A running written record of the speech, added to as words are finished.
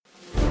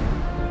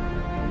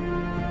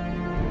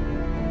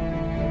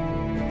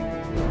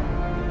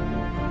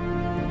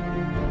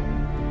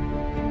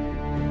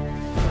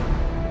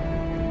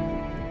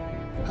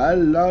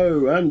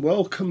Hello and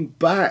welcome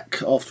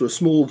back after a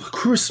small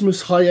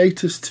Christmas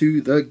hiatus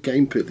to the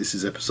Game Pit. This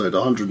is episode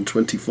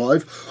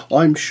 125.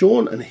 I'm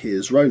Sean and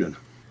here's Ronan.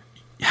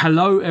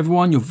 Hello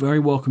everyone, you're very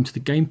welcome to the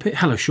Game Pit.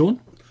 Hello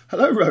Sean.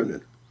 Hello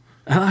Ronan.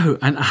 Hello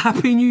and a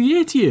Happy New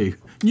Year to you.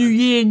 New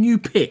year, new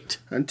pit.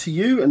 And to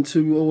you and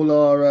to all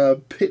our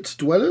pit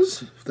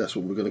dwellers, if that's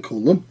what we're going to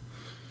call them.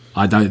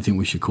 I don't think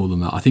we should call them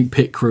that. I think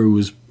pit crew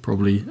was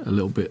probably a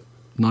little bit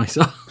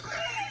nicer.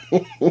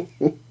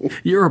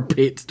 You're a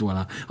pit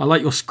dweller. I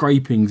like your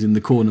scrapings in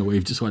the corner where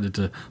you've decided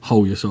to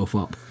hole yourself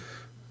up.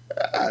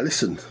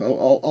 Listen,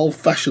 I'll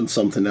fashion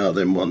something out of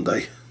them one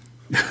day.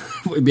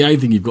 It'd be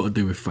anything you've got to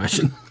do with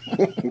fashion.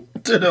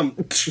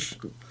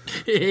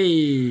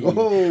 Hey.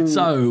 Oh.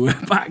 So,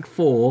 back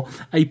for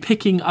a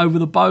Picking Over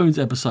the Bones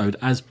episode.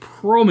 As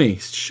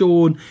promised,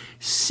 Sean,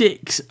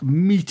 6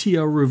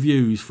 meteor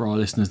reviews for our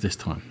listeners this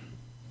time.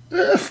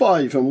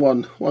 5 and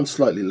one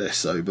slightly less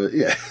so, but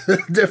yeah,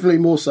 definitely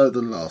more so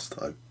than last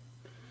time.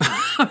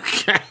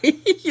 Okay,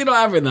 you're not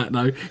having that,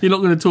 no? You're not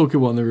going to talk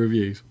in one of the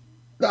reviews?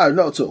 No,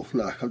 not at all.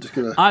 No, I'm just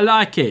going to... I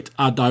like it.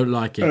 I don't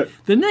like it.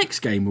 The next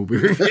game we'll be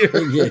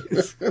reviewing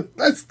is...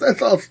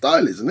 that's our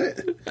style, isn't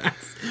it?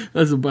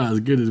 That's about as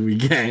good as we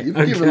get. You've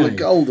given the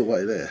gold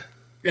away there.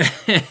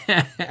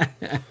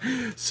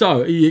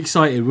 So, are you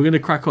excited? We're going to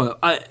crack on.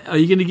 Are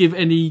you going to give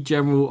any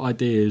general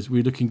ideas?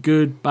 We're looking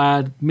good,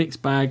 bad,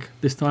 mixed bag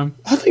this time?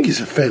 I think it's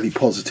a fairly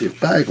positive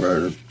bag,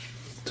 Ronan,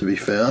 to be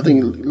fair. I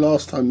think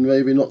last time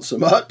maybe not so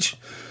much.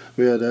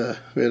 We had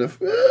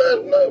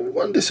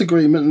one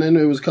disagreement, and then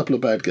there was a couple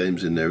of bad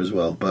games in there as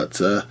well. But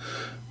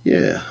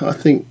yeah, I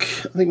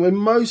think we're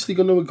mostly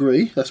going to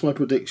agree. That's my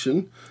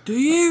prediction. Do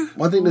you?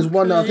 I think there's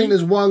one. I think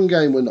there's one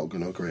game we're not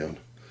going to agree on,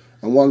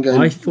 and one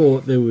game. I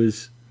thought there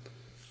was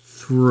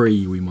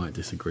 3 we might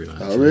disagree on.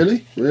 Oh,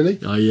 really?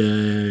 Oh,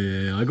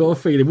 yeah. I got a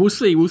feeling. We'll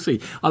see.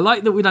 I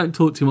like that we don't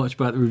talk too much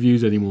about the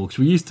reviews anymore, because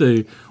we used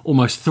to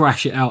almost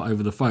thrash it out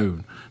over the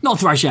phone. Not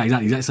thrash it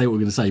out exactly say what we're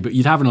going to say, but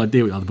you'd have an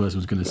idea what the other person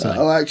was going to say.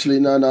 Oh, actually,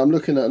 no. I'm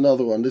looking at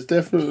another one. There's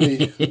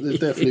definitely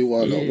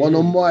one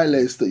on my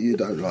list that you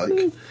don't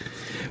like.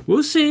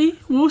 We'll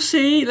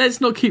see.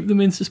 Let's not keep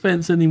them in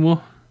suspense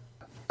anymore.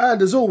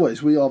 And as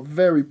always, we are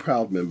very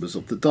proud members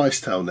of the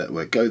Dice Tower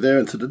Network. Go there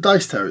and to the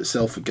Dice Tower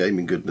itself for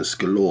gaming goodness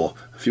galore.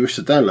 If you wish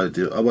to download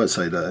it, I won't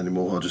say that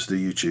anymore, I'll just do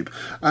YouTube.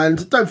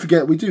 And don't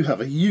forget, we do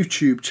have a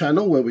YouTube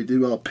channel where we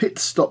do our pit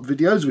stop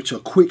videos, which are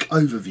quick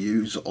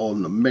overviews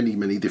on many,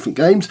 many different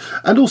games,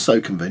 and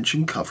also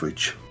convention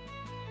coverage.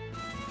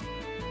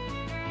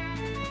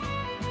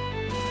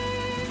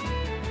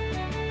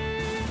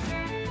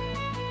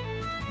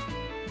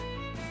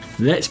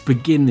 Let's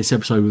begin this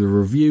episode with a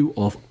review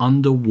of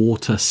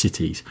Underwater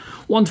Cities.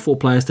 1 to 4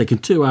 players taking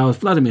 2 hours,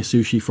 Vladimir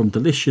Sushi from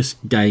Delicious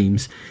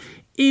Games.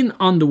 In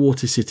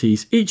Underwater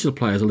Cities, each of the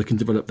players are looking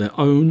to develop their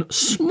own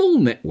small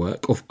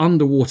network of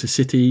underwater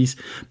cities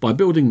by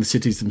building the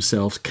cities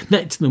themselves,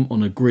 connecting them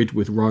on a grid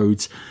with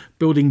roads,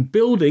 building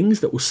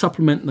buildings that will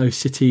supplement those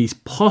cities,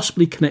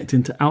 possibly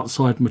connecting to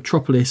outside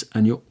metropolis,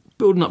 and you're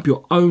building up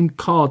your own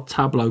card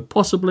tableau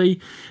possibly.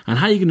 And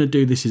how you're going to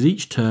do this is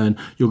each turn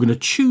you're going to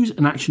choose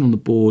an action on the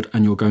board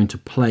and you're going to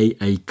play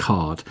a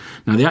card.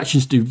 Now the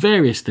actions do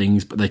various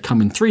things, but they come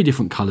in 3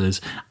 different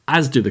colours,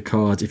 as do the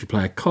cards. If you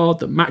play a card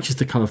that matches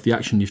the colour of the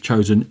action you've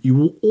chosen, you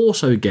will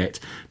also get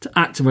to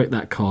activate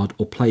that card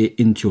or play it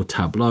into your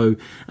tableau.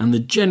 And the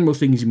general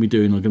things you're going to be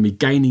doing are going to be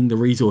gaining the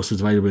resources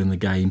available in the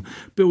game,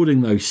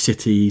 building those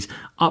cities,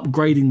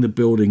 upgrading the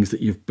buildings that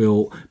you've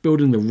built,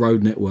 building the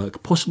road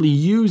network, possibly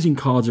using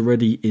cards already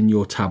in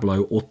your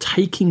tableau or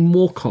taking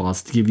more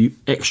cards to give you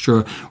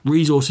extra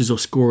resources or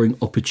scoring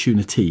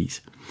opportunities.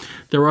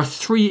 There are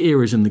 3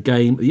 eras in the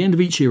game. At the end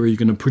of each era, you're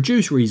going to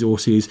produce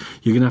resources,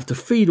 you're going to have to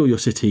feed all your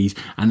cities,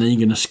 and then you're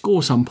going to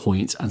score some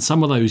points, and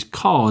some of those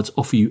cards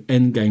offer you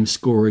endgame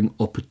scoring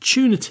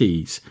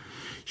opportunities.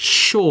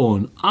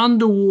 Sean,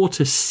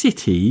 Underwater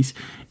Cities,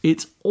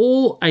 it's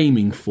all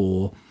aiming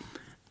for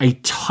a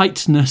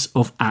tightness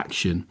of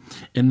action,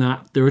 in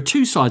that there are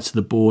 2 sides to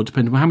the board.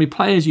 Depending on how many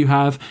players you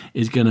have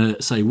is going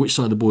to say which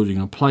side of the board you're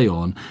going to play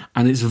on,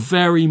 and it's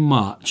very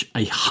much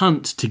a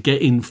hunt to get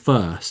in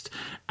first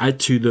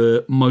to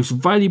the most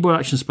valuable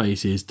action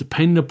spaces,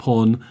 depending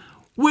upon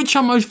which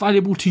are most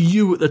valuable to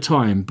you at the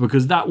time,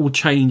 because that will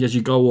change as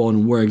you go on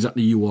and where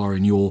exactly you are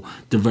in your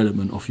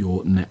development of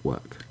your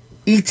network.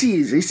 It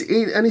is,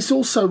 and it's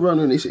also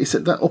running. It's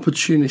that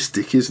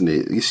opportunistic, isn't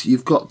it?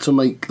 You've got to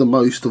make the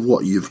most of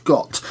what you've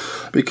got,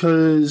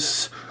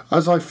 because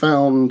as I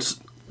found,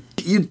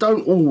 you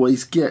don't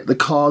always get the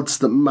cards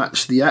that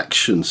match the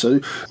action.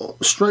 So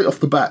straight off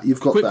the bat, you've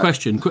got Quick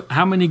question: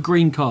 how many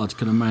green cards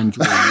can a man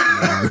draw?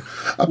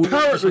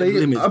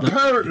 Apparently,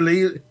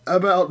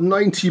 about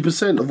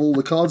 90% of all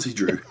the cards he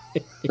drew.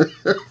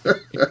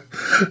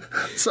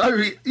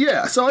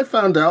 So I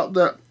found out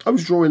that I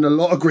was drawing a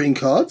lot of green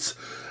cards.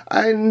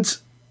 And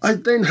I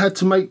then had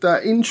to make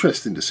that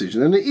interesting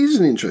decision, and it is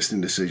an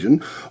interesting decision,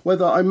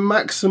 whether I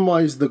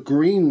maximise the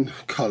green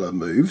colour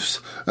moves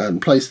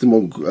and place them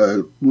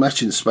on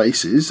matching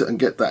spaces and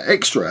get that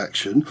extra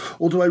action,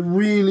 or do I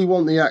really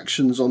want the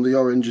actions on the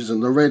oranges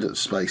and the red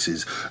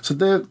spaces? So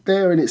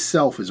there in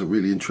itself is a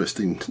really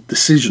interesting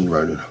decision,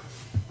 Ronan.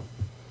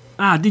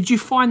 Did you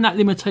find that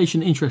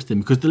limitation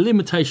interesting? Because the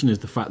limitation is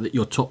the fact that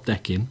you're top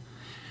decking.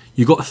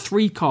 You've got a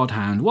 3-card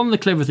hand. One of the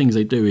clever things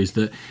they do is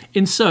that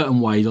in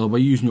certain ways, either by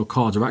using your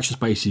cards or action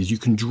spaces, you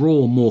can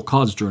draw more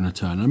cards during a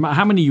turn. No matter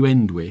how many you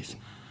end with,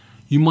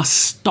 you must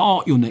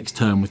start your next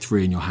turn with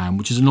 3 in your hand,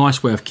 which is a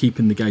nice way of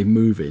keeping the game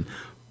moving.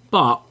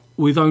 But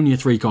with only a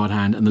 3-card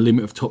hand and the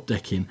limit of top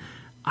decking,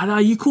 I know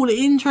you call it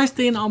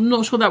interesting. I'm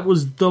not sure that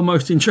was the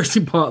most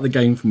interesting part of the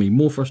game for me.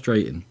 More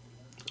frustrating.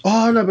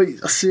 Oh, no,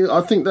 but see,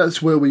 I think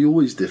that's where we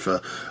always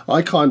differ.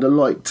 I kind of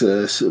like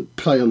to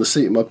play on the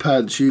seat of my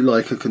pants. You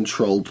like a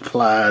controlled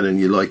plan and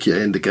you like your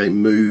end of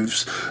game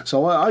moves.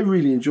 So I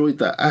really enjoyed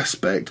that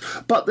aspect.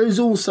 But there's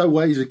also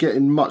ways of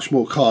getting much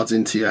more cards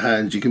into your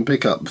hand. You can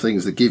pick up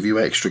things that give you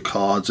extra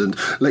cards and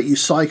let you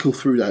cycle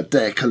through that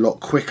deck a lot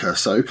quicker.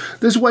 So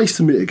there's ways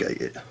to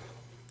mitigate it.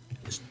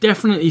 It's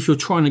definitely, if you're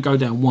trying to go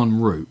down one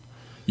route,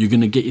 you're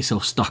going to get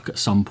yourself stuck at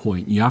some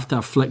point. You have to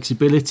have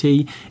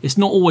flexibility. It's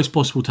not always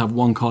possible to have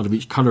one card of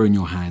each colour in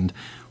your hand,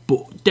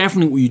 but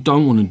definitely what you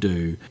don't want to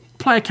do,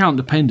 play account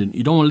dependent.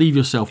 You don't want to leave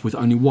yourself with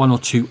only 1 or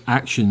 2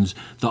 actions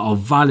that are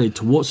valid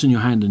to what's in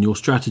your hand and your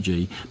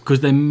strategy, because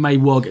they may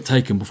well get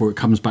taken before it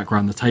comes back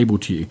around the table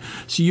to you.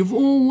 So you've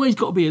always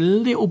got to be a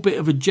little bit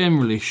of a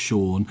generalist,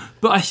 Sean,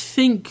 but I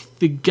think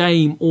the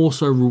game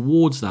also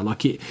rewards that.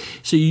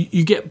 So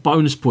you get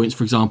bonus points,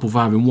 for example, for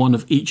having one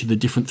of each of the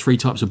different 3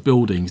 types of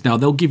buildings. Now,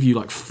 they'll give you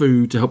like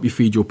food to help you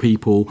feed your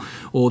people,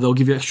 or they'll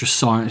give you extra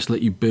science to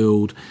let you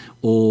build,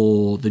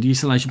 or the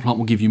desalination plant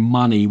will give you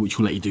money, which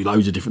will let you do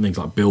loads of different things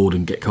like build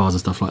and get cars and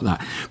stuff like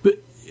that. But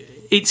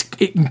it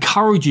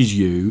encourages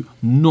you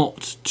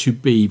not to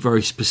be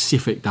very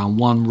specific down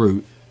one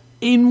route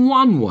in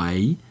one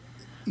way.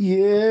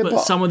 Yeah, but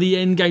some of the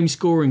end game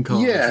scoring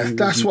cards,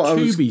 that's what I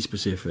was. To be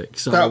specific,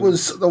 so that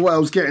was what I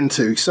was getting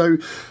to. So,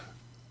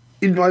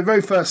 in my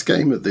very first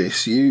game of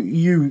this,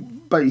 you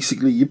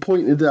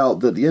pointed out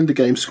that the end of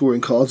game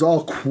scoring cards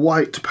are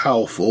quite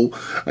powerful,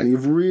 and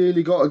you've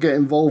really got to get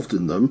involved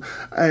in them.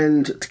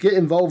 And to get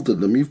involved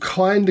in them, you've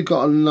kind of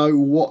got to know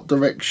what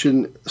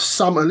direction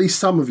at least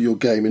some of your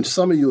game and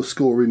some of your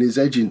scoring is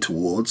edging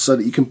towards, so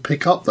that you can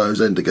pick up those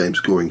end of game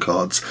scoring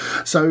cards.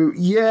 So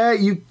yeah,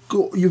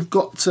 you've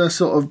got to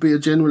sort of be a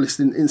generalist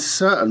in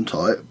certain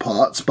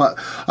parts, but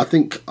I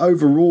think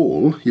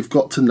overall you've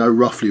got to know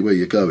roughly where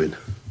you're going.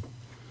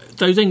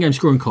 Those endgame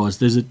scoring cards,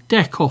 there's a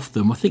deck of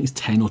them, I think it's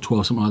 10 or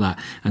 12, something like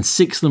that, and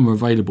 6 of them are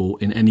available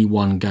in any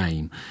one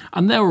game.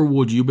 And they'll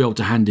reward you. You'll be able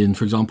to hand in,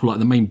 for example, like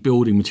the main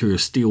building material,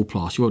 steel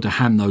plaster, you'll be able to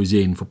hand those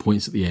in for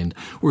points at the end.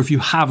 Or if you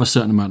have a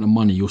certain amount of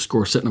money, you'll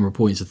score a certain number of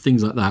points and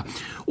things like that.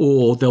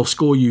 Or they'll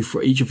score you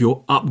for each of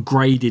your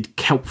upgraded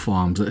kelp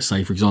farms, let's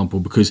say, for example,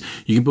 because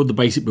you can build the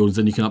basic buildings,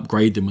 then you can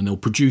upgrade them and they'll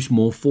produce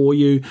more for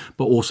you,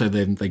 but also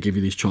then they give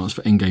you this chance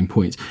for endgame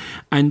points.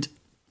 And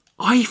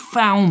I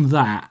found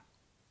that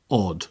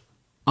odd.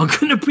 I'm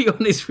going to be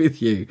honest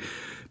with you,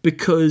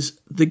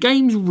 because the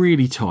game's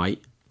really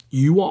tight.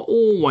 You are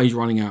always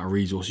running out of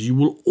resources. You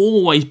will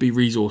always be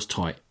resource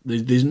tight.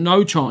 There's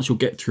no chance you'll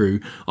get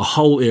through a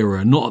whole era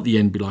and not at the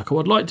end be like, oh,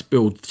 I'd like to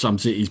build some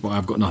cities, but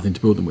I've got nothing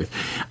to build them with.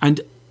 And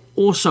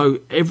also,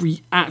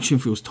 every action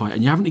feels tight,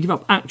 and you're having to give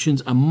up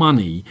actions and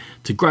money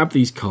to grab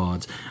these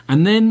cards.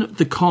 And then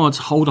the cards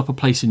hold up a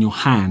place in your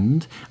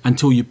hand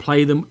until you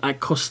play them. That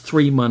costs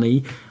 3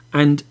 money.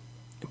 And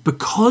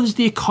because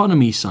the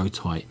economy is so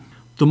tight,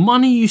 the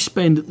money you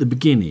spend at the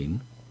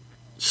beginning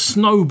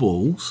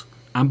snowballs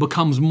and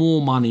becomes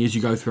more money as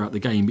you go throughout the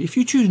game. But if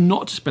you choose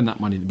not to spend that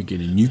money at the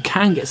beginning, you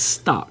can get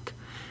stuck.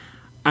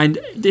 And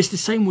it's the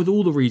same with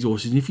all the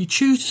resources. And if you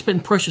choose to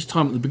spend precious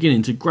time at the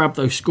beginning to grab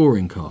those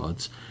scoring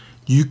cards,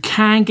 you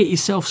can get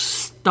yourself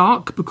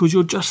stuck because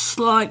you're just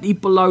slightly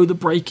below the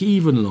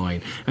break-even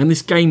line. And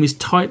this game is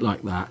tight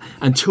like that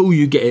until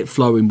you get it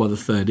flowing by the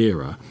 3rd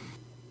era.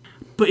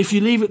 But if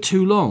you leave it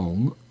too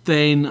long,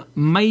 then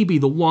maybe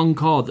the one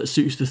card that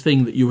suits the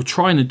thing that you were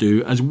trying to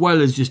do, as well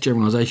as just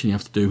generalisation you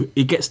have to do,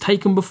 it gets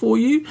taken before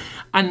you.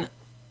 And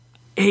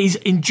it is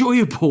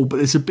enjoyable, but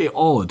it's a bit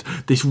odd.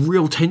 This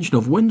real tension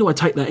of when do I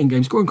take that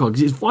in-game scoring card?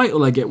 Because it's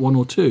vital I get 1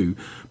 or 2,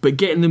 but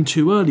getting them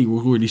too early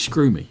will really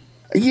screw me.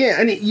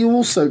 Yeah, and you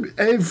also,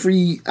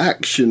 every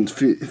action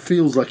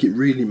feels like it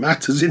really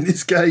matters in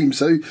this game,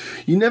 so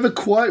you never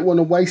quite want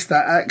to waste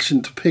that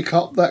action to pick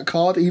up that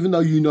card, even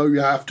though you know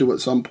you have to at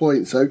some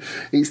point. So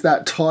it's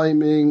that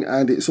timing,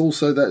 and it's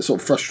also that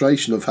sort of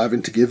frustration of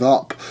having to give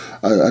up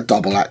a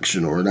double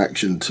action or an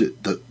action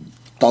that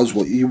does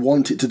what you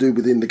want it to do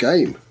within the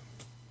game.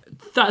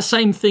 That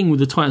same thing with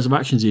the Titans of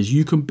Actions is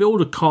you can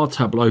build a card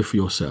tableau for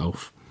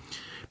yourself,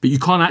 but you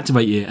can't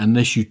activate it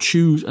unless you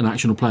choose an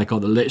action or play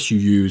card that lets you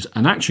use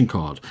an action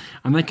card.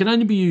 And they can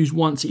only be used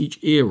once each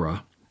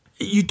era.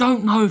 you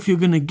don't know if you're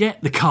going to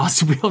get the cards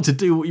to be able to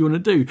do what you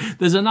want to do.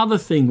 There's another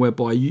thing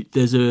whereby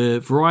there's a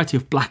variety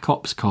of Black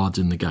Ops cards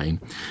in the game,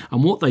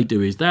 and what they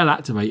do is they'll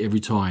activate every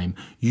time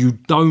you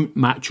don't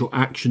match your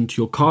action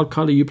to your card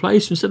colour you play.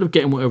 So instead of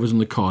getting whatever's on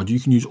the card, you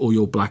can use all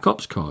your Black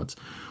Ops cards,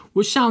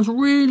 which sounds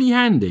really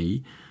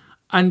handy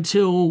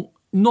until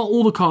not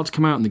all the cards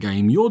come out in the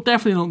game. You're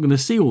definitely not going to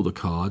see all the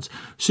cards,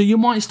 so you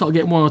might start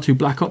getting 1 or 2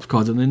 Black Ops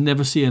cards and then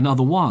never see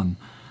another one.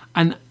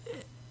 And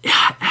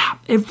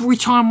every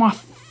time I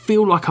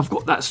feel like I've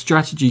got that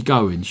strategy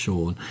going,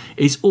 Sean,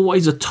 it's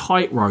always a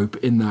tightrope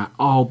in that,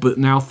 but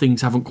now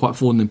things haven't quite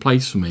fallen in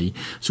place for me.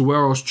 So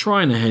where I was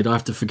trying ahead, I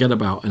have to forget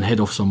about and head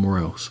off somewhere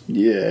else.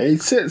 Yeah,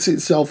 it sets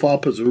itself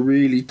up as a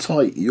really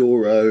tight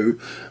Euro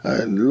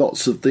and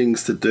lots of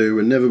things to do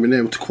and never been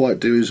able to quite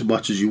do as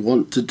much as you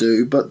want to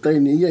do. But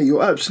then, yeah,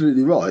 you're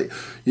absolutely right.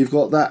 You've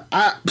got that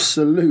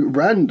absolute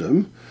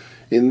random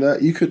in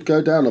that you could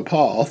go down a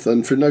path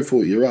and for no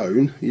fault of your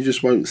own, you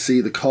just won't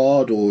see the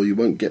card or you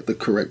won't get the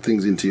correct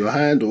things into your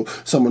hand, or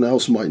someone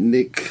else might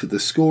nick the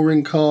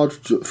scoring card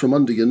from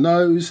under your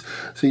nose.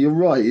 So you're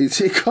right,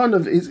 it's kind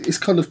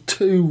of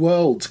two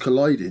worlds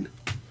colliding.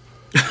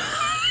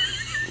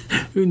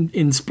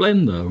 In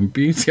splendour and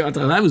beauty. I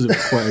don't know, that was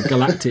quite a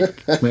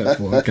galactic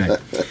metaphor. Okay.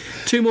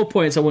 2 more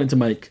points I wanted to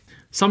make.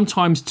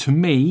 Sometimes to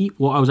me,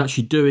 what I was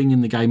actually doing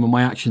in the game and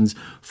my actions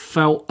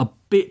felt a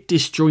bit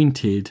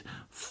disjointed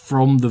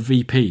from the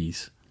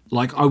VPs.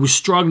 Like, I was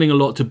struggling a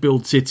lot to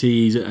build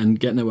cities and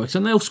get networks,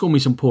 and they'll score me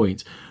some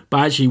points.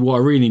 But actually, what I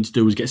really need to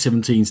do was get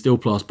 17 Steel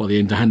Blast by the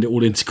end to hand it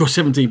all in to score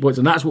 17 points,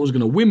 and that's what was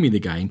going to win me the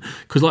game.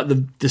 Because like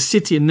the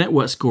city and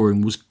network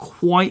scoring was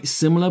quite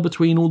similar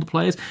between all the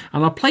players,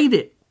 and I played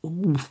it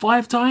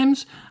 5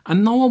 times,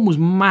 and no one was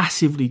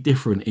massively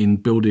different in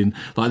building,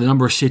 like the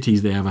number of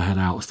cities they ever had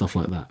out, stuff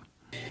like that.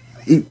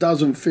 It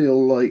doesn't feel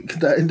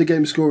like that in the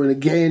game scoring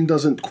again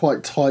doesn't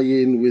quite tie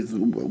in with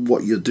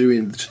what you're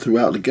doing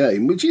throughout the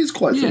game, which is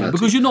quite fanatic.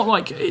 Because you're not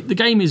like, the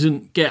game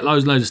isn't get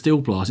loads and loads of Steel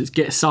Blast, it's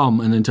get some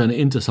and then turn it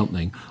into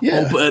something.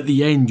 Yeah. But at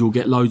the end you'll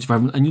get loads of,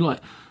 and you're like,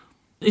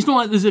 it's not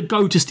like there's a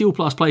go to Steel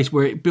Blast place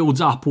where it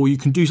builds up or you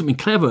can do something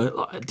clever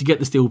to get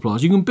the Steel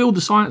Blast. You can build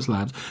the science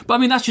labs. But I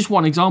mean, that's just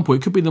one example.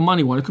 It could be the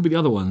money one, it could be the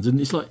other ones.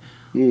 And it's like,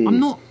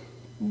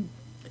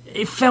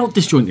 it felt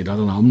disjointed. I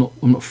don't know,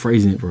 I'm not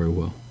phrasing it very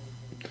well.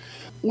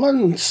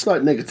 One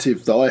slight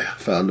negative that I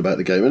found about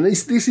the game, and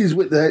this is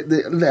with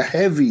the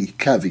heavy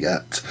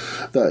caveat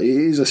that it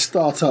is a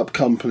start-up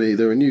company,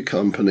 they're a new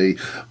company,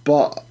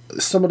 but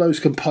some of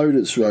those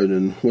components,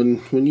 Ronan,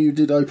 when you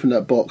did open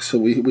that box, so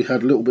we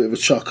had a little bit of a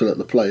chuckle at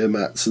the player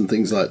mats and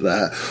things like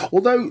that.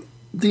 Although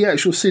the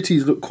actual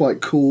cities look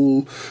quite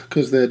cool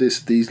because they're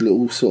these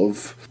little sort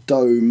of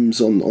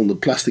domes on the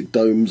plastic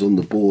domes on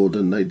the board,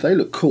 and they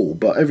look cool,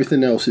 but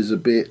everything else is a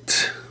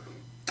bit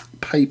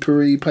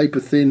paper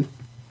thin.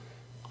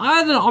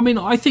 I don't know. I mean,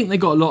 I think they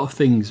got a lot of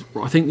things.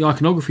 I think the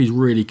iconography is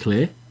really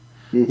clear.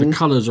 Mm-hmm. The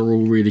colours are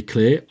all really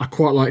clear. I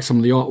quite like some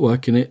of the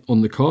artwork in it on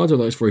the cards,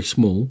 although it's very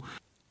small.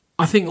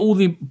 I think all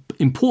the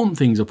important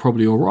things are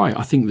probably all right.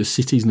 I think the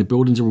cities and the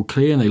buildings are all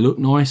clear and they look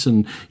nice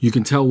and you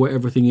can tell where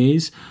everything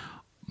is.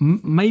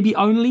 Maybe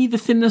only the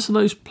thinness of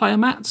those player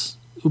mats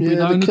would be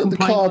the only complaint.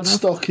 The card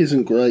stock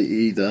isn't great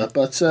either.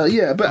 But but I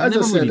as never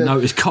I said, really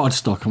noticed card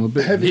stock. I'm a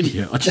bit of an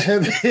idiot.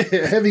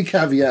 Heavy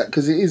caveat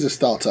because it is a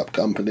start-up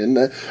company and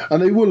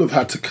they will have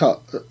had to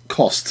cut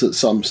costs at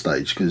some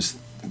stage because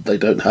they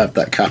don't have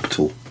that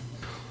capital.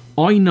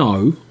 I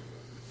know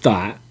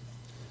that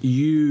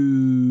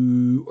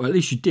you, or at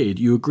least you did,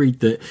 you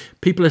agreed that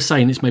people are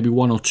saying it's maybe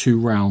 1 or 2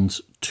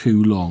 rounds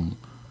too long.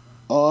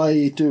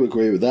 I do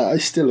agree with that. I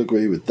still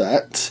agree with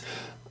that.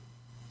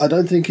 I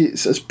don't think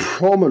it's as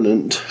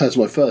prominent as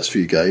my first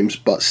few games,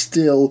 but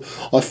still,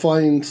 I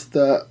find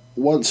that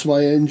once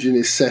my engine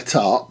is set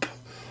up,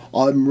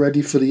 I'm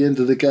ready for the end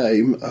of the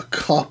game a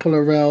couple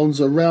of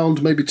rounds,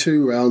 around maybe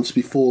 2 rounds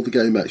before the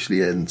game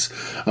actually ends.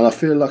 And I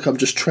feel like I'm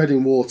just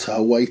treading water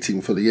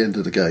waiting for the end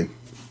of the game.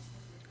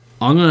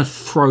 I'm going to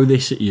throw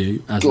this at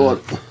you as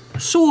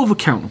sort of a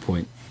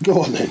counterpoint.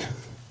 Go on then.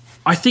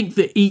 I think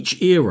that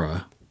each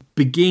era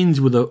begins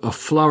with a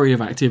flurry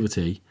of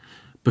activity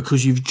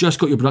because you've just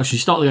got your production. You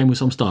start the game with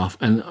some stuff,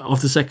 and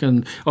after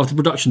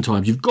production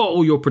times, you've got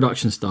all your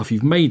production stuff,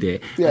 you've made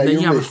it, and then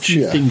you have a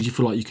few things you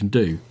feel like you can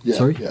do. Yeah,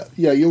 Sorry?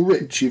 Yeah, you're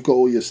rich, you've got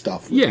all your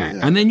stuff. Yeah,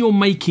 and then you're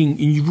making,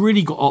 and you've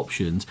really got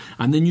options,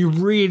 and then you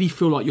really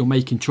feel like you're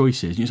making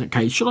choices. And you say,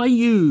 okay, should I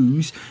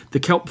use the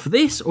kelp for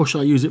this, or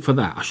should I use it for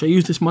that? Should I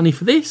use this money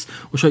for this,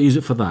 or should I use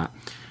it for that?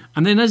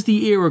 And then as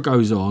the era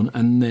goes on,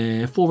 and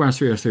they're 4 rounds,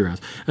 3 rounds, 3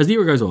 rounds, as the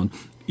era goes on,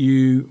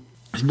 you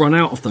run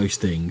out of those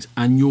things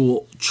and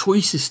your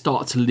choices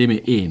start to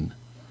limit in.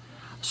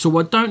 So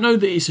I don't know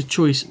that it's a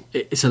choice,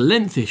 it's a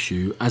length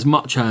issue as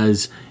much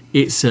as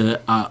it's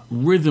a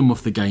rhythm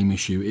of the game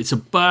issue. It's a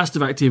burst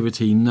of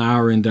activity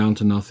narrowing down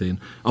to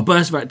nothing. A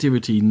burst of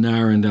activity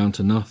narrowing down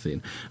to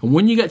nothing. And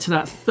when you get to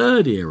that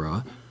third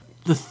era,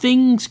 the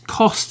things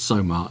cost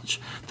so much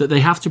that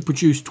they have to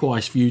produce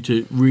twice for you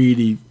to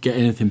really get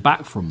anything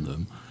back from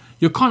them.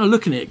 you're kind of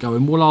looking at it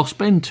going, well, I'll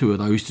spend 2 of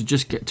those to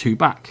just get 2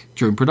 back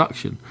during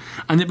production.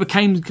 And it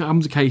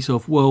becomes a case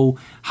of, well,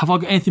 have I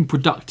got anything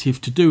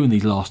productive to do in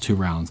these last 2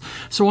 rounds?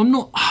 So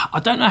I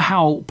don't know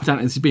how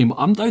pedantic this has been, but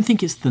I don't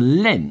think it's the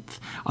length.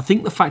 I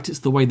think the fact it's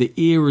the way the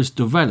eras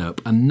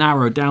develop and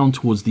narrow down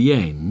towards the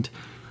end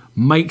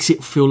makes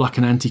it feel like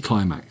an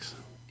anticlimax.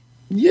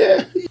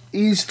 Yeah, it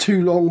is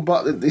too long,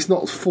 but it's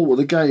not the fault of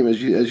the game,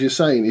 as you're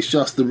saying. It's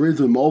just the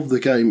rhythm of the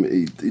game.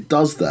 It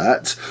does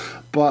that.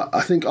 But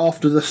I think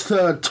after the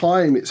 3rd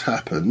time it's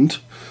happened,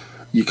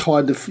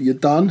 you're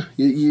done.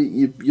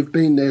 You've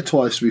been there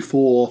twice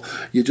before.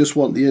 You just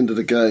want the end of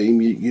the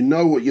game. You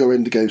know what your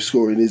end of game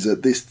scoring is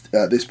at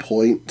this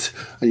point,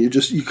 and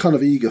you're kind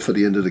of eager for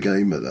the end of the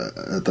game at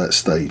that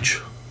stage.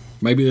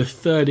 Maybe the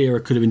 3rd era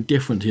could have been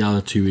different to the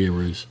other 2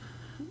 eras,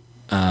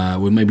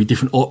 with maybe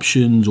different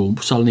options, or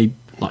suddenly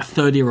like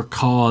 3rd era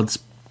cards.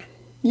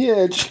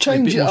 Yeah, just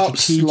change it up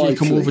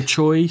slightly. More of a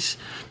choice,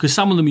 because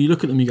some of them you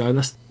look at them, you go,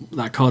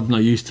 that card's no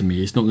use to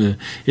me. It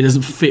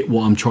doesn't fit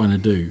what I'm trying to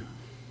do.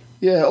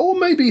 Yeah, or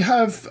maybe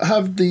have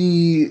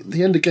the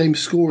end of game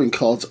scoring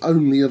cards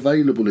only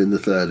available in the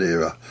 3rd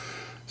era.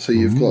 So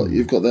you've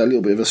got that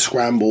little bit of a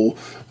scramble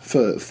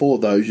for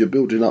those. You're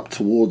building up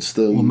towards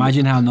them. Well,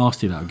 imagine how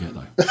nasty that would get,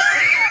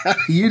 though.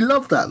 You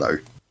love that, though.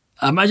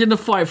 Imagine the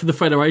fight for the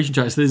Federation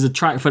track. So there's a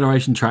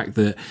Federation track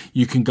that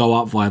you can go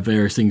up via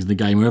various things in the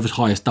game. Whoever's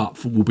highest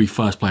up will be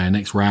first player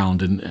next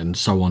round, and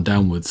so on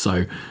downwards.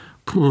 So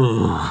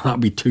that'd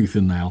be tooth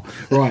and nail.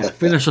 Right,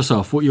 finish us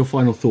off. What are your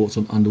final thoughts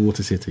on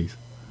Underwater Cities?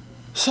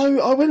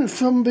 So I went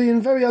from being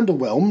very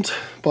underwhelmed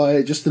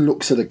by just the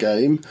looks of the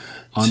game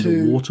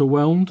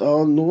Underwater-whelmed?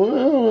 Oh,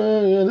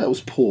 no, yeah, that was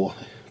poor.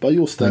 By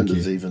your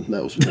standards, even.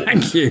 That was poor.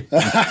 Thank you.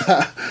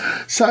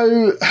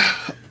 So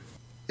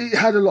it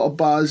had a lot of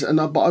buzz,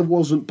 but I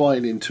wasn't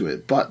buying into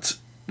it. But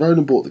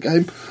Ronan bought the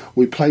game.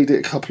 We played it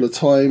a couple of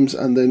times,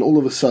 and then all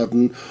of a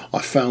sudden, I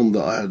found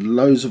that I had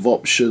loads of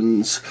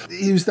options.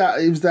 It was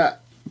that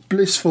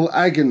blissful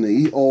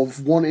agony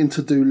of wanting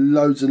to do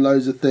loads and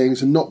loads of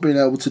things and not being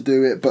able to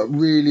do it, but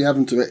really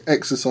having to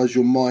exercise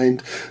your mind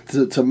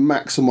to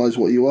maximise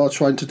what you are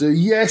trying to do.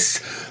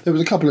 Yes, there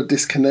was a couple of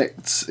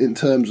disconnects in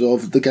terms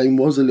of the game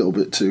was a little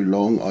bit too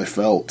long, I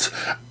felt,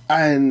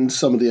 and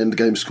some of the end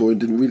game scoring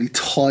didn't really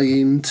tie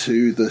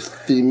into the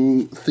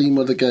theme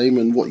of the game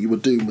and what you were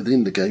doing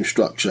within the game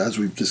structure, as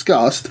we've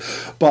discussed.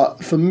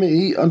 But for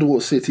me,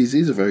 Underwater Cities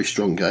is a very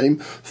strong game.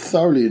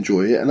 Thoroughly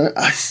enjoy it, and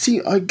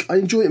I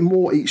enjoy it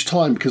more each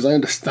time because I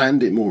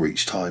understand it more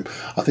each time.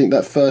 I think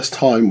that first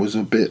time was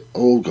a bit,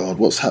 oh god,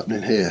 what's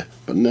happening here?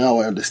 But now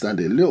I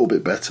understand it a little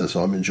bit better,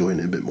 so I'm enjoying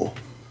it a bit more.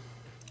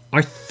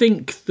 I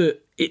think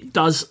that it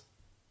does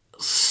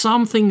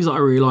some things that I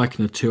really like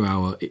in a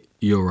 2-hour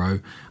Euro,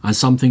 and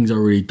some things I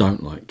really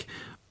don't like.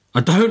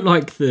 I don't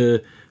like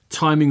the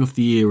timing of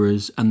the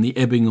eras and the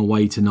ebbing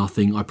away to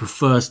nothing. I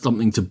prefer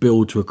something to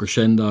build to a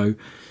crescendo.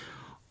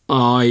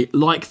 I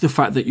like the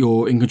fact that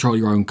you're in control of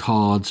your own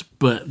cards,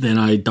 but then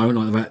I don't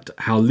like the fact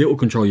how little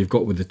control you've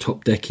got with the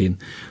top decking.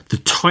 The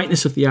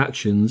tightness of the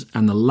actions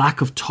and the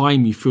lack of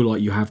time you feel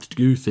like you have to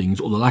do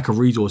things, or the lack of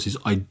resources,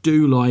 I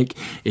do like.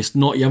 It's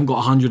not, you haven't got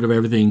 100 of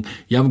everything,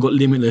 you haven't got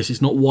limitless,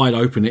 it's not wide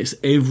open, it's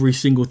every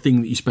single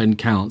thing that you spend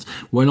counts.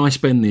 When I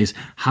spend this,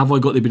 have I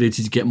got the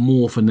ability to get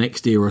more for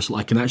next era so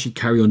I can actually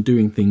carry on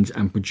doing things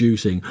and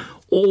producing?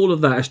 All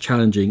of that is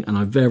challenging, and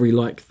I very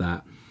like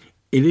that.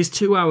 It is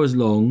 2 hours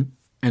long,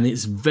 and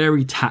it's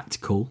very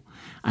tactical,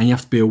 and you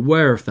have to be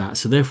aware of that.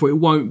 So therefore it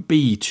won't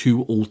be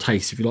to all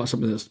taste. If you like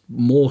something that's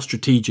more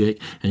strategic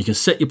and you can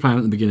set your plan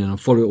at the beginning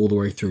and follow it all the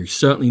way through,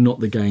 certainly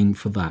not the game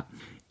for that.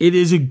 It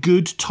is a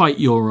good tight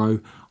Euro.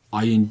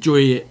 I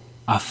enjoy it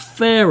a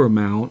fair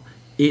amount.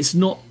 It's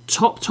not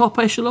top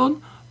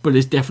echelon, but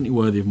it's definitely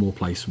worthy of more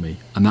place for me,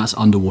 and that's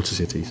Underwater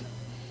Cities.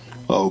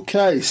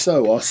 Okay,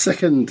 so our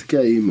second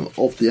game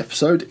of the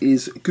episode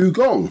is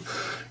Gugong.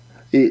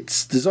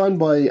 It's designed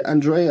by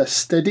Andrea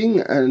Stedding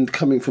and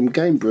coming from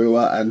Game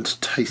Brewer and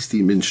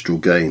Tasty Minstrel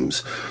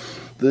Games.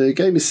 The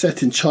game is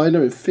set in China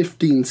in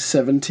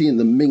 1570 in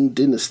the Ming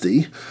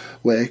Dynasty,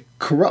 where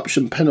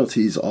corruption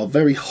penalties are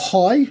very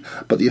high,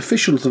 but the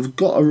officials have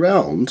got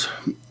around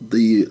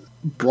the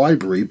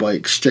bribery by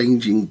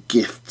exchanging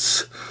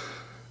gifts.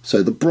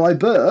 So the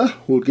briber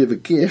will give a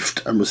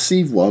gift and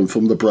receive one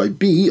from the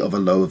bribee of a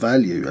lower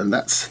value, and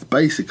that's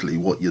basically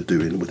what you're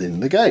doing within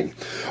the game.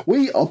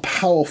 We are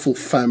powerful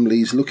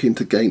families looking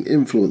to gain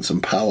influence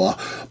and power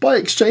by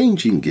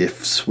exchanging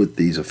gifts with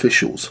these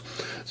officials.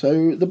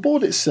 So the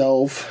board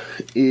itself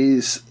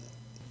is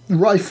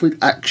rife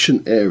with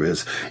action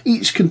areas,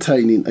 each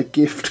containing a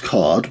gift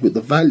card with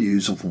the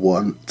values of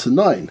 1 to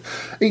 9.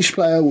 Each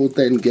player will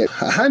then get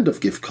a hand of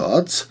gift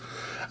cards,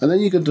 and then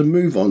you're going to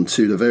move on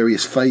to the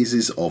various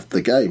phases of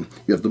the game.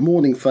 You have the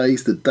morning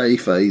phase, the day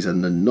phase,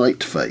 and the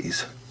night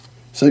phase.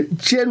 So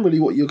generally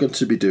what you're going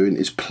to be doing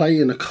is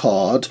playing a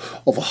card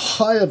of a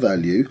higher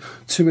value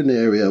to an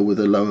area with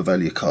a lower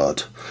value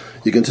card.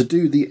 You're going to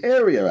do the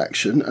area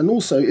action, and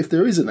also if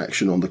there is an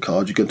action on the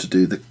card, you're going to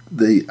do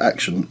the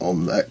action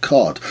on that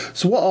card.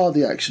 So what are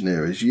the action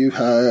areas? You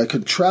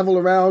can travel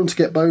around to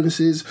get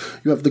bonuses.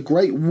 You have the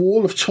Great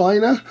Wall of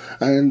China,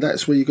 and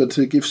that's where you're going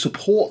to give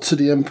support to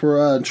the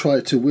Emperor and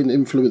try to win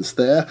influence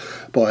there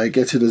by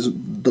getting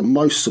the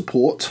most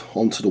support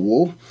onto the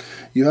wall.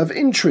 You have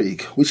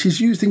Intrigue, which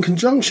is used in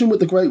conjunction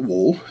with the Great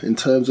Wall in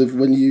terms of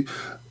when you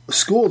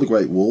score the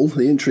Great Wall,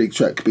 the Intrigue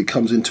track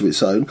becomes into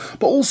its own,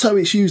 but also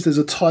it's used as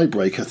a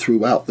tiebreaker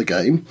throughout the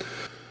game.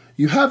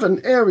 You have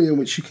an area in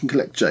which you can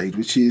collect Jade,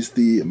 which is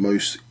the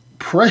most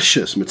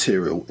precious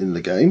material in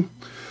the game.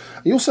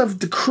 You also have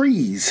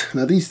decrees.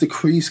 Now these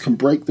decrees can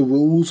break the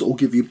rules or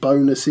give you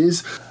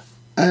bonuses.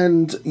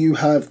 And you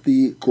have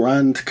the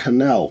Grand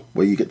Canal,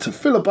 where you get to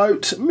fill a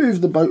boat,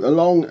 move the boat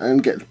along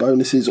and get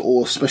bonuses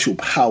or special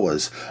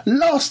powers.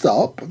 Last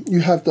up, you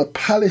have the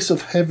Palace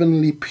of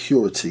Heavenly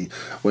Purity,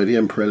 where the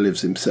Emperor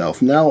lives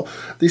himself. Now,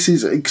 this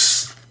is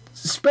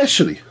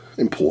especially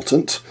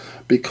important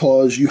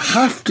because you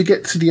have to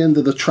get to the end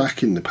of the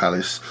track in the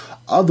palace,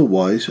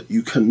 otherwise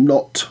you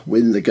cannot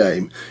win the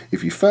game.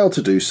 If you fail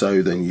to do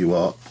so, then you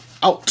are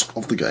out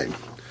of the game.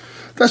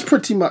 That's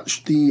pretty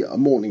much the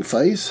morning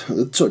phase.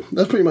 Sorry,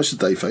 that's pretty much the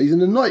day phase. In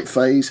the night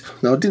phase,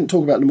 now I didn't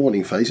talk about the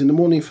morning phase. In the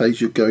morning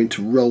phase, you're going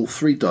to roll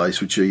 3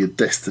 dice, which are your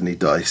destiny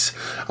dice.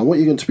 And what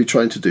you're going to be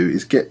trying to do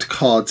is get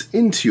cards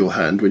into your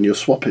hand when you're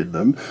swapping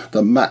them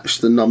that match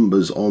the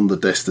numbers on the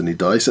destiny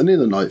dice. And in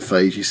the night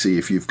phase, you see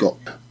if you've got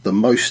the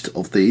most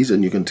of these,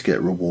 and you're going to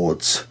get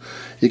rewards.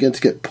 You're going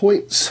to get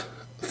points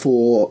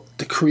for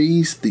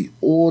decrees, the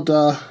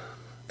order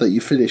that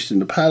you finished in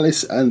the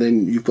palace, and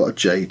then you've got a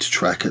Jade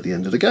track at the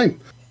end of the game.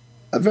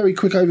 A very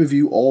quick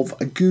overview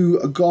of Gu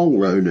Gong,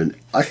 Ronan.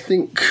 I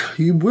think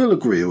you will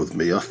agree with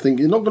me. I think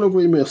you're not going to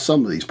agree with me on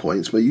some of these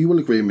points, but you will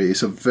agree with me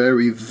it's a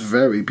very,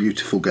 very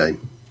beautiful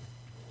game.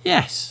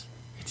 Yes,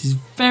 it is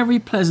very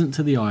pleasant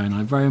to the eye, and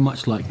I very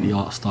much like the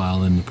art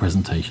style and the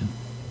presentation.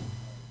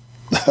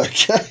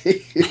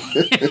 Okay.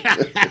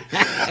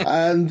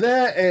 And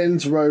there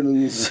ends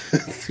Ronan's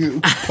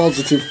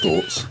positive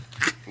thoughts.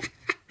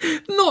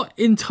 Not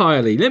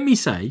entirely. Let me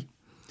say,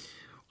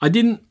 I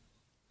didn't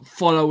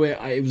follow it.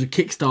 It was a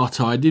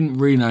Kickstarter. I didn't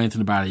really know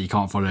anything about it. You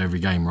can't follow every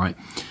game, right?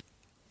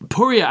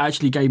 Puria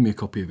actually gave me a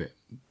copy of it.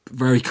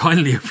 Very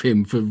kindly of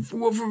him for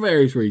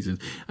various reasons.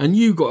 And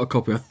you got a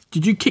copy.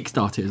 Did you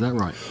Kickstart it? Is that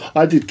right?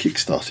 I did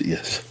Kickstart it,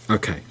 yes.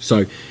 Okay.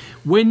 So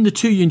when the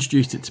two you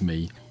introduced it to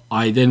me,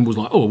 I then was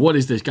like, oh, what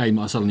is this game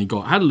that I suddenly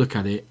got? I had a look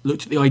at it,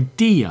 looked at the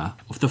idea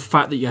of the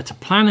fact that you had to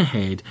plan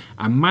ahead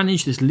and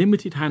manage this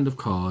limited hand of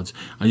cards,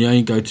 and you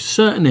only go to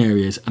certain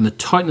areas, and the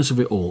tightness of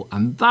it all.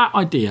 And that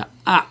idea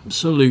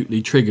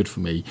absolutely triggered for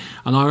me.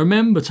 And I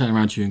remember turning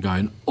around to you and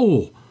going,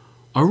 oh,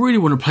 I really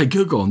want to play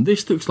Gugon.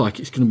 This looks like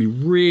it's going to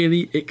be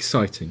really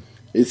exciting.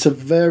 It's a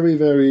very,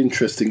 very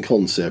interesting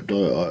concept,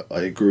 I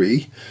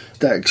agree.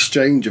 That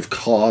exchange of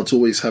cards,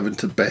 always having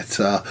to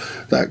better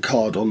that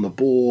card on the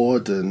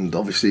board, and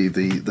obviously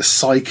the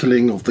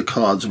cycling of the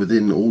cards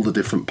within all the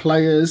different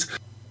players.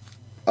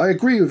 I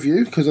agree with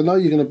you, because I know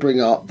you're going to bring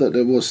up that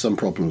there was some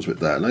problems with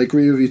that, and I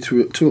agree with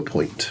you to a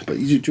point. But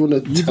do you want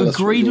to tell us? You've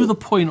agreed with a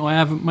point I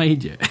haven't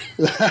made yet.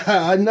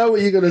 I know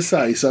what you're going to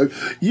say, so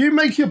you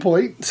make your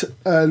point,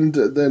 and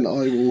then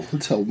I will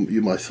tell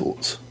you my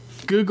thoughts.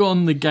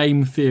 Gugon the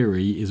game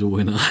theory is a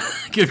winner.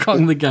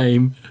 Gugon the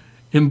game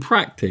in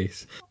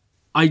practice.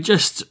 I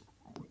just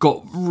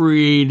got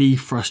really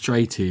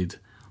frustrated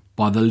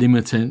by the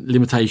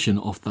limitation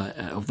of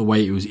the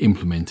way it was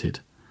implemented,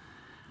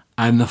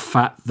 and the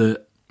fact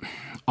that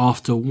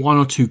after 1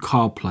 or 2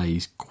 card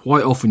plays,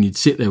 quite often you'd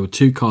sit there with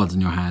 2 cards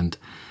in your hand,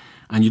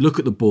 and you look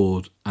at the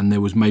board, and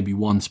there was maybe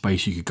one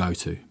space you could go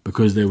to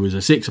because there was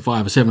a 6, a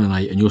 5, a 7, and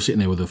 8, and you're sitting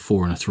there with a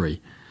 4 and a 3.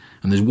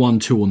 And there's 1,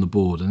 2 on the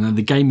board, and then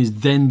the game is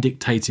then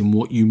dictating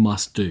what you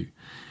must do.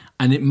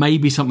 And it may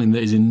be something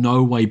that is in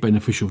no way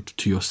beneficial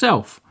to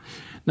yourself.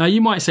 Now, you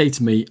might say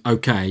to me,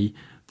 okay,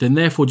 then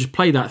therefore just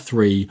play that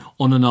 3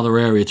 on another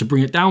area to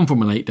bring it down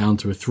from an 8 down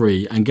to a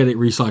 3 and get it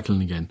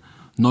recycling again.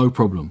 No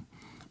problem.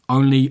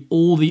 Only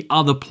all the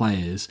other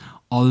players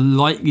are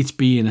likely to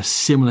be in a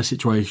similar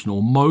situation,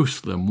 or most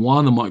of them.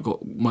 One of them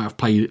might have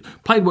played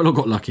well or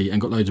got lucky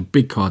and got loads of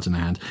big cards in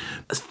their hand.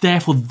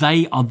 Therefore,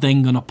 they are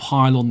then going to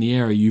pile on the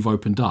area you've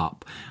opened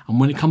up. And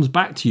when it comes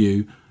back to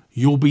you,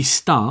 you'll be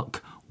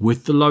stuck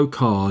with the low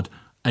card,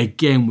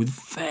 again, with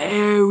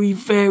very,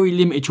 very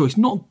limited choice.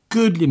 Not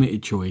good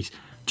limited choice,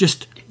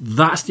 just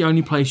that's the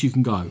only place you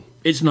can go.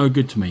 It's no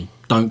good to me.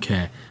 Don't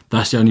care.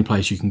 That's the only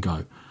place you can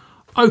go.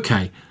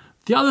 Okay.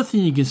 The other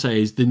thing you can say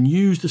is then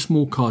use the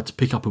small card to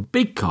pick up a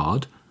big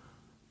card,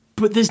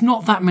 but there's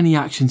not that many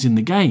actions in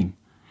the game.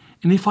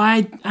 And if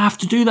I have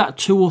to do that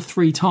 2 or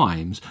 3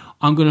 times,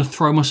 I'm going to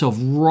throw myself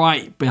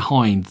right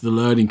behind the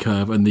learning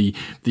curve and the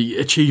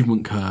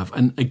achievement curve.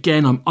 And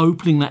again, I'm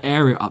opening that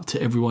area up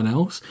to everyone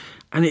else.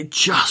 And it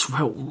just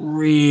felt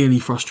really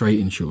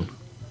frustrating, Sean.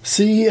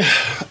 See,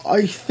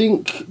 I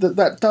think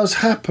that does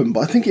happen,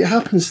 but I think it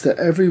happens to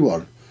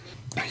everyone.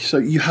 So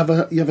you have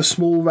a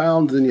small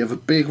round, then you have a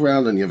big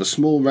round, and you have a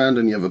small round,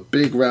 and you have a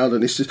big round,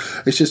 and it's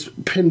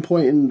just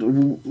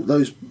pinpointing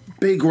those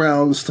big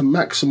rounds to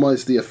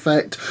maximise the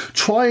effect,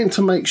 trying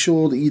to make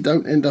sure that you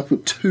don't end up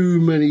with too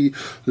many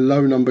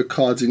low number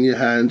cards in your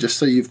hand, just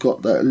so you've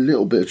got that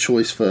little bit of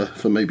choice for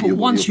maybe. But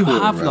once you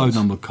have low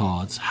number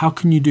cards, how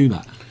can you do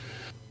that?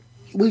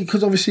 Well,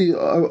 because obviously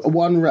a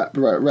 1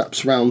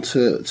 wraps round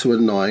to a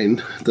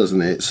 9,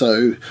 doesn't it?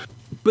 So.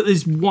 But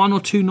there's 1 or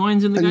 2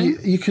 9s in the game.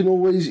 You can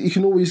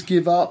always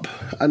give up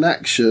an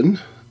action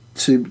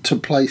to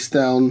place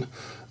down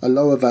a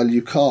lower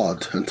value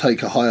card and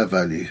take a higher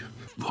value.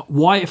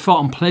 Why it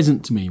felt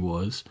unpleasant to me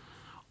was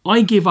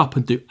I give up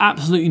and do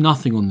absolutely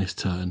nothing on this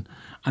turn,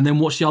 and then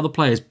watch the other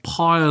players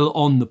pile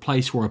on the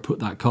place where I put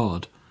that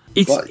card.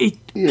 It just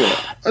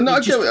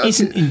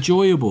isn't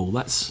enjoyable.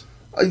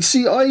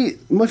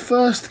 My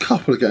first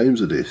couple of games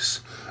of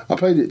this, I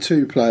played it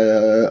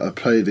 2-player, I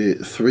played it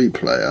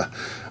 3-player,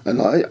 and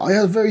I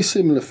had a very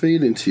similar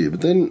feeling to you.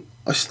 But then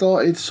I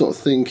started sort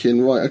of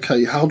thinking, right,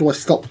 okay, how do I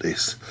stop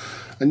this?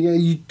 And yeah,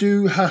 you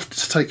do have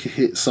to take a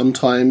hit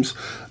sometimes,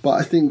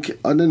 but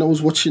and then I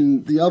was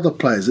watching the other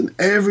players, and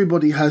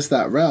everybody has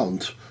that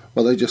round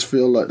where they just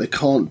feel like they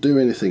can't do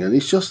anything, and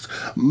it's just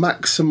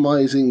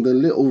maximising the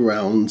little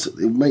rounds.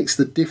 It makes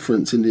the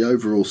difference in the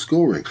overall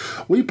scoring.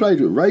 We played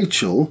with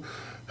Rachel,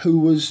 who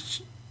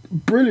was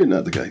brilliant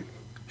at the game.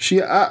 She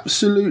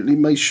absolutely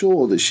made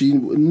sure that she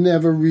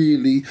never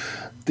really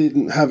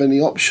didn't have any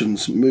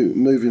options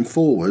moving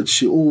forward.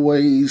 She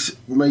always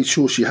made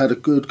sure she had a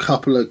good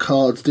couple of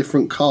cards,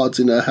 different cards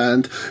in her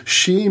hand.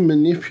 She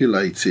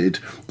manipulated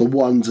the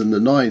 1s and the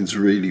 9s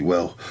really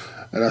well.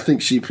 And I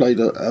think she played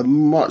a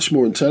much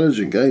more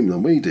intelligent game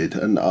than we did.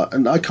 And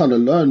I kind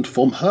of learned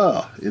from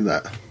her in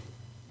that.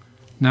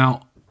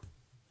 Now,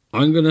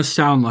 I'm going to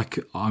sound like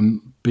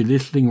I'm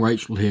belittling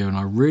Rachel here, and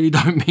I really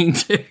don't mean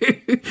to,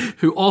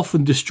 who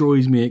often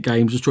destroys me at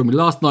games. Destroyed me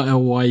last night at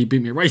Hawaii,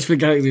 beat me at Race for the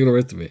Galaxy, and all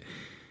the rest of it.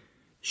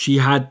 She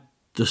had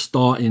the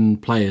starting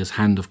player's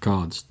hand of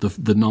cards,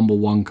 the number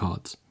 1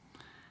 cards.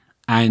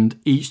 And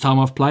each time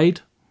I've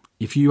played,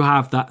 if you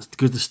have that,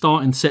 because the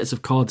starting sets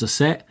of cards are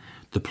set,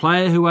 the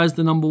player who has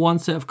the number 1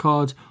 set of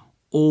cards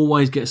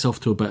always gets off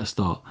to a better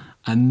start.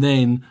 And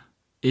then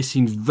it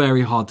seems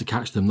very hard to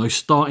catch them. Those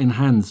starting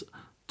hands,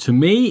 to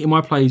me, in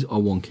my plays, are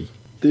wonky.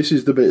 This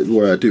is the bit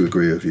where I do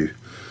agree with you.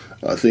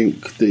 I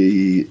think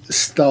the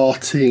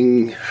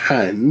starting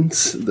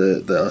hands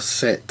that are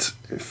set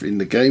in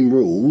the game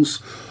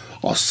rules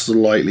are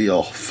slightly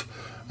off.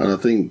 And I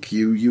think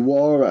you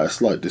are at a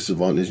slight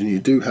disadvantage, and you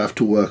do have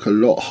to work a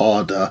lot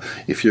harder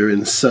if you're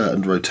in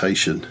certain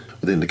rotation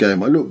within the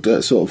game. I looked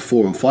at sort of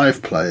 4 and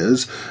 5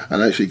 players,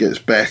 and actually gets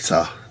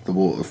better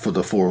for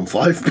the 4 and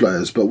 5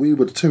 players. But we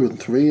were 2 and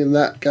 3 in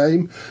that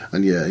game,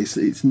 and yeah,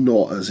 it's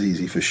not as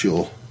easy for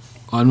sure.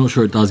 I'm not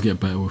sure it does get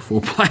better with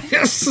 4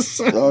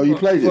 players. Oh, you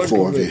played it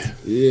 4 of you?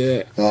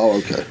 Yeah. Oh,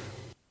 okay.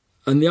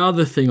 And the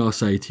other thing I'll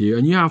say to you,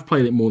 and you have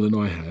played it more than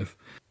I have,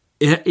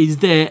 is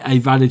there a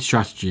valid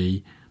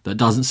strategy that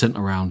doesn't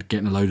centre around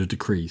getting a load of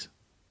decrees?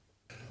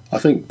 I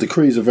think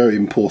decrees are very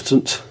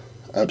important,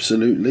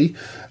 absolutely.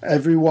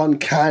 Everyone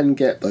can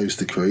get those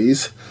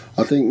decrees.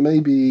 I think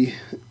maybe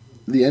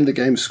the end of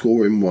game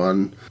scoring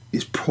one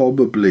is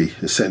probably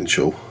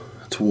essential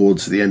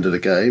towards the end of the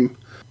game.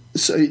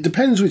 So it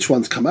depends which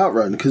ones come out,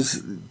 Rowan,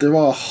 because there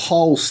are a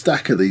whole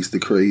stack of these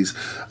decrees,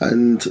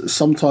 and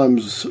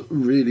sometimes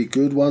really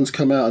good ones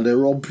come out and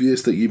they're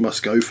obvious that you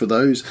must go for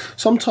those.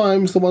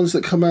 Sometimes the ones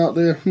that come out,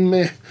 they're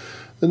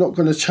not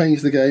going to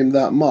change the game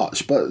that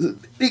much, but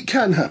it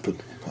can happen.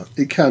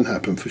 It can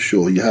happen for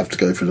sure. You have to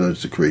go for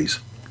those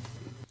decrees.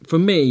 For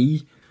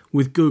me,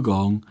 with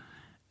Gugong,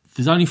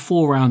 there's only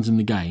 4 rounds in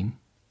the game.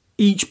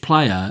 Each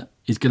player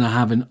is going to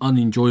have an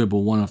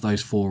unenjoyable one of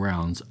those 4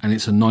 rounds, and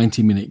it's a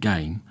 90-minute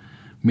game,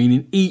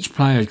 meaning each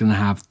player is going to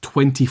have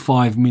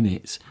 25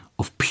 minutes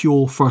of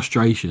pure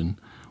frustration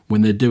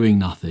when they're doing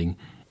nothing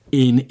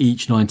in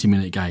each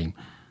 90-minute game.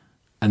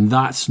 And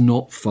that's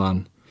not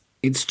fun.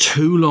 It's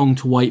too long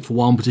to wait for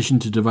one position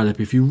to develop.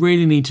 If you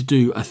really need to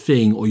do a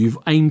thing, or you've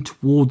aimed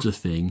towards a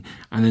thing,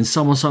 and then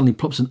someone suddenly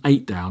plops an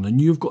 8 down,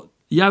 and you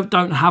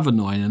don't have a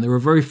 9, and there are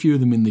very few of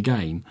them in the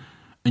game,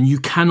 and you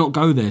cannot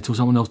go there till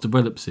someone else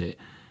develops it,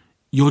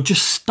 you're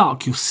just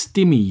stuck, you're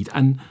stymied,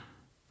 and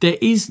there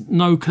is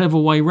no clever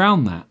way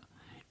around that.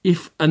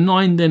 If a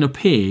 9 then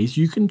appears,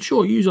 you can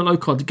use a low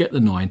card to get the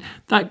 9.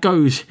 That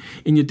goes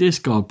in your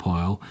discard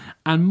pile,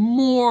 and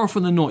more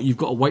often than not, you've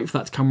got to wait for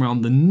that to come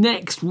around the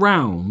next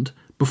round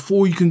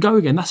before you can go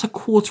again. That's a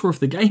quarter of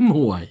the game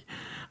away.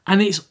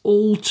 And it's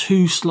all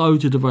too slow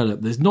to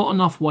develop. There's not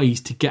enough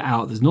ways to get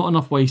out. There's not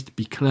enough ways to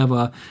be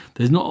clever.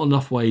 There's not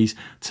enough ways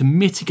to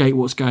mitigate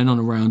what's going on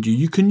around you.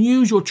 You can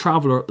use your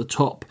Traveller at the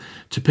top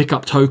to pick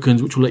up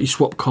tokens, which will let you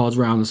swap cards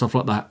around and stuff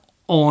like that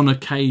on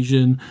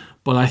occasion.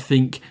 But I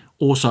think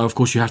Also, of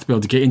course, you have to be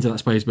able to get into that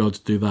space to be able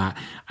to do that.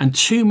 And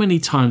too many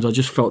times I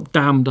just felt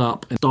dammed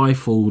up and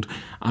stifled,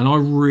 and I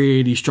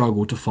really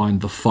struggled to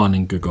find the fun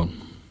in Gugon.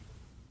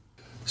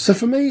 So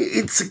for me,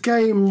 it's a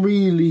game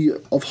really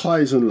of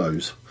highs and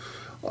lows.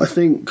 I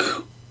think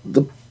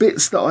the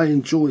bits that I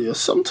enjoy are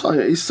some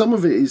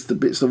of it is the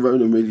bits that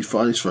Ronan really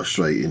finds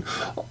frustrating.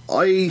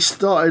 I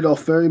started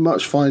off very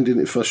much finding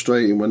it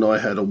frustrating when I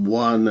had a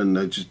 1 and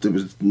there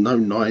was no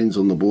 9s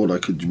on the board I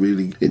could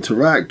really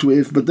interact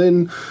with. But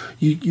then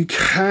you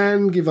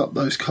can give up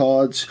those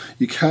cards.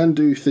 You can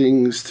do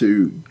things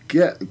to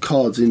get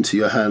cards into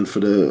your hand for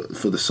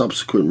the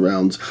subsequent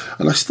rounds.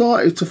 And I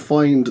started to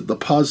find the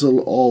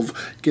puzzle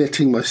of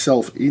getting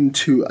myself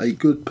into a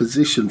good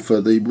position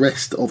for the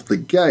rest of the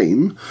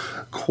game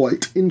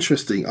quite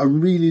interesting. I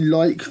really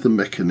like the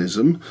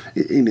mechanism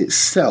in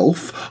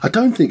itself. I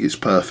don't think it's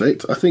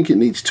perfect. I think it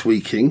needs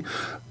tweaking,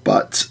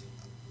 but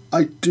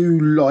I do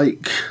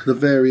like the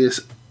various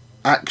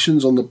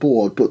actions on the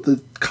board. But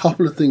the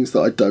couple of things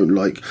that I don't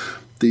like,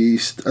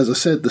 as I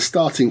said, the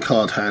starting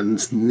card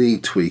hands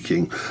need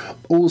tweaking.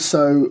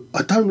 Also,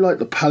 I don't like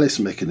the palace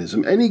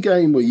mechanism. Any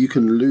game where you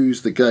can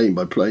lose the game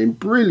by playing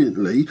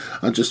brilliantly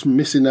and just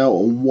missing out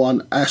on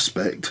one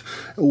aspect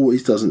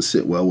always doesn't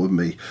sit well with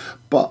me.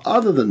 But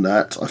other than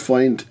that, I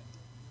find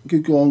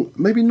Gugon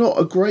maybe not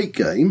a great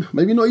game,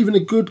 maybe not even a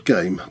good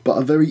game, but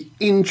a very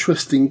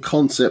interesting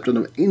concept and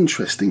an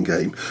interesting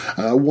game.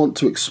 And I want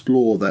to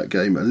explore that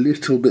game a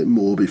little bit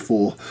more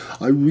before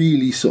I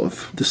really sort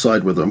of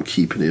decide whether I'm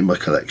keeping it in my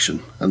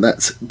collection. And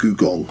that's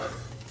Gugon.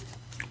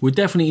 We're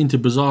definitely into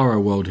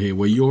Bizarro World here,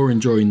 where you're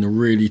enjoying the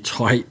really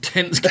tight,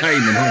 tense game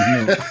and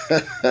I'm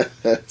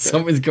not.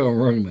 Something's gone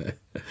wrong there.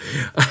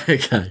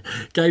 Okay,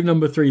 game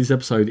number 3 this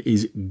episode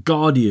is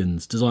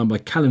Guardians, designed by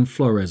Callum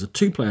Flores, a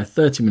 2-player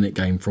 30-minute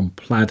game from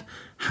Plaid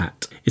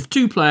Hat. It's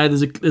 2-player,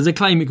 there's a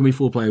claim it can be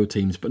 4-player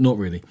teams, but not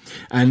really.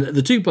 And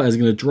the 2 players are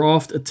going to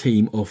draft a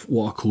team of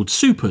what are called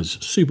supers,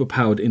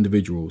 super-powered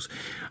individuals.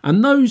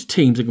 And those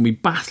teams are going to be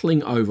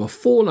battling over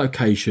 4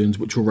 locations,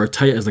 which will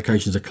rotate as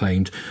locations are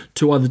claimed,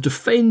 to either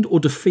defend or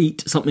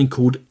defeat something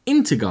called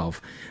Intergov.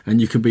 And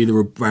you can be the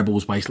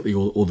rebels, basically,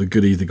 or the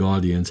goodies, the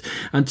Guardians,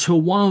 until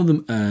one of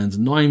them earns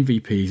 9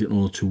 VPs in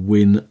order to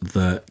win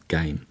the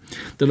game.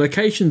 The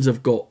locations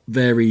have got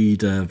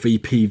varied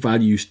VP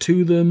values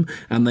to them,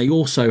 and they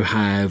also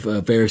have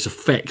various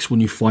effects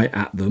when you fight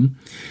at them.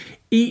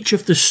 Each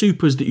of the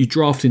supers that you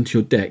draft into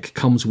your deck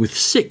comes with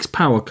 6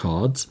 power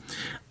cards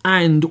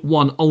and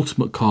 1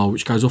 ultimate card,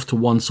 which goes off to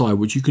one side,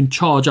 which you can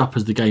charge up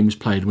as the game is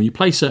played. When you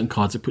play certain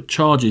cards, it put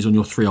charges on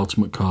your 3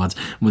 ultimate cards,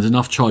 and with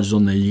enough charges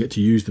on there, you get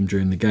to use them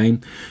during the game.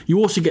 You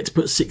also get to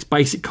put 6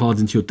 basic cards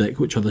into your deck,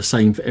 which are the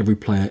same for every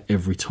player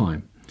every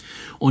time.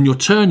 On your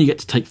turn, you get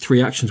to take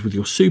 3 actions with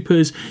your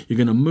supers. You're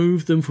going to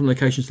move them from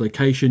location to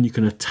location. You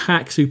can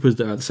attack supers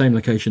that are at the same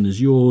location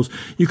as yours.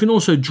 You can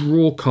also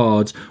draw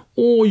cards,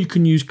 or you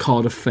can use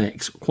card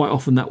effects. Quite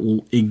often that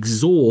will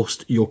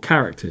exhaust your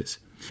characters.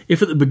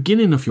 If at the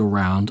beginning of your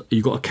round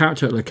you've got a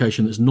character at a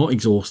location that's not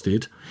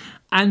exhausted,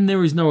 and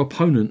there is no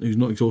opponent who's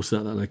not exhausted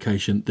at that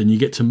location, then you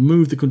get to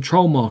move the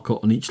control marker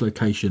on each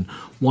location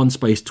 1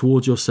 space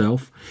towards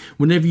yourself.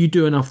 Whenever you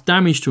do enough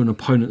damage to an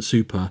opponent's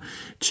super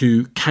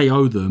to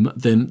KO them,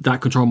 then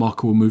that control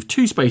marker will move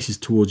 2 spaces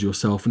towards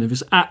yourself, and if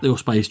it's at your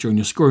space during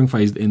your scoring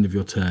phase at the end of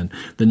your turn,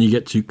 then you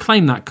get to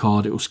claim that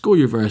card. It will score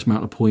you a various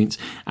amount of points,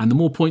 and the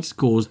more points it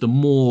scores, the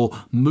more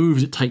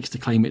moves it takes to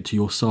claim it to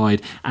your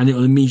side, and it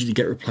will immediately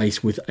get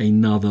replaced with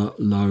another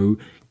location.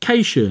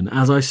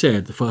 As I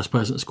said, the first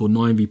person to score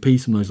 9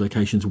 VPs from those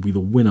locations will be the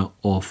winner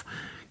of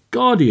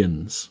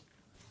Guardians.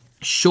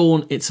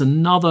 Sean, it's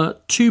another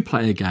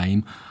 2-player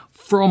game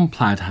from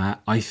Plaid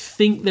Hat. I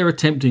think they're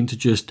attempting to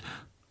just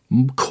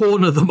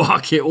corner the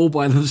market all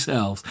by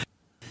themselves.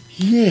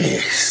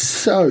 Yes,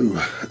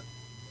 so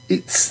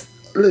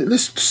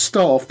let's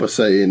start off by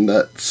saying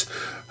that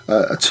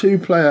a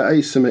 2-player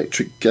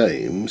asymmetric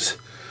games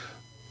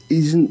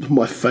isn't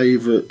my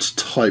favourite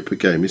type of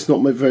game. It's not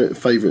my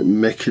favourite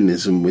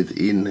mechanism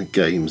within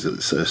games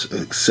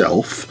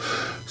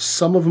itself.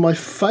 Some of my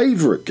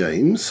favourite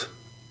games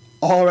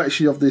are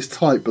actually of this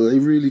type, but they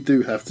really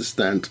do have to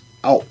stand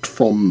out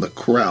from the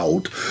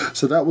crowd.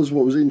 So that was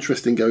what was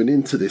interesting going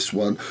into this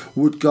one.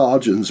 Would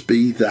Guardians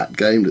be that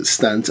game that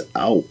stands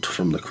out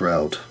from the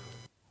crowd?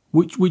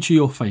 Which are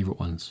your favourite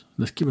ones?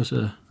 Let's give us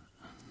a...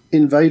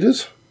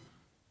 Invaders.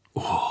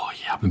 Oh,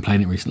 yeah, I've been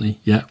playing it recently,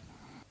 yeah.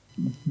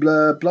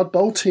 Blood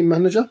Bowl Team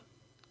Manager.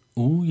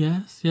 Oh,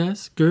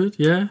 yes, good,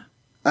 yeah.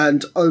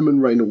 And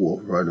Omen Reign of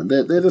War, Ronan.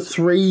 They're the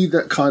 3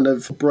 that kind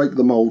of break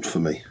the mould for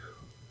me.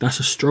 That's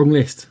a strong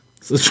list.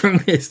 It's a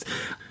strong list.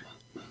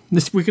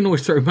 We can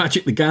always throw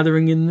Magic the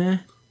Gathering in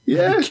there.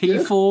 Yeah.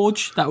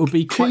 Keyforge, that would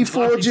be quite...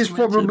 Keyforge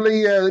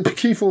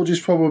is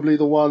probably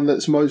the one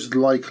that's most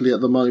likely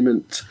at the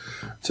moment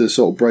to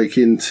sort of break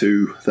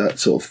into that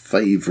sort of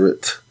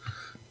favourite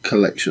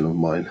collection of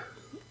mine.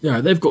 Yeah,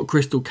 they've got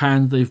Crystal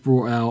Cans they've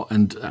brought out,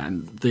 and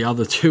the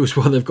other 2 as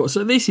well they've got.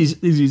 So this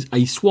is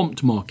a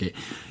swamped market.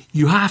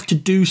 You have to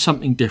do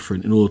something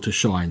different in order to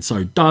shine.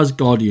 So does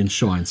Guardian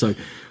shine? So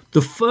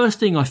The first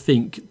thing I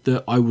think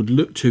that I would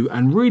look to,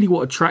 and really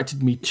what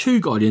attracted me to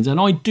Guardians, and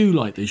I do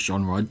like this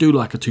genre, I do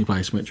like a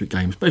two-player symmetric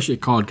game, especially a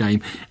card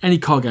game, any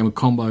card game with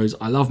combos,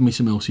 I love me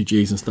some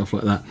LCGs and stuff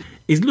like that,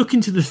 is look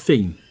into the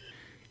theme.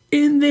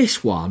 In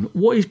this one,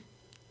 what is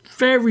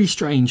very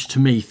strange to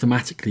me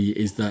thematically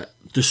is that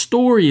the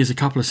story is a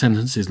couple of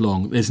sentences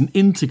long. There's an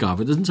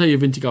intergov. It doesn't say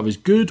if intergov is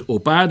good or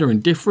bad or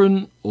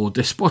indifferent or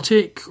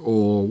despotic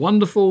or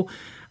wonderful.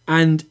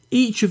 And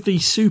each of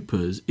these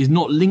supers is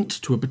not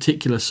linked to a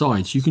particular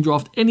side. So you can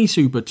draft any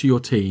super to your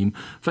team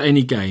for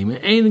any game.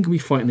 Anything can be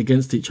fighting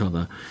against each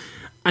other.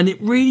 And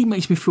it really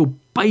makes me feel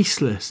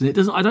baseless. And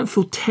I don't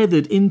feel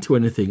tethered into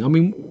anything. I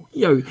mean,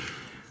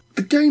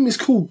 the game is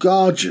called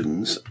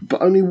Guardians,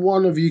 but only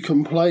one of you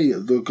can play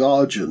the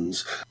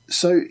Guardians.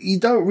 So you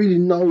don't really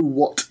know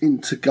what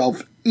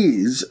intergov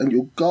is, and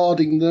you're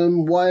guarding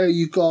them. Why are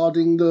you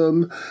guarding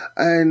them?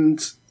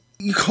 And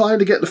you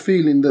kind of get the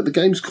feeling that the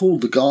game's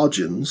called the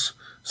Guardians,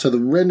 so the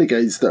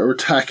renegades that are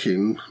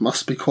attacking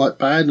must be quite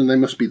bad, and they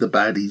must be the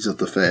baddies of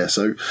the fair.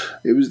 So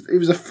it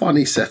was a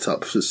funny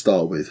setup to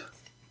start with.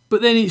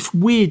 But then it's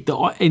weird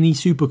that any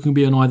super can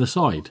be on either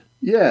side.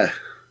 Yeah.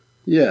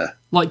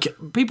 Like,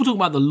 people talk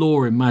about the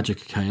lore in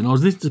Magic, okay, and I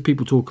was listening to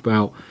people talk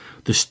about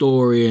the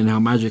story and how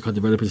Magic are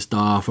developing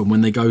stuff, and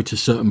when they go to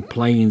certain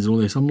planes and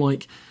all this, I'm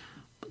like,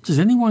 does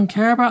anyone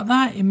care about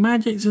that in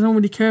Magic? Does anyone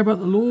really care about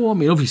the lore? I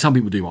mean, obviously some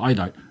people do, but I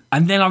don't.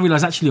 And then I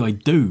realised, actually, I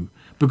do,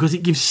 because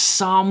it gives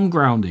some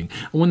grounding.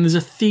 And when there's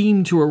a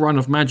theme to a run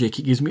of Magic,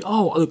 it gives me,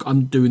 oh, look,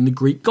 I'm doing the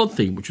Greek god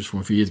theme, which was from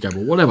a few years ago,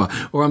 or whatever,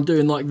 or I'm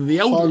doing, like, the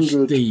Eldritch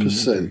theme.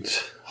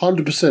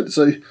 100%.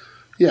 So,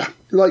 yeah,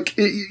 like,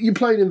 you're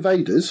playing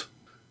Invaders.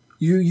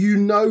 You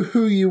know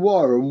who you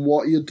are and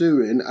what you're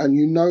doing, and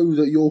you know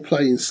that you're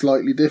playing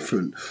slightly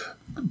different.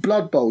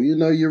 Blood Bowl,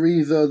 you're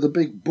either the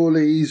big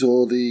bullies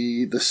or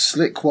the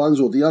slick ones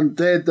or the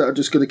undead that are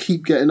just going to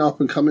keep getting up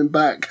and coming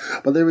back.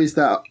 But there is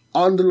that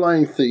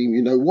underlying theme,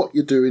 you know what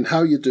you're doing,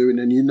 how you're doing,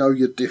 and you know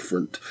you're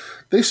different.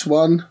 This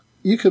one,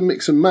 you can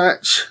mix and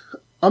match.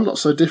 I'm not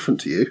so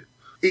different to you.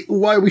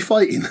 Why are we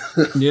fighting?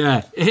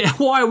 Yeah.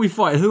 Why are we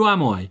fighting? Who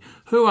am I?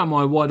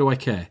 Why do I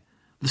care?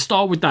 Let's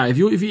start with that. If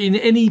you're in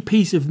any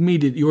piece of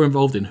media that you're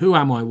involved in, who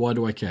am I? Why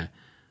do I care?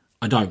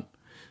 I don't.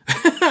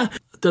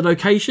 The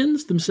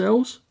locations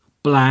themselves,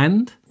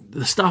 bland.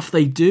 The stuff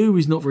they do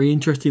is not very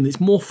interesting. It's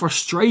more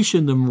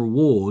frustration than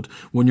reward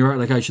when you're at a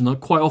location.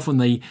 Like, quite often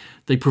they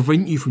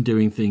prevent you from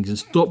doing things and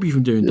stop you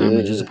from doing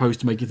damage, as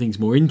opposed to making things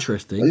more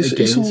interesting. It's a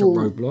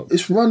roadblock.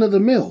 It's run of the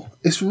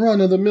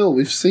mill.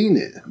 We've seen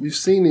it. We've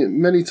seen it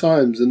many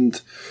times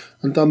and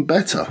done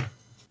better.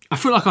 I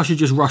feel like I should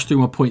just rush through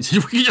my points.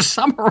 If we could just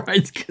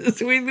summarise,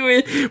 because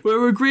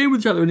we're agreeing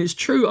with each other, and it's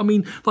true. I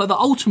mean, like, the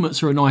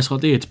ultimates are a nice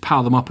idea to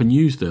power them up and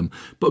use them,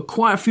 but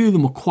quite a few of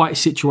them are quite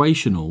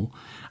situational.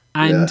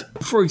 And,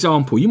 for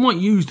example, you might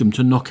use them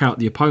to knock out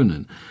the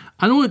opponent,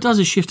 and all it does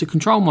is shift a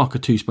control marker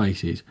 2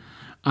 spaces,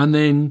 and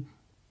then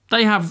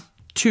they have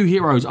 2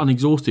 heroes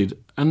unexhausted,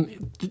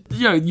 and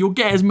you'll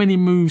get as many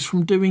moves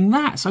from doing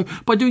that. So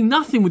by doing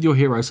nothing with your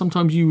hero,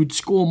 sometimes you would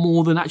score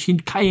more than actually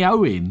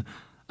KOing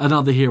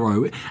another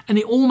hero, and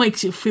it all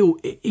makes it feel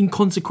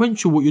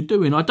inconsequential what you're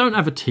doing. I don't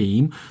have a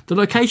team. The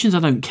locations I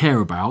don't care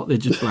about, they're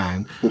just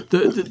bland.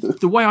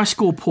 The way I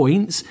score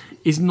points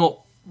is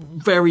not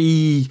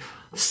very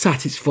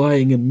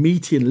satisfying and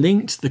meaty and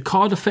linked. The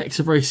card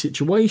effects are very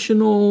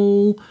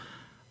situational.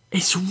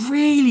 It's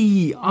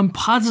really, I'm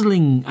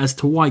puzzling as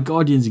to why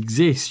Guardians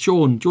exist.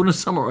 Sean, do you want to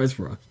summarise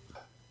for us?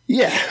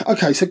 Yeah,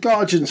 okay, so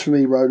Guardians for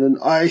me, Ronan,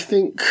 I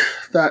think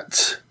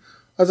that,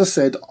 as I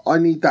said, I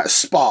need that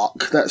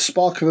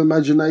spark of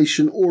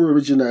imagination or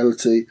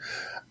originality,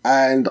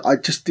 and I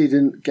just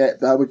didn't get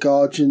that with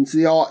Guardians.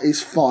 The art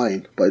is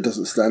fine, but it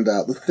doesn't stand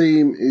out. The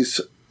theme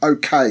is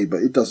okay,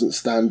 but it doesn't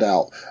stand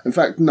out. In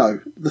fact,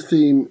 no, the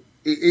theme,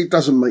 it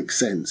doesn't make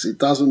sense. It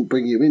doesn't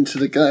bring you into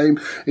the game.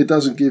 It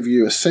doesn't give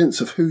you a sense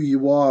of who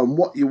you are and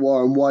what you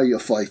are and why you're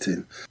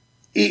fighting.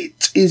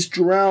 It is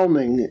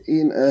drowning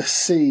in a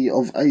sea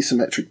of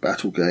asymmetric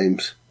battle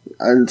games.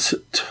 And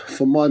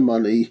for my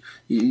money,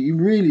 you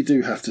really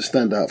do have to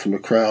stand out from the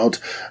crowd,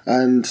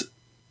 and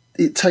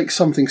it takes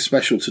something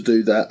special to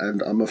do that,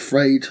 and I'm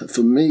afraid,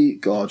 for me,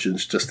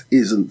 Guardians just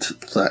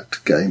isn't that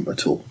game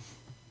at all.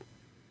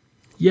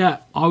 Yeah,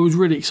 I was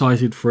really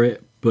excited for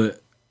it,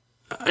 but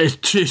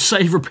to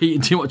save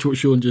repeating too much what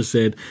Sean just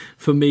said,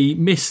 for me,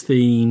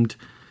 misthemed,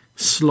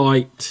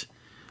 slight,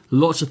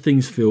 lots of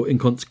things feel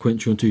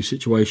inconsequential and too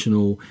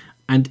situational,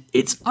 and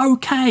it's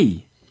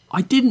okay.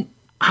 I didn't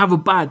have a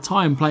bad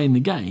time playing the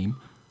game.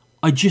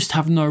 I just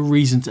have no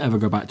reason to ever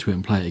go back to it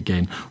and play it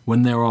again.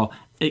 When there are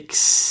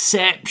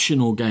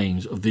exceptional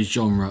games of this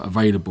genre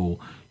available,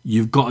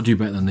 you've got to do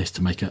better than this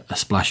to make a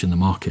splash in the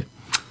market.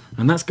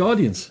 And that's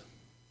Guardians.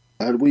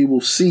 And we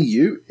will see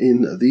you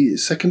in the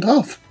second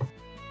half.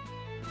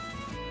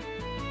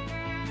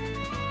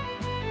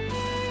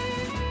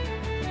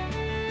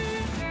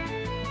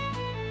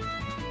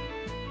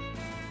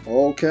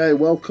 Okay,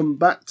 welcome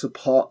back to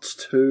part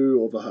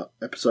 2 of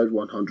episode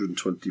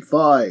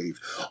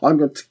 125. I'm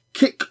going to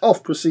kick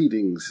off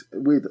proceedings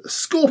with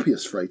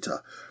Scorpius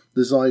Freighter,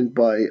 designed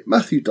by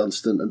Matthew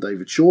Dunstan and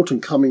David Short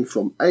and coming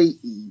from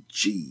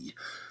AEG.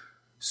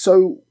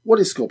 So, what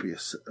is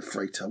Scorpius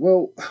Freighter?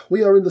 Well,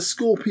 we are in the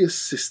Scorpius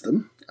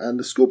system, and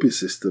the Scorpius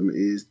system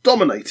is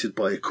dominated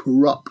by a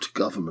corrupt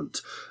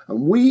government,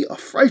 and we are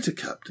freighter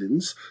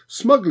captains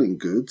smuggling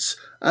goods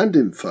and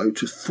info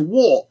to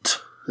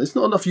thwart. There's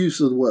not enough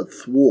use of the word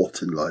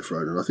thwart in life,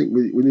 Ronan. I think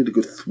we need a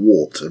good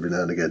thwart every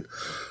now and again.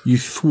 You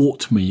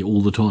thwart me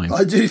all the time.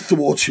 I do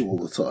thwart you all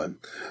the time.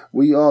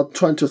 We are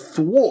trying to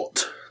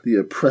thwart the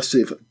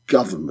oppressive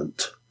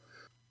government.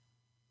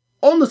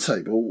 On the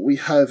table, we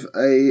have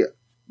a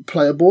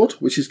player board,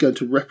 which is going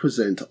to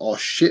represent our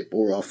ship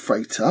or our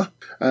freighter,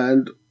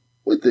 and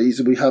with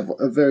these we have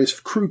various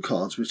crew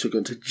cards which are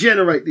going to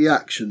generate the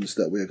actions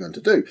that we're going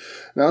to do.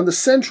 Now on the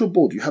central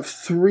board you have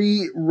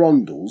 3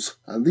 rondels,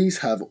 and these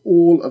have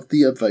all of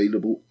the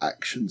available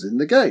actions in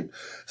the game.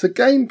 So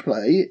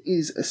gameplay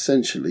is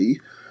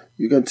essentially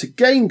you're going to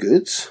gain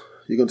goods,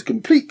 you're going to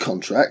complete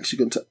contracts, you're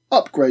going to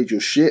upgrade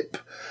your ship,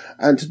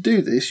 and to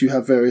do this you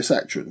have various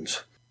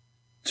actions.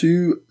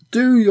 To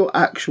do your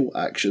actual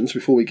actions,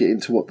 before we get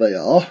into what they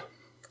are,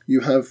 you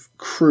have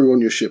crew on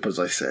your ship, as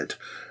I said.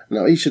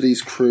 Now, each of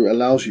these crew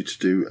allows you to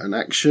do an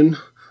action,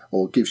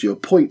 or gives you a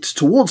point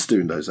towards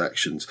doing those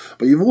actions,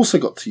 but you've also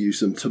got to use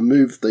them to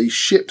move these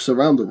ships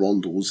around the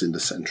rondels in the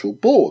central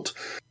board.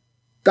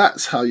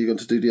 That's how you're going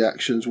to do the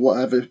actions.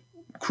 Whatever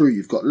crew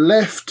you've got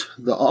left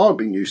that aren't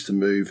being used to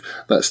move,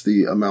 that's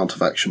the amount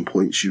of action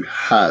points you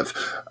have.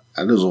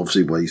 And there's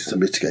obviously ways to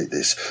mitigate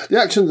this. The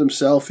actions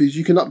themselves is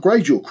you can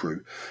upgrade your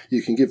crew.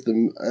 You can give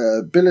them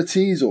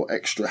abilities or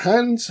extra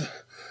hands.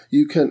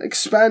 You can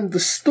expand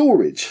the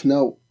storage.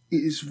 Now,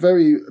 it is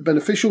very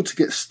beneficial to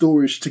get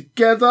storage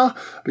together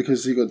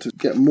because you're going to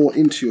get more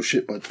into your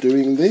ship by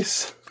doing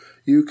this.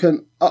 You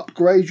can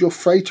upgrade your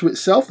freighter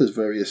itself. There's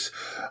various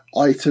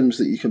items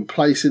that you can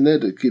place in there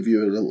that give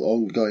you a little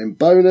ongoing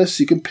bonus.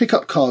 You can pick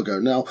up cargo.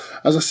 Now,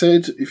 as I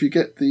said, if you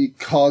get the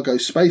cargo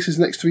spaces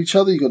next to each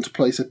other, you're going to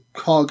place a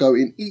cargo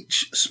in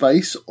each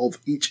space of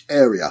each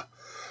area.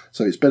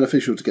 So it's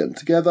beneficial to get them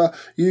together.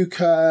 You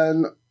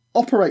can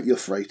operate your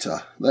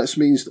freighter. That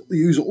means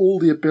use all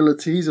the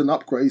abilities and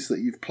upgrades that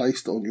you've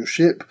placed on your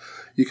ship.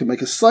 You can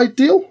make a side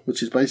deal,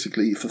 which is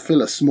basically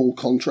fulfill a small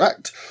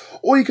contract,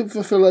 or you can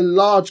fulfill a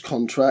large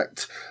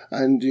contract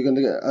and you're going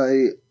to get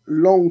a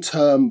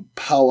long-term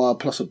power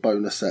plus a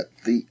bonus at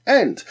the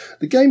end.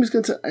 The game is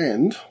going to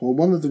end when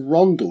one of the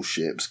rondel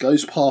ships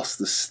goes past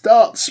the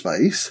start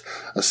space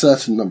a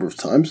certain number of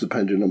times,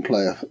 depending on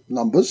player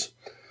numbers,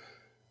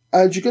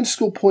 and you're going to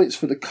score points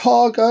for the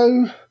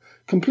cargo,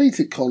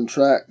 completed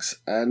contracts,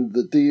 and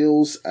the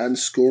deals, and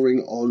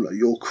scoring on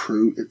your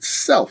crew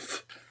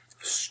itself.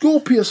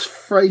 Scorpius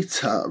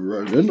Freighter,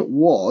 Ronan,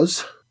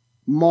 was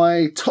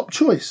my top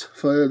choice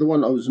for the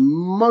one I was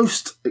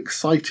most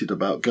excited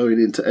about going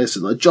into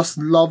Essen. I just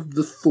loved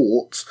the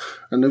thoughts,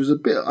 and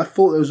I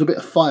thought there was a bit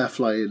of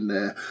Firefly in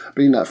there,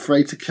 being that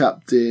freighter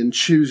captain,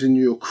 choosing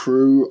your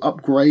crew,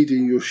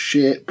 upgrading your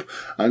ship,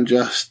 and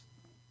just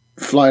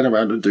flying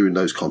around and doing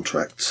those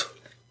contracts.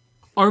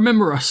 I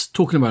remember us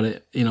talking about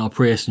it in our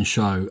pre-Essen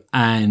show,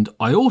 and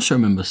I also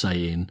remember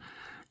saying,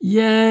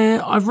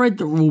 yeah, I've read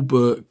the rule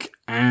book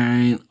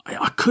and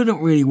I couldn't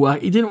really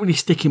work. It didn't really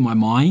stick in my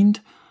mind.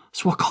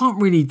 So I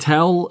can't really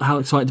tell how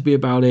excited to be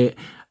about it.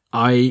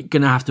 I'm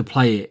going to have to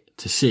play it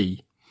to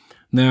see.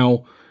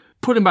 Now,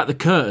 putting back the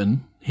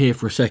curtain here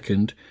for a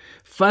second,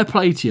 fair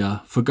play to you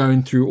for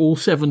going through all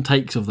 7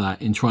 takes of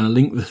that in trying to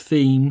link the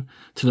theme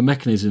to the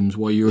mechanisms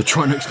while you were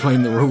trying to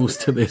explain the rules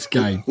to this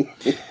game.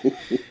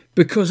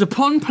 Because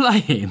upon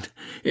playing,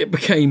 it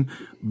became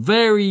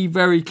very,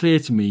 very clear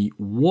to me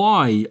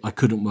why I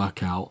couldn't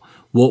work out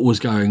what was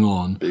going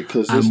on.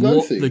 Because there's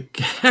no theme. The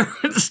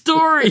current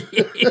story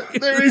is.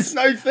 There is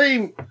no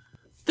theme.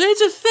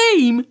 There's a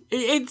theme.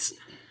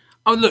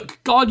 Oh,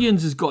 look,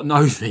 Guardians has got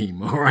no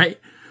theme, all right?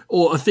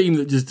 Or a theme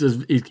that just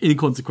is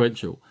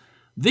inconsequential.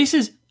 This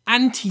is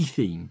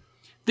anti-theme.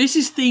 This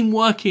is theme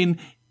working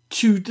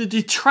to the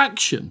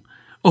detraction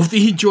of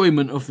the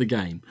enjoyment of the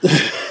game.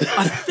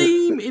 A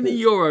theme in the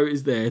Euro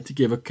is there to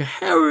give a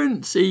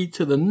coherency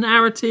to the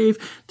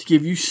narrative, to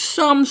give you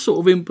some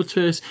sort of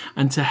impetus,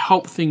 and to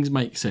help things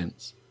make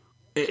sense.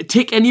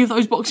 Tick any of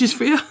those boxes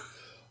for you?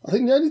 I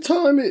think the only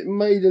time it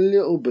made a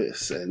little bit of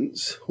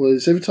sense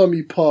was every time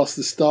you pass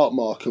the start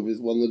marker with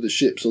one of the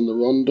ships on the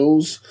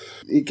rondels,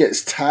 it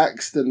gets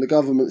taxed and the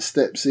government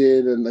steps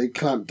in and they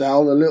clamp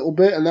down a little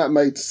bit, and that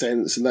made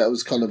sense, and that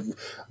was kind of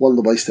one of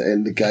the ways to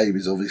end the game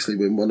is obviously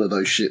when one of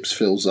those ships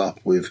fills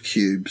up with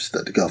cubes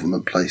that the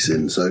government place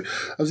in. So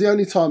that was the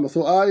only time I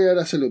thought, oh yeah,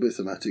 that's a little bit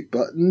thematic,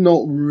 but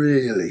not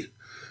really.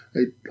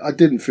 I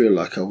didn't feel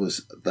like I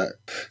was that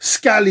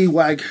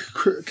scallywag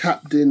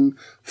captain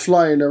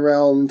flying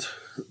around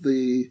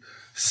the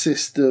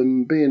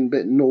system, being a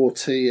bit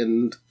naughty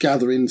and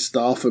gathering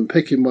stuff and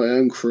picking my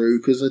own crew,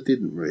 because I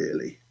didn't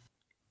really.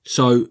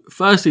 So,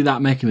 firstly,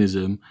 that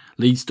mechanism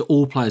leads to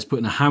all players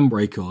putting a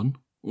handbrake on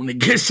when it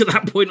gets to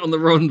that point on the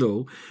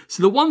rondel.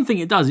 So the one thing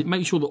it does, it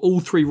makes sure that all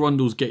 3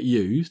 rondels get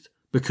used,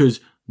 because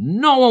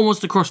no one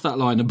wants to cross that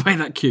line and pay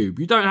that cube.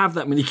 You don't have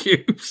that many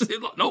cubes.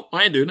 It's like, no,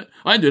 I ain't doing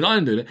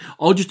it.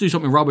 I'll just do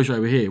something rubbish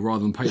over here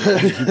rather than pay that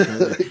many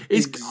cubes.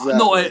 It's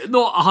Exactly.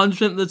 not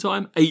 100% of the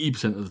time,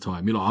 80% of the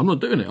time. You're like, I'm not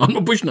doing it. I'm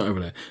not pushing it over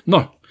there.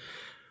 No.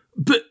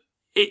 But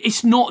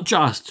it's not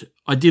just,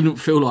 I didn't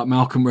feel like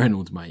Malcolm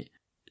Reynolds, mate.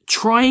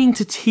 Trying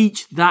to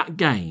teach that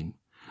game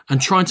and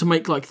trying to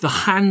make like the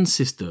hand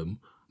system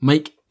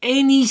make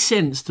any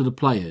sense to the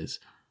players,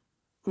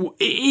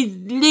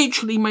 it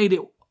literally made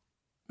it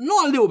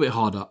not a little bit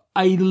harder,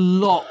 a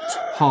lot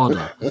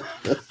harder.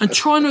 And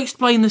trying to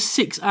explain the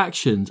 6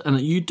 actions and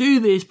that you do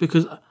this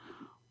because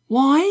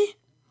why?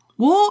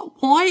 What?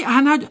 Why?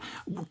 And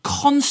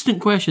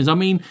constant questions. I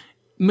mean,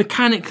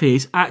 mechanically,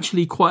 it's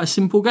actually quite a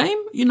simple game.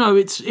 You know,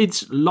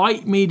 it's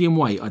light, medium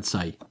weight, I'd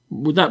say.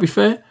 Would that be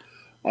fair?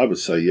 I would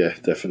say, yeah,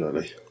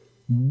 definitely.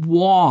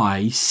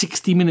 Why,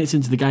 60 minutes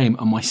into the game,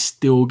 am I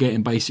still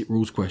getting basic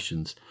rules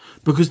questions?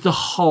 Because the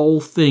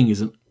whole thing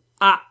is an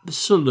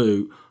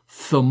absolute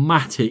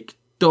thematic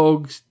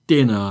dog's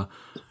dinner.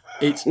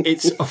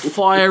 It's a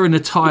fire in a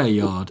tyre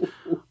yard.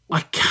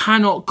 I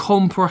cannot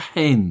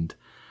comprehend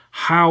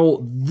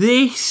how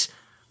this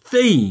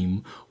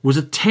theme was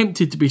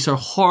attempted to be so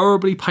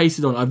horribly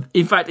pasted on.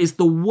 In fact, it's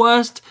the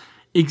worst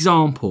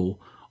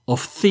example of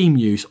theme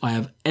use I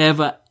have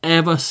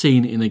ever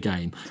seen in a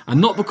game. And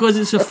not because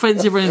it's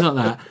offensive or anything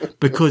like that,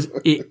 because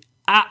it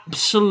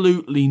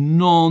absolutely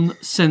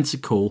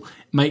nonsensical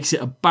makes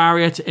it a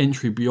barrier to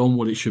entry beyond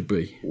what it should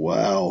be.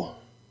 Wow.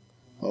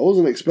 I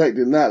wasn't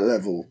expecting that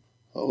level.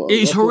 It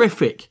is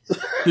horrific.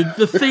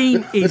 The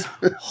theme is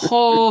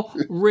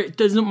horrific.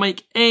 Doesn't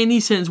make any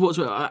sense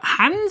whatsoever.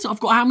 Hands? I've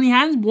got how many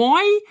hands?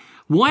 Why?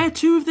 Why are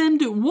 2 of them?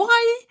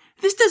 Why?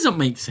 This doesn't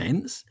make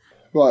sense.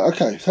 Right,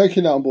 okay,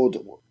 taking that on board.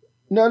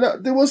 No,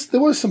 there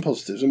was some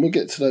positives, and we'll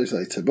get to those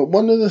later. But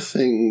one of the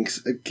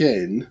things,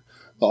 again,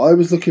 that I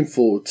was looking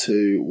forward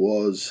to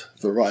was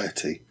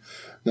variety.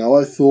 Now,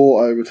 I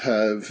thought I would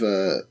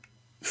have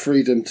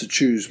freedom to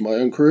choose my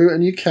own crew,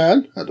 and you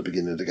can, at the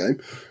beginning of the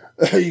game.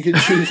 You can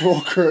choose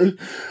more crew.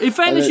 In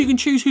fairness, you can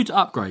choose who to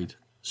upgrade.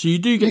 So you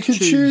do get to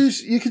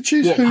choose. You can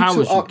choose who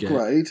to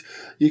upgrade.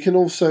 You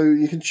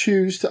can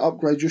choose to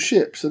upgrade your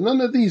ships. And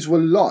none of these were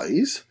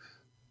lies,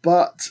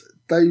 but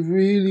they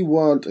really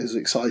weren't as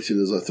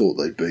exciting as I thought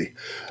they'd be.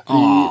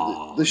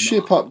 The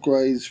ship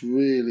upgrades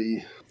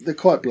really, they're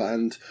quite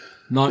bland.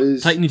 No,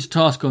 taking you to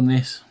task on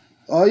this.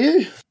 Are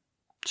you?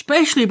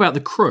 Especially about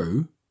the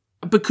crew.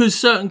 Because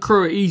certain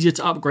crew are easier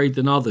to upgrade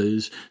than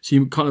others, so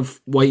you're kind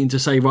of waiting to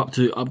save up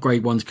to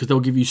upgrade ones because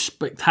they'll give you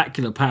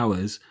spectacular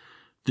powers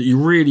that you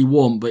really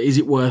want, but is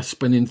it worth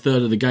spending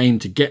 1/3 of the game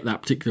to get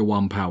that particular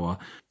one power?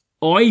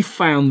 I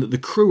found that the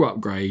crew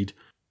upgrade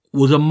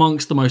was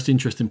amongst the most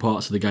interesting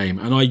parts of the game,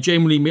 and I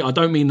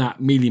don't mean that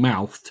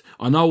mealy-mouthed.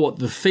 I know what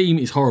the theme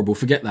is horrible,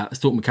 forget that, let's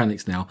talk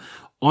mechanics now.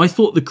 I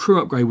thought the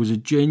crew upgrade was a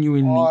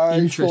genuinely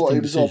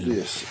interesting decision.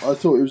 I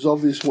thought it was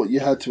obvious what you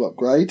had to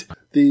upgrade.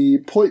 The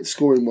point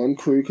scoring one,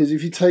 crew, because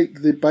if you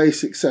take the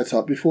basic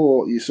setup,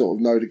 before you sort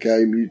of know the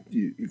game,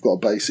 you've got a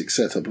basic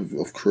setup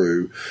of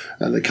crew,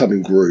 and they come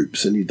in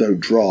groups, and you don't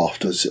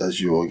draft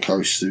as you're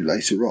encouraged to do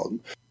later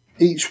on.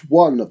 Each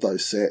one of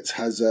those sets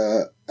has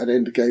an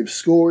end-of-game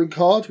scoring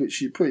card,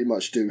 which you pretty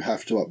much do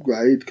have to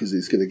upgrade because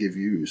it's going to give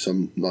you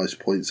some nice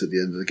points at the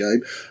end of the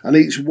game. And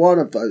each one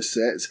of those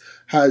sets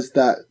has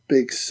that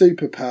big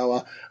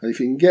superpower, and if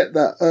you can get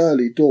that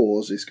early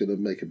doors, it's going to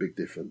make a big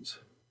difference.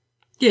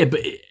 Yeah,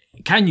 but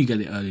can you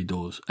get it early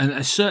doors?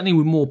 And certainly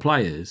with more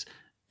players,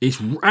 it's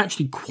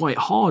actually quite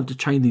hard to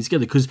chain these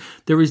together because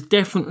there is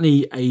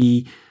definitely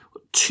a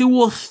 2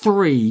 or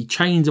 3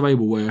 chains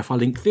available where if I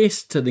link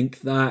this to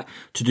link that,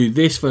 to do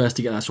this first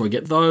to get that, so I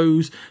get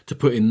those to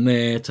put in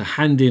there, to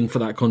hand in for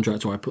that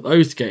contract, so I put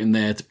those to get in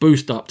there, to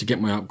boost up to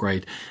get my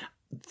upgrade.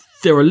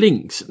 There are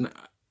links.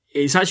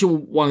 It's actually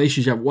one of the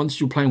issues you have once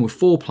you're playing with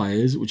 4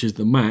 players, which is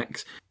the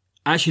max.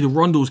 Actually, the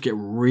rondels get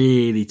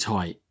really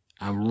tight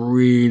and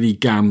really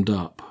gammed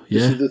up.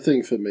 Yeah? This is the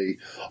thing for me.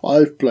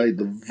 I've played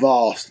the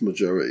vast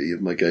majority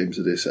of my games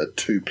of this at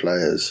 2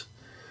 players.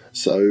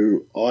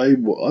 So I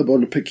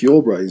want to pick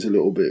your brains a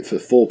little bit for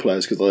 4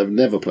 players because I've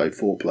never played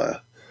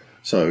 4-player.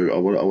 So I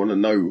want to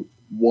know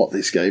what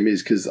this game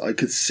is because I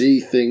could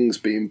see things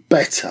being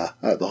better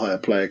at the higher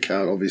player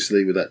count,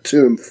 obviously, with that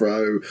to and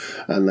fro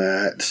and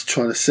that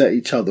trying to set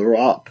each other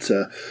up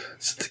to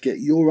get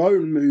your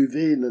own move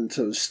in and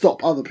to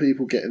stop other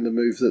people getting the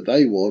move that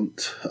they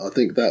want. I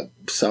think that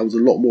sounds a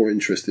lot more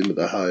interesting with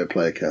the higher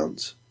player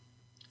counts.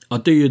 I'll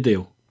do you a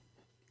deal.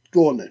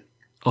 Go on then.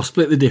 I'll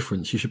split the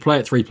difference. You should play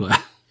it 3-player.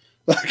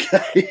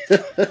 Okay.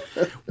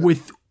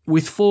 With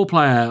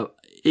 4-player,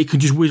 it can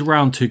just whiz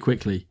around too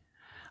quickly.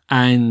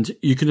 And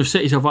you can have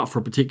set yourself up for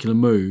a particular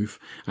move,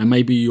 and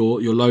maybe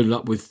you're loaded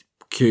up with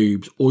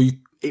cubes, or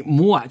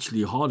more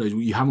actually harder is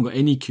you haven't got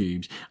any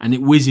cubes, and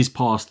it whizzes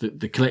past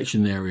the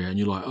collection area, and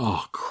you're like,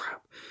 oh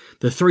crap.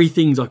 the 3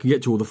 things I can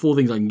get to, or the 4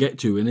 things I can get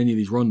to in any of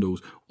these rondels,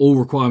 all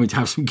require me to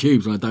have some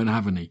cubes, and I don't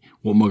have any.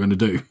 What am I going to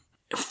do?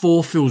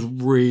 4 feels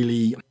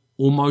really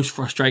almost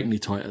frustratingly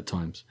tight at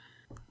times.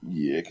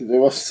 Yeah, because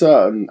there are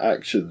certain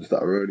actions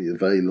that are only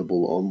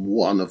available on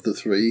one of the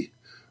 3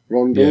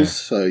 rondels. Yeah.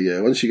 So yeah,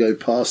 once you go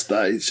past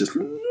that, it's just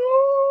no.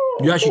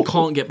 You actually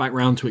can't get back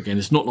round to it again.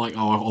 It's not like,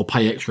 oh, I'll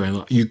pay extra.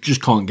 And you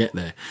just can't get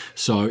there.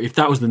 So if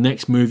that was the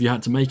next move you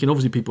had to make, and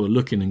obviously people are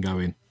looking and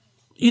going,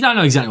 you don't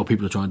know exactly what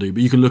people are trying to do,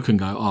 but you can look and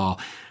go, oh,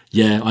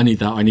 yeah, I need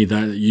that,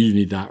 you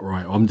need that,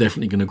 right, I'm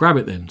definitely going to grab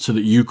it then, so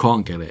that you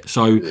can't get it.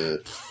 So, yeah.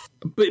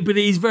 But it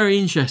is very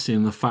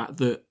interesting, the fact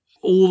that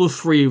all the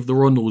 3 of the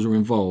rondels are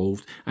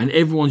involved and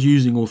everyone's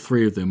using all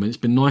 3 of them, and it's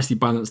been nicely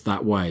balanced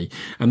that way,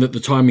 and that the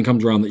timing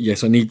comes around that,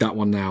 yes, I need that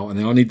one now, and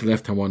then I need the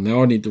left-hand one,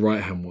 now I need the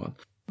right-hand one.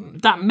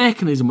 That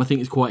mechanism, I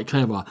think, is quite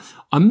clever.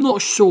 I'm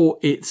not sure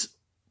it's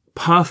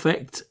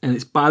perfect and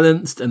it's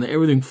balanced and that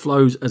everything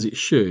flows as it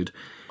should.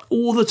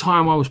 All the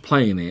time I was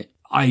playing it,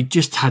 I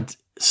just had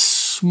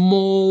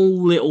small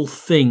little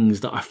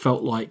things that I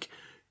felt like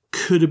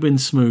could have been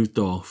smoothed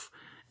off.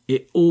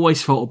 It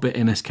always felt a bit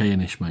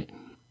NSK-ish, mate.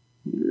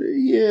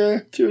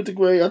 Yeah, to a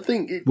degree. I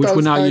think it Which does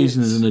we're now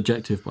using as an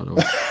adjective, by the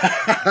way.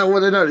 Well,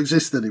 they don't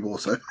exist anymore,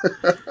 so...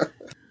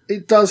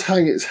 It does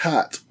hang its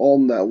hat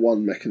on that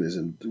one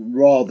mechanism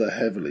rather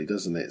heavily,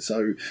 doesn't it?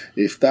 So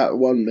if that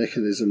one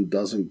mechanism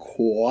doesn't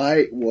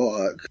quite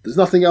work, there's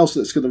nothing else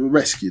that's going to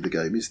rescue the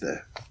game, is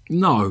there?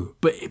 No,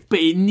 but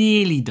it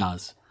nearly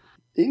does.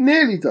 It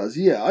nearly does,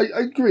 yeah. I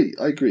agree.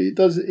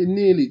 It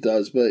nearly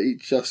does, but it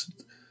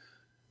just...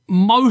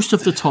 Most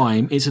of the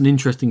time, it's an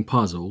interesting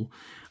puzzle,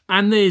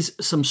 and there's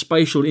some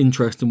spatial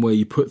interest in where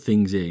you put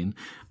things in,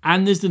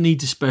 and there's the need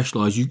to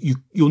specialise.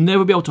 You'll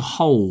never be able to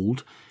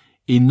hold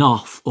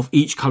enough of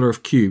each colour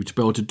of cube to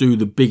be able to do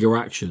the bigger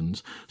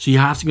actions. So you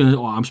have to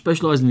go, I'm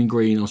specialising in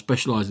green, I'm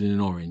specialising in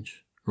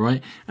orange,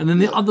 right? And then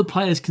the other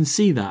players can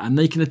see that, and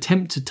they can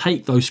attempt to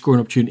take those scoring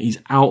opportunities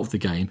out of the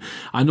game.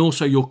 And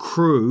also your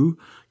crew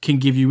can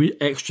give you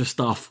extra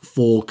stuff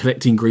for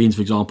collecting greens,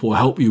 for example, or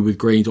help you with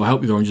greens, or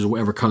help you with oranges, or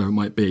whatever colour it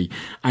might be.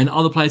 And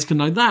other players can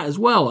know that as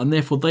well, and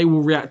therefore they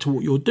will react to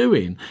what you're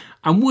doing.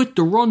 And with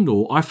the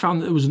rondel, I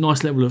found that there was a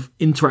nice level of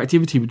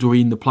interactivity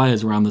between the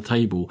players around the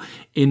table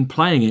in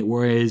playing it,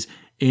 whereas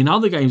in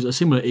other games that are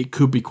similar, it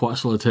could be quite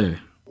solitary.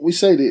 We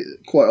say it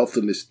quite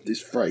often,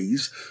 this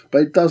phrase,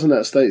 but it doesn't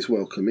outstay its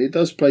welcome. It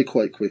does play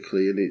quite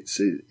quickly, and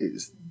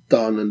it's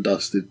done and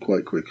dusted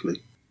quite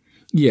quickly.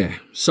 Yeah,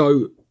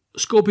 so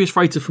Scorpius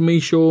Freighter for me,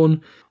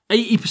 Sean,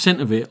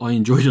 80% of it I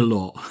enjoyed a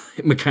lot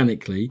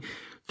mechanically.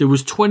 There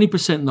was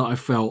 20% that I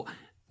felt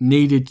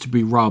needed to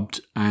be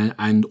rubbed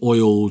and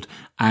oiled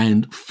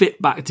and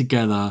fit back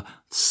together,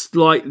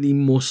 slightly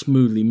more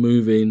smoothly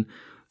moving.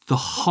 The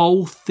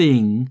whole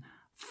thing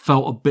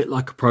felt a bit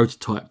like a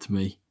prototype to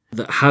me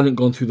that hadn't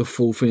gone through the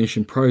full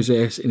finishing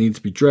process. It needed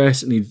to be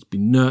dressed, it needed to be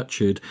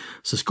nurtured.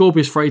 So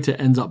Scorpius Freighter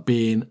ends up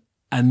being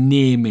a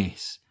near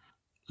miss.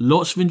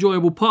 Lots of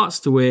enjoyable parts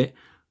to it,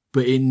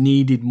 but it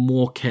needed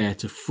more care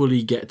to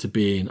fully get to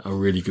being a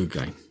really good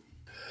game.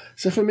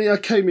 So for me, I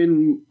came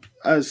in,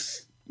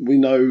 as we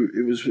know,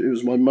 it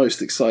was my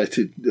most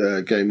excited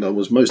game that I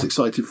was most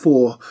excited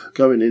for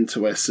going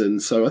into Essen.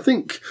 So I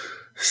think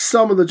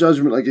some of the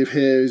judgment I give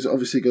here is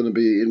obviously going to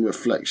be in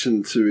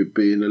reflection to it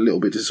being a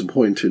little bit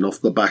disappointing off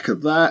the back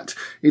of that.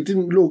 It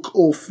didn't look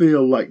or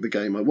feel like the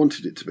game I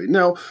wanted it to be.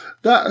 Now,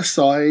 that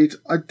aside,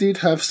 I did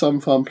have some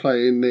fun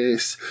playing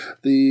this.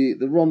 The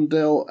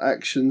rondel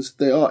actions,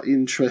 they are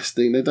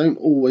interesting. They don't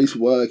always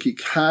work. You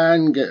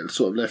can get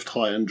sort of left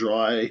high and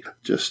dry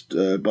just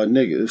by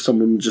negative, some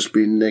of them just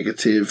being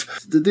negative.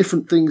 The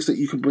different things that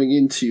you can bring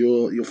into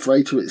your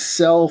freighter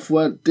itself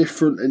weren't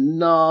different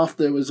enough.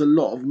 There was a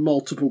lot of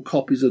multiple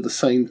copies of the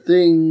same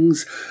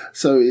things,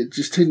 so it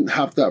just didn't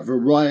have that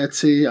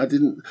variety. I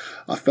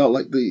felt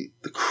like the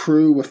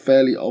crew were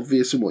fairly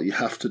obvious in what you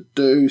have to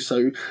do,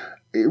 so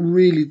it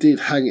really did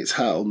hang its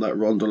hat on that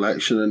rondel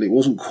action, and it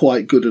wasn't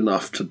quite good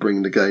enough to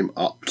bring the game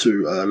up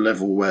to a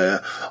level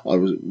where I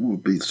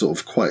would be sort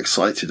of quite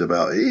excited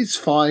about it. It's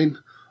fine,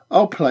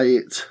 I'll play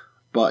it,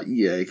 but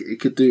yeah,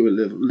 it could do a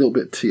little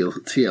bit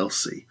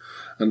TLC,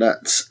 and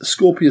that's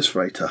Scorpius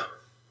Freighter.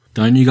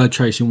 Don't you go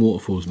chasing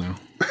waterfalls now.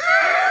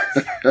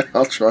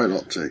 I'll try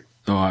not to.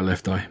 All right,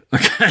 left eye.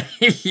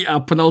 Okay,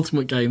 our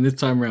penultimate game this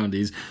time round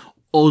is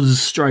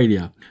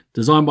Australia.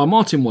 Designed by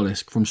Martin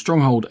Wallace from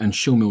Stronghold and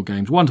Shillmill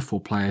Games. Wonderful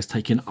players,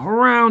 taking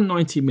around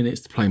 90 minutes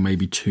to play,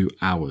 maybe 2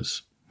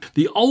 hours.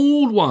 The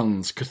old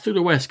ones,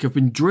 Cthulhu-esque, have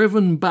been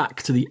driven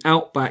back to the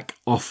outback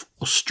of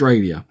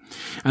Australia,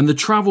 and the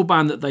travel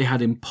ban that they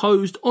had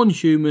imposed on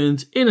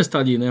humans in A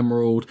Study in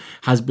Emerald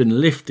has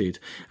been lifted,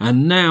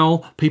 and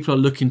now people are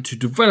looking to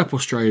develop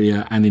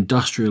Australia and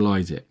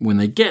industrialise it. When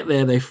they get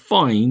there, they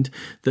find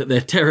that their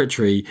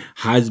territory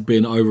has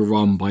been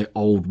overrun by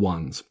old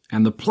ones,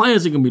 and the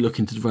players are going to be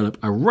looking to develop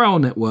a rail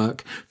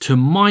network to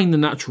mine the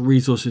natural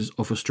resources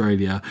of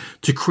Australia,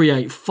 to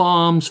create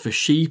farms for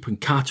sheep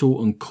and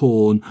cattle and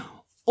corn,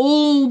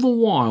 all the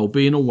while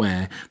being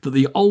aware that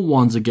the old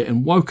ones are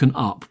getting woken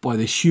up by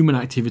this human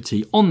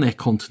activity on their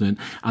continent,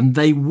 and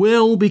they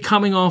will be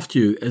coming after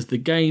you as the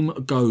game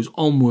goes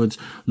onwards,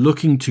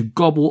 looking to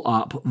gobble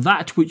up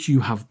that which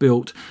you have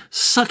built,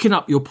 sucking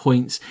up your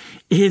points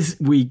as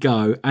we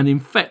go. And in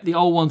fact, the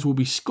old ones will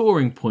be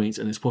scoring points,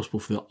 and it's possible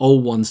for the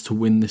old ones to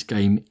win this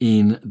game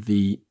in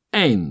the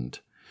end.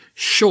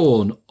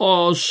 Sean,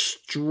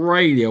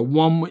 Australia,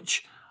 one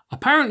which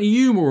apparently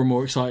you were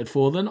more excited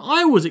for than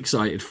I was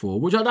excited for,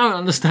 which I don't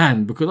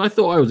understand because I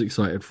thought I was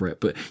excited for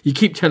it, but you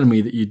keep telling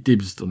me that you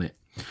dibsed on it.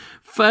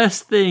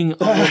 First thing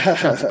I want to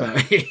chat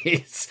about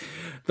is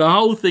the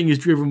whole thing is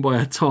driven by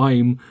a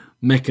time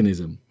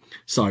mechanism.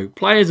 So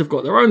players have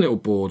got their own little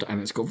board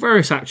and it's got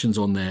various actions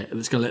on there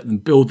that's going to let them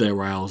build their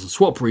rails and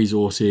swap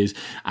resources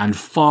and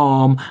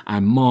farm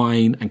and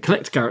mine and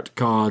collect character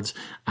cards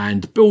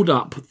and build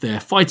up their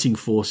fighting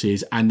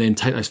forces and then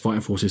take those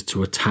fighting forces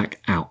to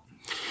attack out.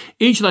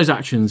 Each of those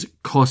actions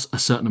costs a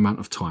certain amount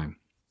of time.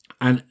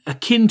 And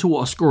akin to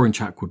what a scoring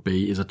track would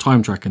be is a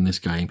time track in this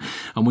game.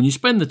 And when you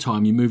spend the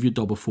time, you move your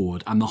dobber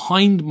forward. And the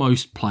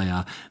hindmost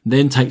player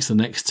then takes the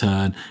next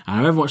turn. And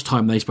however much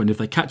time they spend, if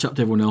they catch up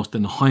to everyone else,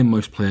 then the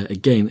hindmost player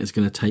again is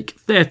going to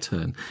take their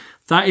turn.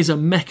 That is a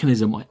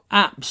mechanism I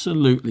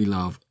absolutely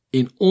love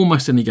in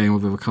almost any game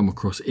I've ever come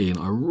across in.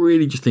 I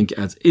really just think it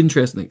adds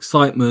interest and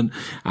excitement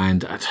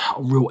and a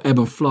real ebb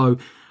and flow.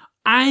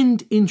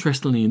 And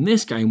interestingly, in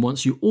this game,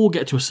 once you all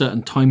get to a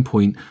certain time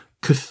point,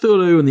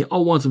 Cthulhu and the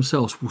old ones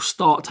themselves will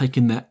start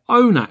taking their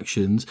own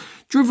actions,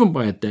 driven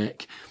by a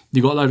deck.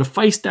 You've got a load of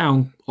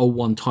face-down old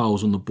one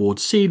tiles on the board,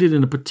 seeded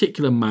in a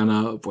particular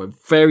manner,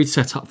 very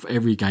set up for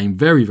every game,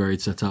 very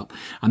varied setup,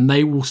 and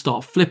they will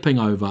start flipping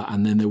over,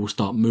 and then they will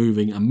start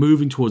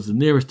moving towards the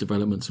nearest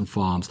developments and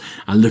farms,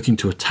 and looking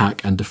to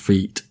attack and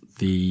defeat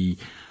the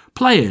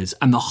players.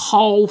 And the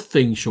whole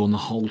thing, Sean, the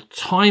whole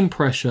time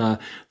pressure,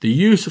 the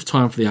use of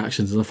time for the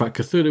actions, and the fact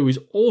Cthulhu is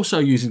also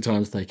using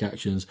time to take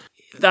actions,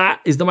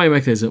 that is the main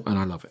mechanism, and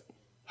I love it.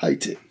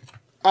 Hate it.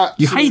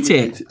 Absolutely you hate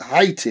it?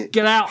 Hate it.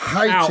 Get out.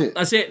 Hate it.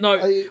 That's it. No,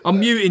 I'm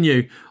muting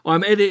you.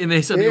 I'm editing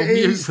this and you'll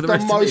mute for the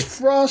rest of it. It is the most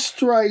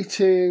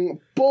frustrating,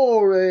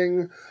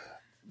 boring,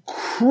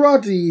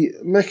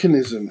 cruddy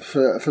mechanism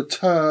for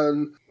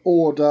turn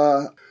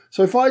order.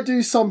 So if I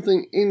do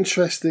something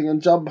interesting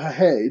and jump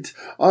ahead,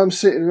 I'm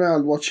sitting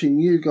around watching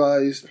you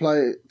guys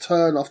play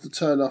turn after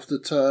turn after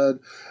turn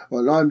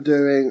while I'm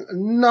doing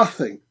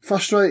nothing.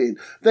 Frustrating.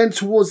 Then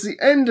towards the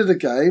end of the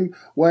game,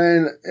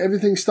 when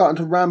everything's starting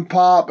to ramp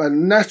up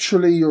and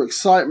naturally your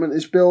excitement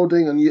is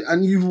building and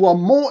you are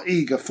more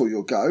eager for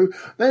your go,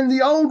 then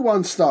the old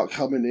ones start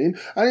coming in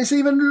and it's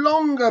even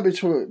longer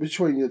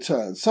between your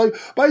turns. So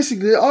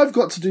basically I've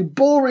got to do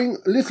boring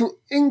little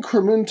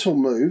incremental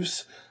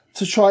moves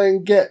to try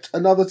and get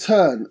another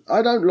turn.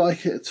 I don't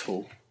like it at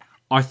all.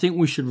 I think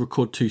we should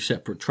record 2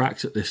 separate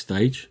tracks at this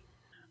stage.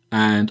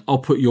 And I'll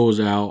put yours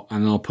out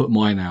and I'll put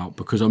mine out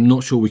because I'm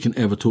not sure we can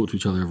ever talk to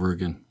each other ever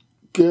again.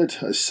 Good.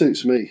 It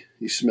suits me.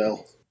 You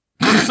smell.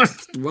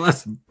 Well,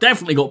 that's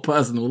definitely got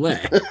personal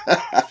there.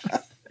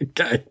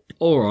 Okay.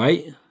 All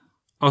right.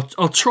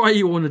 I'll try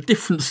you on a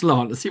different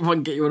slant. Let's see if I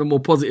can get you on a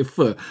more positive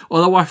foot.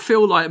 Although I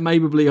feel like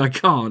maybe I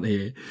can't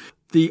here.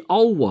 The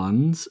old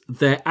ones,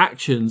 their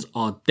actions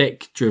are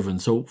deck-driven.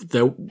 So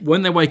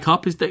when they wake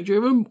up is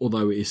deck-driven,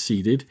 although it is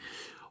seeded.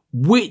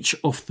 Which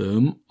of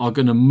them are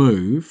going to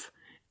move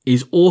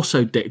is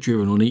also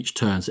deck-driven on each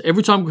turn. So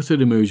every time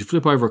Cthulhu moves, you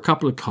flip over a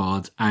couple of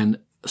cards, and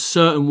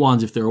certain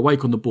ones, if they're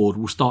awake on the board,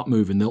 will start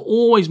moving. They'll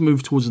always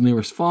move towards the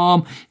nearest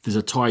farm. If there's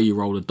a tie, you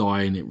roll a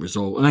die, and it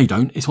resolves. No, you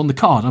don't. It's on the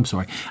card, I'm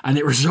sorry. And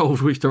it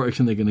resolves which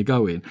direction they're going to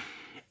go in.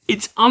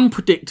 It's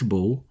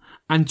unpredictable.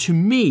 And to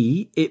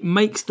me, it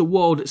makes the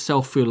world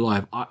itself feel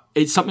alive.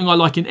 It's something I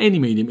like in any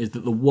medium, is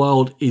that the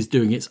world is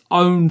doing its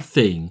own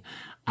thing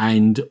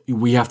and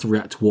we have to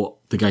react to what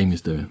the game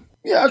is doing.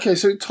 Yeah, okay,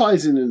 so it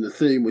ties in the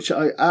theme, which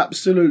I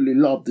absolutely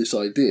love, this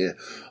idea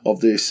of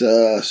this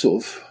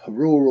sort of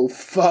rural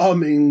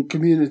farming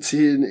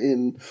community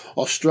in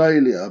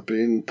Australia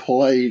being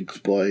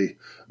plagued by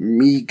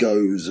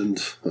Migos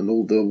and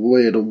all the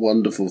weird and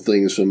wonderful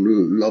things from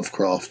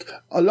Lovecraft.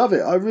 I love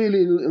it. I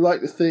really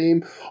like the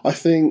theme. I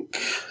think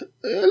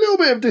a little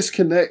bit of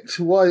disconnect.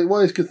 Why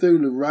is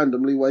Cthulhu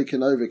randomly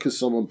waking over because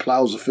someone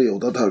ploughs a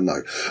field? I don't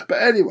know.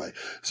 But anyway,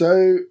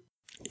 so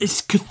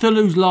it's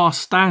Cthulhu's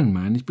last stand,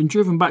 man. He's been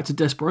driven back to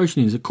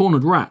desperation. He's a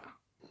cornered rat.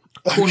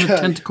 Cornered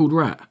tentacled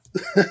rat.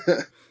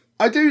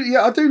 I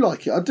do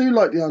like it. I do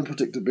like the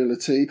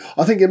unpredictability.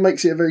 I think it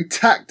makes it a very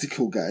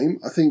tactical game.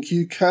 I think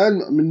you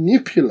can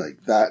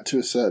manipulate that to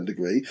a certain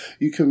degree.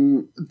 You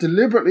can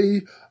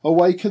deliberately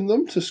awaken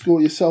them to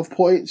score yourself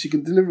points. You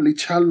can deliberately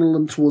channel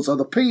them towards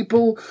other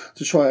people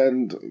to try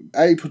and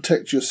A,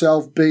 protect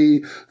yourself,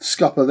 B,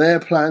 scupper their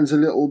plans a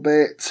little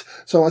bit.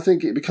 So I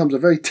think it becomes a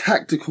very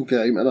tactical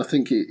game, and I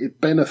think it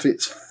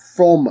benefits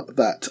from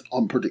that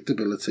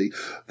unpredictability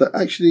that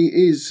actually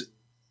is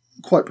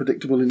quite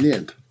predictable in the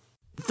end.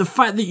 The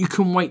fact that you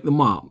can wake them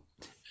up,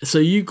 So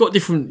you've got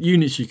different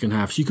units you can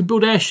have. So you can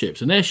build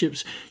airships, and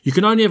airships you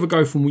can only ever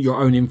go from your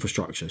own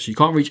infrastructure. So you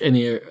can't reach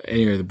any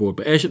area of the board.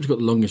 But airships got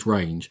the longest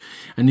range,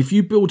 and if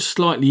you build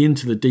slightly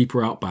into the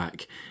deeper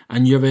outback,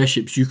 and you have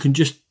airships, you can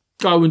just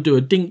go and do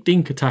a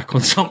dink attack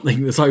on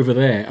something that's over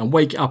there, and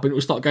wake it up, and it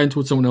will start going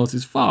towards someone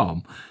else's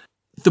farm.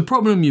 The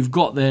problem you've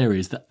got there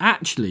is that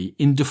actually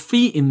in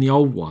defeating the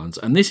old ones,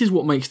 and this is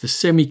what makes the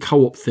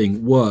semi-co-op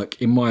thing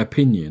work, in my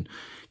opinion,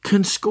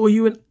 can score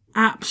you an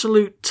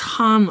absolute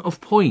ton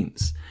of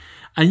points.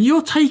 And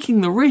you're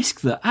taking the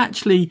risk that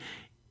actually,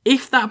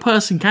 if that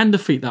person can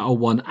defeat that old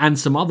one and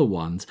some other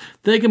ones,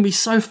 they're going to be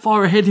so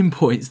far ahead in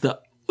points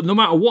that no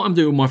matter what I'm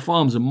doing with my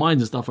farms and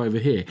mines and stuff over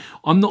here,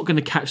 I'm not going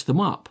to catch them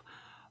up.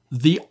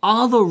 The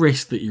other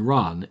risk that you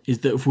run is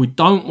that if we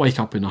don't wake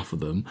up enough of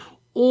them,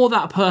 or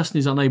that person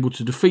is unable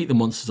to defeat the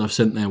monsters I've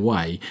sent their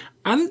way,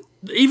 and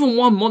even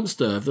one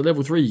monster of the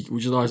level 3,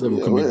 which is the highest level,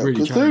 can be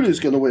really challenging. Cthulhu's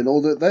going to win,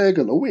 or that they're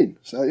going to win.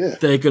 So yeah,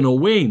 they're going to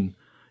win.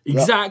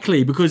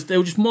 Exactly, because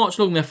they'll just march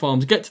along their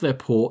farms, get to their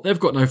port, they've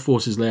got no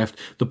forces left,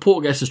 the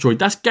port gets destroyed,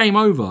 that's game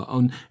over.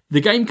 And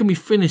the game can be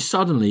finished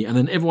suddenly, and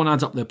then everyone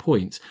adds up their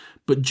points.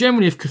 But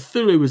generally, if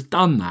Cthulhu has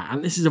done that,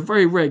 and this is a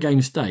very rare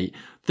game state,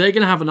 they're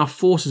going to have enough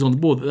forces on the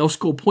board that they'll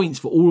score points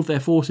for all of their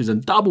forces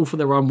and double for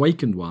their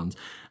unawakened ones.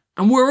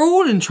 And we're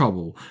all in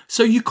trouble.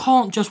 So you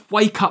can't just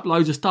wake up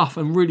loads of stuff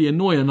and really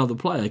annoy another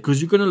player,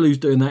 because you're going to lose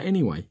doing that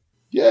anyway.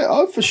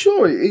 Yeah, for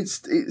sure.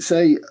 It's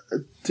a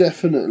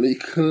definitely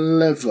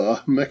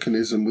clever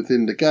mechanism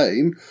within the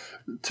game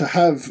to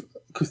have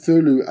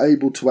Cthulhu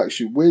able to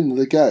actually win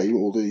the game,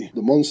 or the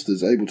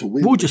monsters able to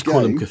win. We'll just the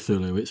call game. them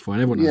Cthulhu. It's fine.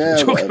 Everyone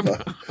knows what we're talking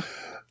about.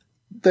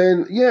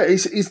 Then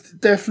it's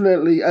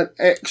definitely an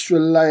extra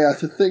layer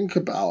to think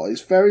about.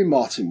 It's very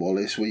Martin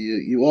Wallace, where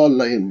you are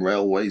laying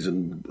railways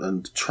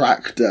and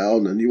track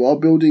down, and you are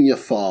building your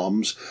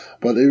farms,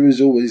 but there is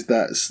always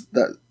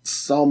that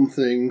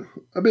something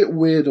a bit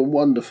weird and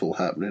wonderful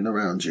happening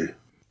around you.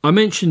 I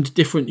mentioned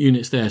different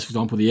units there, so for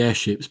example the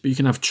airships, but you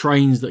can have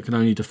trains that can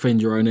only defend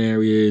your own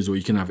areas, or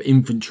you can have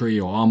infantry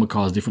or armour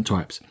cars, different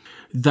types.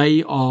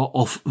 They are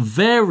of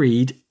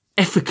varied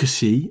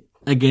efficacy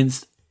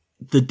against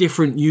the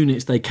different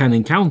units they can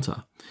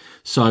encounter.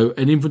 So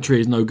an infantry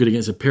is no good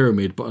against a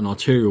pyramid, but an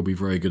artillery will be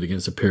very good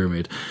against a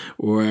pyramid.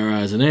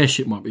 Whereas an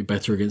airship might be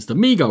better against a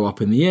Mego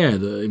up in the air,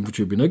 the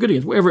infantry would be no good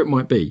against, whatever it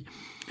might be.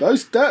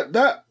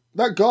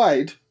 That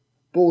guide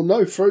bore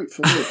no fruit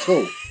for me at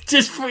all.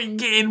 Just for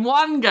getting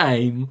one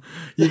game,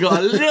 you got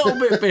a little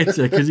bit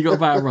bitter because you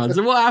got battle runs.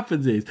 So what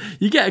happens is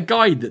you get a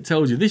guide that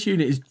tells you this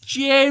unit is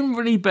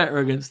generally better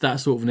against that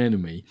sort of an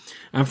enemy.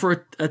 And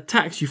for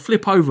attacks, you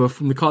flip over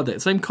from the card deck,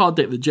 the same card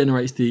deck that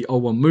generates the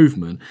old one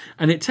movement,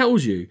 and it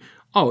tells you,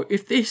 oh,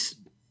 if this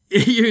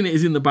unit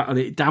is in the battle,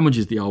 it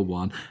damages the old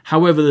one.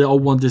 However, the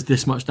old one does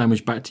this much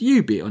damage back to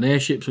you, be it on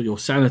airships or your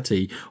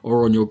sanity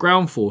or on your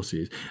ground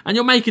forces. And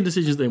you're making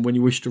decisions then when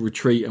you wish to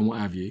retreat and what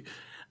have you.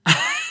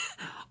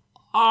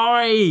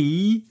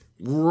 I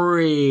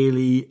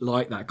really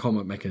like that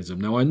combat mechanism.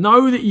 Now, I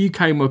know that you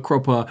came a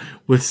cropper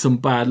with some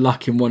bad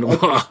luck in one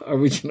of our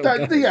original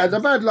games. Yeah, the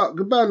bad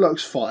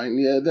luck's fine.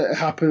 Yeah, that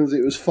happens.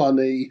 It was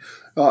funny.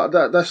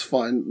 That's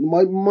fine.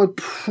 My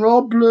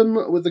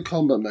problem with the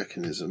combat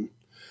mechanism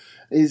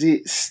is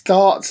it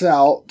starts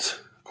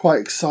out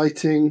quite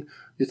exciting.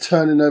 You're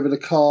turning over the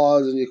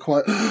cards and you're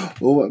quite, oh,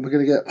 what am I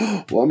going to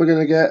get? What am I going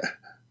to get?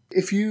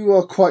 If you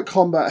are quite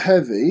combat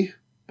heavy,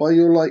 by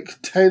your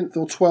 10th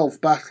or 12th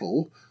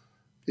battle,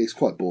 it's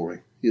quite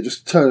boring. You're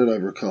just turning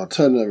over a card,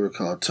 turning over a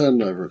card,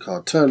 turning over a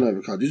card, turning over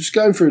a card. You're just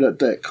going through that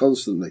deck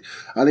constantly.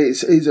 And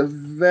it's a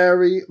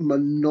very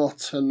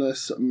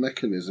monotonous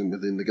mechanism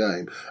within the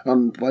game.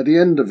 And by the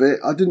end of it,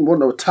 I didn't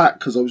want to attack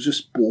because I was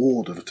just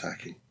bored of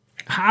attacking.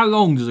 How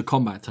long does a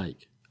combat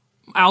take?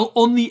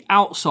 On the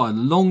outside,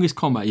 the longest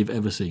combat you've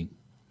ever seen?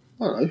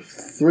 I don't know,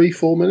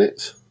 3-4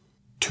 minutes?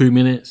 2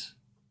 minutes?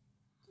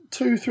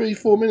 2, 3,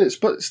 4 minutes.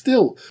 But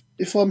still,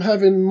 if I'm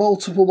having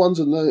multiple ones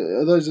of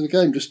those in the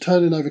game, just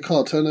turning over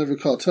card, turn over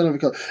card, turn over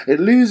card, it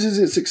loses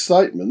its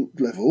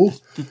excitement level.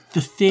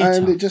 The theatre.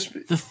 And it just...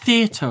 The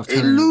theatre.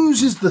 It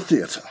loses the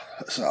theatre.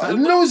 So it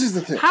loses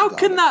the theatre. How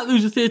can that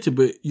lose the theatre,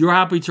 but you're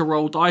happy to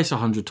roll dice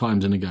 100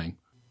 times in a game?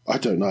 I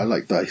don't know. I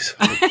like dice.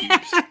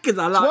 Because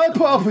I like. So I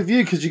put up with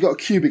you because you got a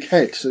cubic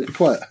head, so it's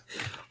quite.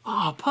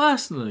 Oh,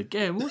 personal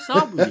again. What's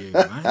up with you,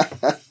 man?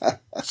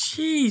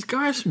 Jeez, go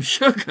have some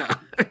sugar.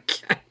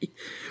 Okay,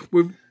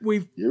 we've.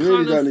 You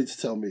really don't need to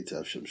tell me to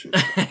have some sugar.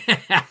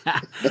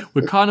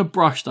 We've kind of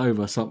brushed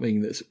over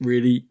something that's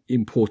really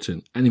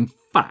important, and in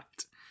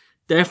fact,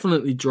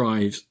 definitely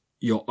drives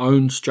your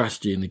own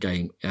strategy in the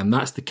game, and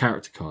that's the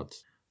character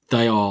cards.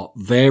 They are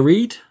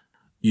varied.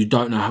 You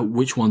don't know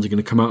which ones are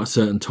going to come out at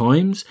certain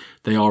times.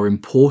 They are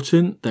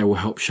important. They will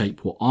help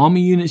shape what army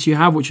units you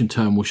have, which in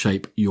turn will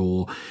shape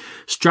your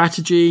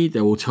strategy.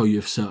 They will tell you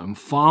if certain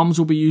farms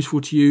will be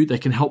useful to you. They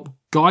can help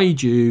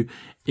guide you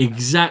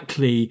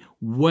exactly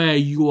where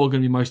you are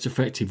going to be most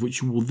effective,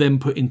 which you will then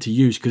put into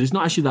use, because it's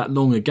not actually that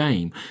long a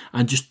game,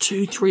 and just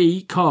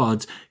 2-3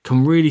 cards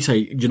can really say,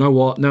 you know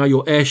what, now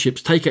your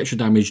airships take extra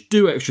damage,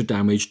 do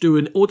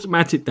an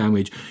automatic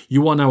damage.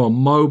 You are now a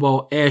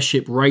mobile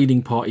airship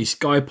raiding party,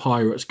 sky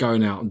pirates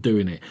going out and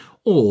doing it.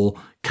 Or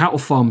cattle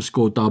farms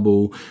score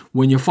double.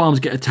 When your farms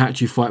get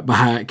attacked, you fight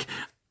back.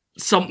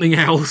 Something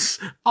else.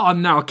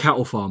 I'm now a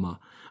cattle farmer,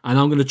 and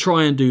I'm going to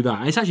try and do that.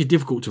 And it's actually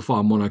difficult to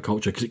farm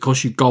monoculture because it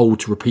costs you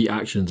gold to repeat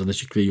actions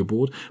unless you clear your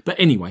board. But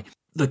anyway,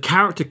 the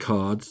character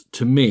cards,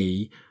 to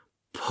me,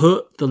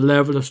 put the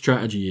level of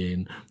strategy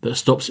in that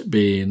stops it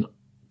being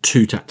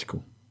too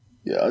tactical.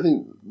 Yeah, I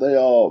think they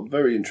are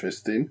very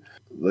interesting.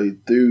 They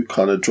do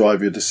kind of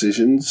drive your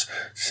decisions.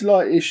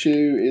 Slight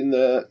issue in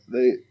the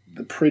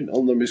print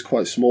on them is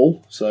quite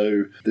small,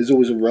 so there's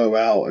always a row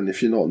out, and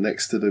if you're not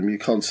next to them, you're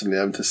constantly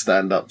having to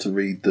stand up to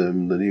read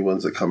them, the new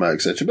ones that come out,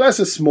 etc. But that's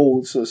a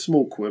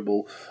small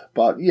quibble.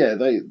 But yeah,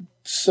 they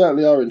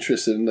certainly are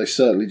interested, and they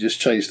certainly just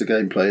changed the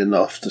gameplay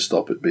enough to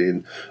stop it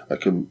being a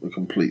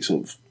complete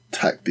sort of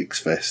tactics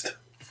fest.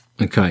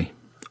 Okay,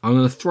 I'm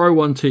going to throw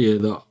one to you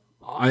that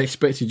I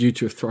expected you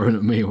to have thrown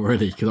at me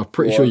already, because I'm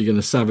pretty sure you're going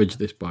to savage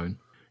this bone.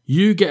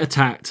 You get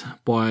attacked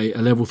by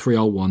a level 3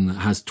 R1 that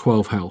has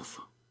 12 health.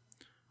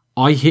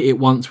 I hit it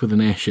once with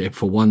an airship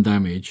for 1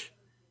 damage.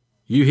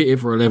 You hit it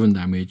for 11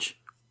 damage.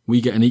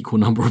 We get an equal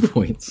number of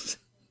points.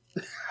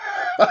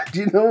 Do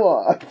you know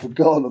what? I'd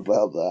forgotten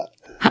about that.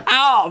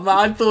 Oh, man,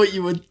 I thought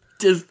you were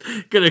just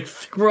going to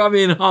scrub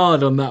in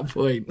hard on that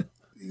point.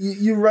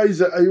 You raise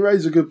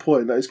a good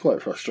point. That is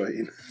quite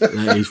frustrating.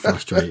 That is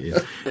frustrating.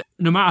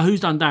 No matter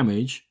who's done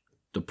damage,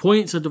 the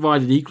points are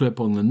divided equally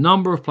upon the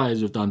number of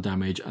players who've done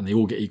damage, and they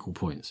all get equal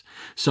points.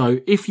 So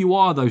if you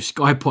are those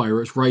sky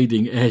pirates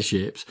raiding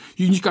airships,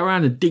 you can just go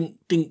around and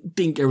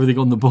dink everything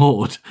on the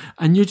board.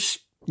 And you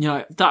just,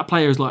 that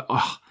player is like,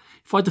 oh,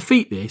 if I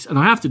defeat this, and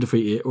I have to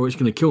defeat it or it's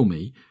going to kill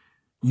me,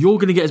 you're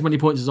going to get as many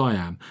points as I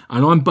am.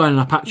 And I'm burning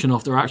up action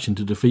after action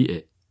to defeat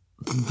it.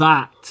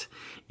 That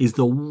is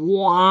the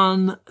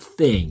one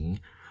thing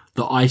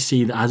that I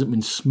see that hasn't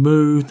been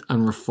smooth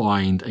and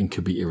refined and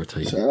could be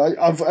irritating. So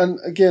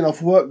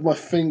I've worked my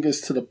fingers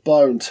to the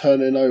bone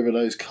turning over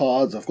those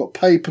cards. I've got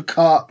paper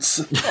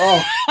cuts.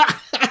 Oh.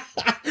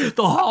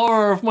 The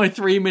horror of my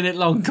 3-minute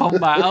long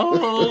combat.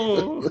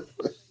 Oh.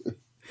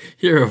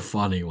 You're a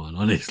funny one,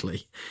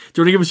 honestly.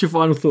 Do you want to give us your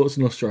final thoughts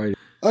on Australia?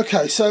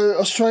 Okay, so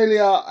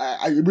Australia,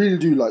 I really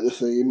do like the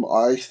theme.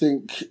 I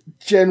think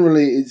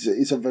generally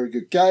it's a very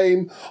good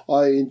game.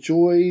 I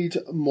enjoyed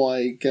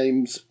my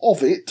games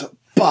of it,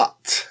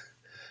 but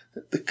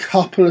the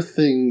couple of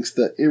things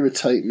that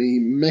irritate me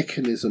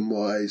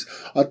mechanism-wise,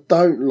 I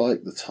don't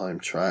like the time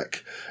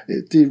track.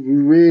 It did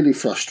really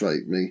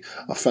frustrate me.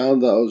 I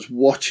found that I was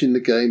watching the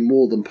game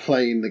more than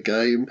playing the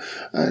game,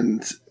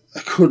 and I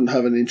couldn't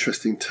have an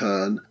interesting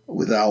turn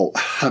without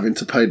having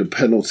to pay the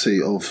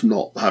penalty of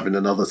not having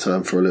another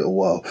turn for a little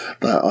while.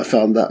 I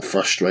found that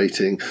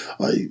frustrating.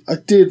 I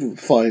did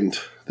find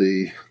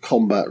the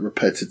combat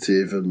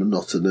repetitive and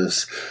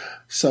monotonous,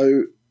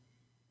 so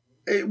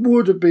it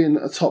would have been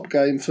a top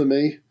game for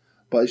me,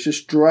 but it's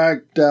just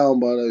dragged down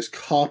by those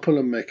couple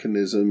of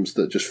mechanisms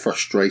that just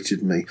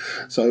frustrated me.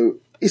 So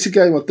it's a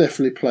game I'll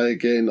definitely play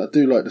again. I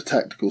do like the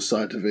tactical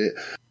side of it.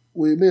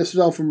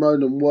 Myself and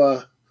Ronan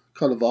were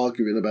kind of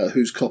arguing about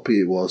whose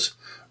copy it was.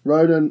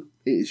 Ronan,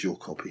 it is your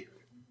copy.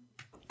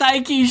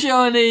 Thank you,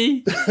 Shawnee.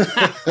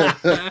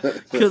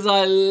 Because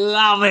I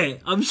love it.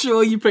 I'm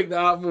sure you picked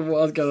that up from what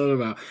I was going on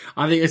about.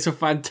 I think it's a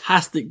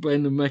fantastic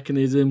blend of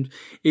mechanisms.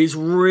 It's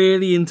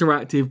really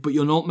interactive, but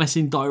you're not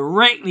messing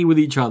directly with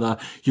each other.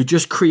 You're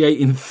just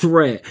creating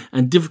threat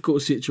and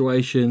difficult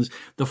situations.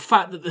 The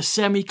fact that the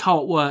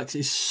semi-cult works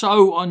is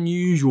so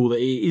unusual that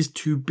it is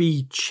to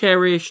be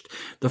cherished.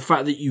 The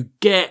fact that you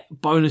get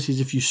bonuses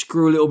if you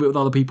screw a little bit with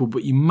other people,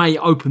 but you may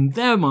open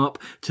them up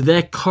to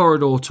their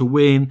corridor to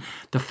win.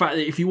 The fact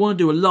that if you want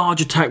to do a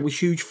large attack with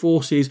huge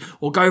forces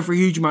or go for a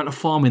huge amount of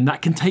farming,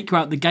 that can take you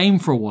out of the game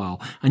for a while,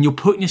 and you're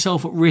putting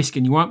yourself at risk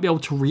and you won't be able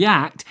to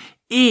react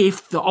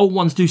if the old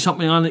ones do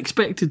something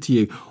unexpected to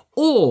you.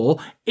 Or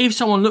if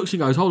someone looks and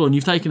goes, hold on,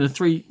 you've taken a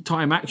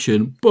 3-time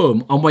action,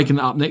 boom, I'm waking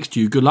it up next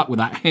to you, good luck with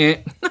that.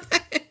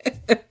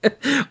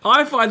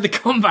 I find the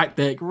comeback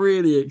deck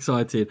really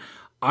exciting.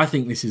 I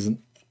think this is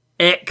an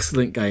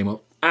excellent game. I've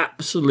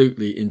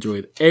absolutely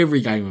enjoyed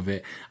every game of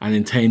it and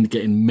intend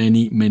getting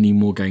many, many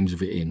more games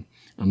of it in.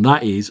 And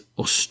that is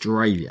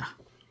Australia.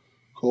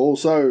 Cool.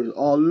 So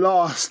our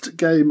last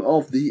game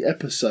of the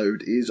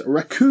episode is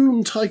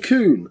Raccoon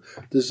Tycoon,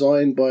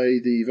 designed by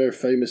the very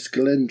famous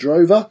Glenn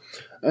Drover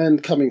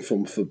and coming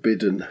from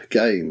Forbidden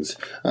Games.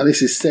 And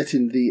this is set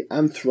in the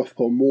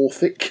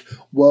anthropomorphic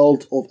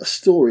world of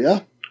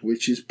Astoria,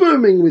 which is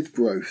booming with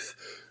growth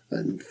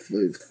and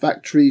with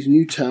factories,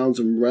 new towns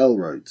and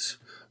railroads.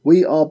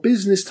 We are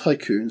business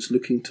tycoons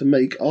looking to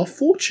make our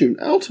fortune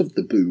out of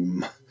the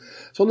boom.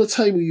 So on the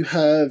table you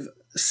have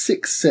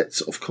 6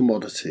 sets of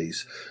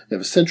commodities. You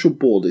have a central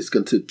board that's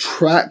going to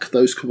track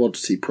those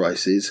commodity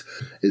prices.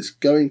 It's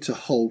going to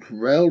hold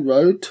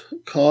railroad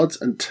cards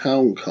and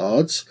town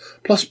cards,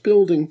 plus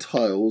building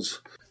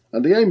tiles.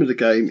 And the aim of the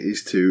game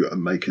is to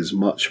make as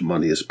much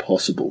money as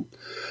possible.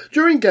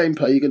 During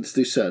gameplay, you're going to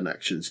do certain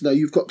actions. Now,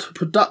 you've got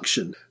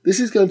production. This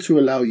is going to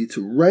allow you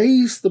to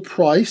raise the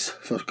price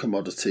for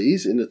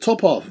commodities in the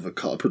top half of a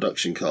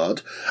production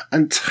card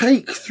and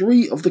take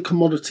 3 of the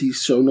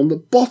commodities shown on the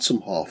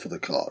bottom half of the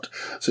card.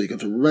 So you're going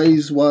to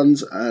raise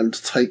ones and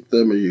take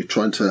them, and you're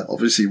trying to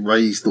obviously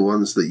raise the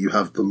ones that you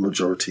have the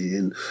majority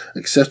in,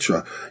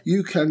 etc.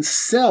 You can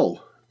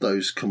sell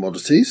those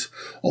commodities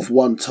of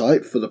one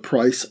type for the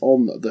price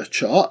on the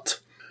chart.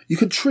 You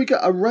can trigger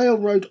a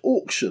railroad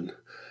auction,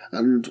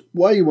 and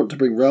why you want to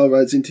bring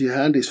railroads into your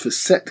hand is for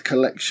set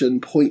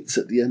collection points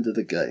at the end of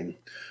the game.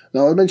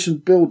 Now, I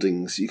mentioned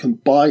buildings. You can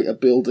buy a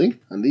building,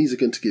 and these are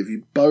going to give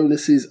you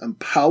bonuses and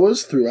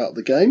powers throughout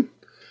the game.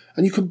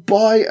 And you can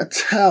buy a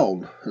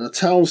town, and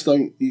towns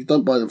you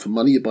don't buy them for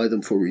money, you buy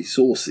them for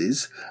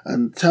resources,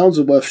 and towns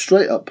are worth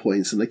straight up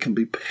points, and they can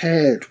be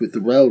paired with the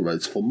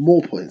railroads for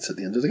more points at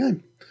the end of the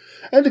game.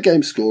 End of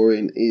game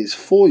scoring is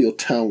for your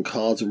town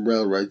cards and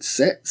railroad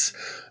sets.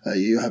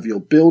 You have your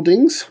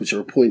buildings, which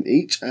are a point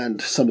each, and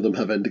some of them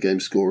have end of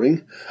game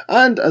scoring.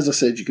 And as I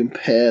said, you can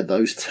pair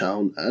those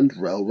town and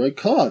railroad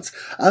cards.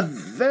 A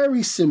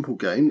very simple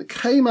game that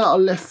came out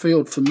of left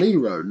field for me,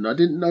 Ronan. I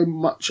didn't know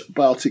much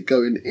about it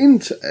going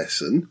into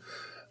Essen,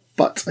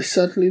 but I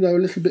certainly know a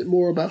little bit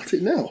more about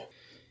it now.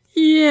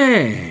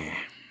 Yeah.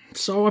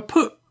 So I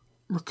put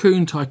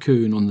Raccoon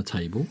Tycoon on the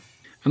table,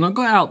 and I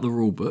got out the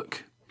rule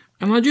book.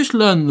 And I just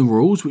learned the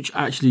rules, which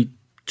actually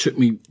took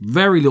me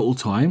very little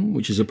time,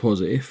 which is a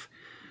positive.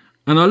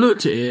 And I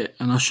looked at it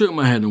and I shook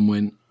my head and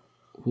went,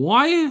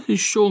 why is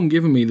Sean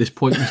giving me this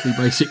pointlessly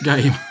basic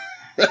game?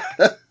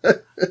 Like,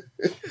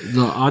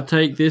 I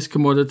take this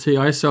commodity,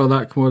 I sell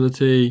that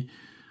commodity,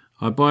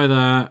 I buy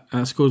that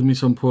scores me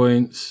some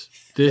points.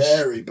 This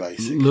very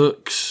basic.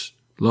 Looks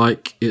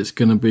like it's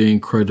going to be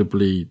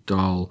incredibly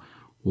dull.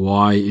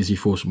 Why is he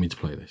forcing me to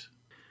play this?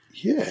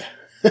 Yeah.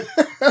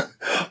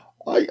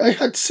 I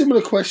had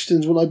similar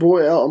questions when I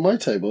brought it out on my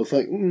table. I was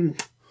like,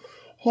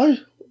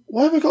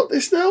 why have I got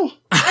this now?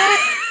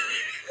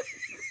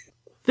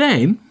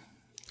 Then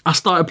I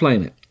started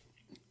playing it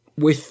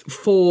with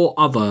 4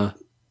 other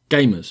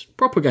gamers,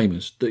 proper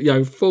gamers,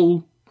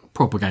 full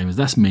proper gamers.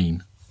 That's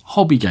mean.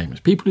 Hobby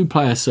gamers, people who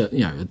play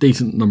a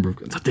decent number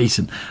of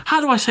decent.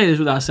 How do I say this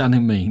without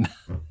sounding mean?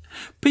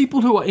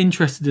 People who are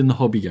interested in the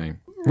hobby game,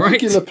 right?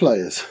 Regular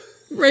players.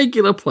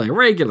 Regular player,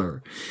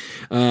 regular.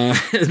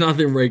 There's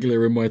nothing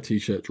regular in my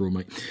t-shirt drawer,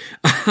 mate.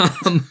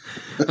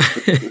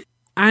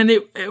 And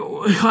it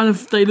kind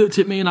of, they looked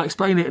at me and I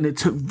explained it, and it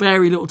took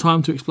very little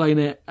time to explain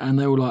it, and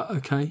they were like,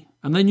 okay.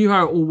 And they knew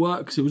how it all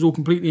works. It was all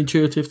completely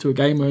intuitive to a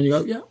gamer, and you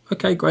go, yeah,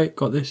 okay, great,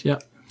 got this, yeah.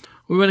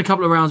 We went a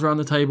couple of rounds around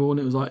the table, and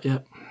it was like, yeah,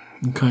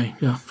 okay,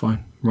 yeah,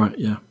 fine, right,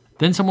 yeah.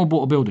 Then someone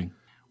bought a building,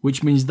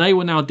 which means they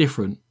were now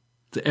different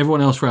to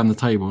everyone else around the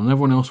table, and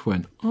everyone else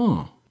went,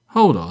 oh,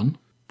 hold on.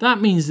 That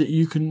means that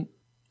you can,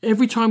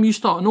 every time you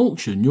start an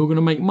auction, you're going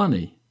to make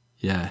money.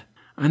 Yeah.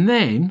 And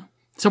then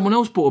someone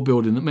else bought a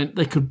building that meant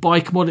they could buy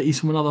commodities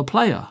from another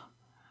player.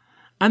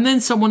 And then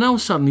someone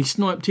else suddenly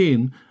sniped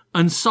in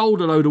and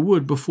sold a load of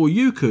wood before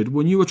you could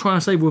when you were trying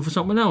to save wood for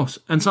someone else.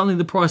 And suddenly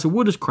the price of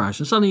wood has crashed.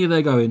 And suddenly you're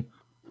there going,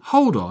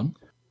 hold on.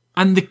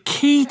 And the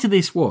key to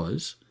this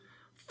was,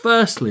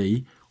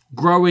 firstly,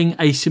 growing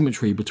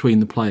asymmetry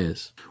between the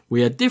players.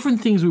 We had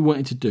different things we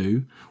wanted to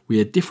do. We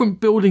had different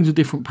buildings with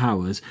different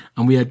powers,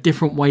 and we had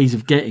different ways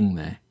of getting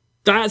there.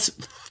 That's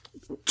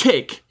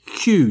tick,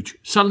 huge.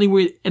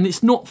 Suddenly and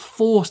it's not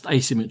forced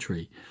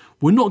asymmetry.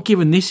 We're not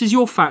given, this is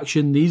your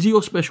faction, these are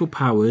your special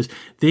powers,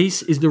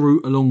 this is the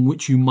route along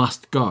which you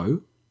must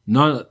go.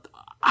 No,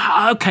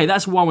 okay,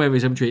 that's one way of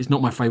asymmetry. It's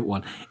not my favourite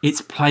one.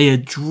 It's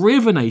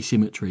player-driven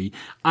asymmetry,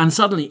 and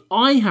suddenly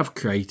I have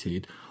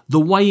created the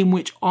way in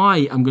which I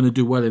am going to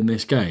do well in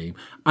this game,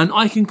 and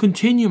I can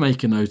continue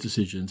making those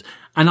decisions,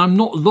 and I'm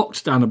not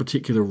locked down a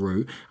particular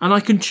route, and I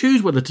can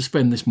choose whether to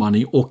spend this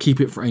money or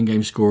keep it for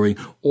endgame scoring,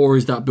 or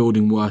is that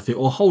building worth it,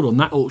 or hold on,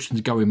 that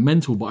auction's going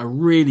mental, but I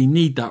really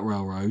need that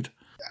railroad.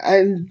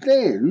 And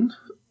then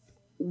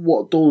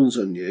what dawns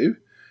on you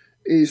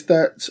is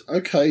that,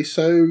 okay,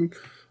 so,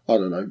 I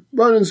don't know,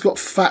 Ronan's got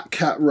Fat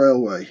Cat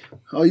Railway.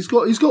 Oh, he's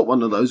got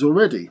one of those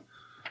already.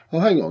 Oh,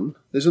 hang on.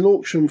 There's an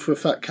auction for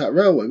Fat Cat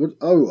Railway.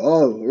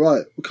 Oh,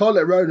 right. We can't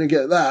let Ronan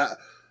get that,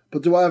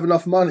 but do I have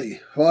enough money?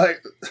 Right?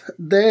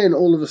 Then,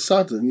 all of a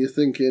sudden, you're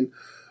thinking,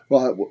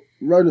 right, well,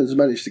 Ronan's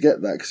managed to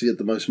get that because he had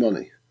the most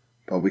money.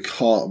 But we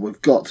can't.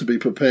 We've got to be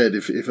prepared.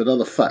 If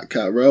another Fat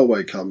Cat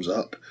Railway comes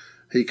up,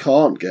 he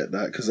can't get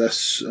that because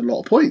that's a lot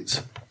of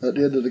points at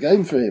the end of the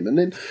game for him. And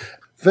then,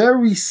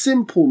 very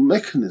simple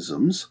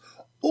mechanisms,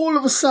 all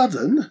of a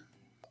sudden,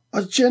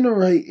 are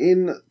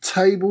generating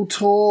table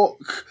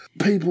talk,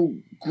 people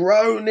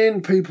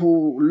groaning,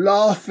 people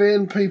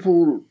laughing,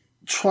 people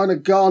trying to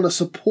garner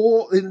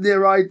support in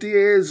their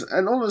ideas,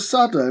 and all of a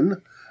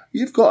sudden,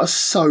 you've got a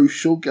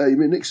social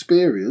gaming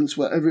experience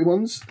where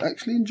everyone's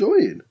actually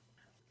enjoying.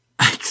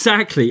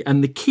 Exactly.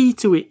 And the key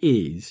to it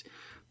is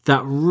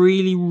that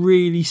really,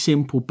 really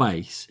simple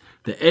base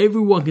that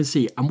everyone can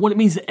see. And what it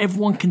means is that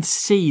everyone can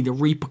see the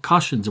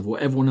repercussions of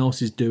what everyone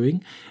else is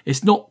doing.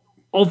 It's not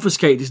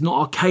obfuscated. It's not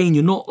arcane.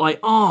 You're not like,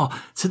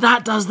 so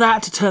that does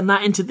that to turn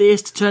that into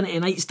this, to turn it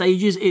in 8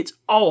 stages. It's,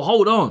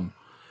 hold on.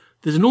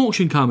 There's an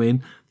auction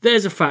coming.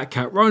 There's a fat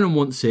cat. Ronan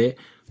wants it.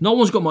 No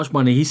one's got much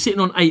money. He's sitting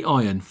on 8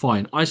 iron.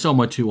 Fine. I sell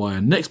my 2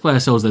 iron. Next player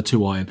sells their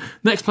 2 iron.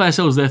 Next player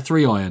sells their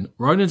 3 iron.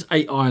 Ronan's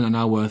 8 iron are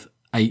now worth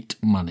 8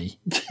 money.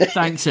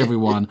 Thanks,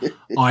 everyone.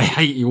 I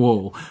hate you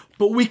all.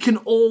 But we can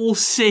all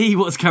see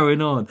what's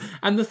going on.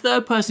 And the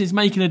third person is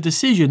making a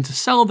decision to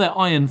sell their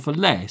iron for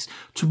less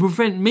to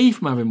prevent me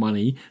from having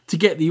money to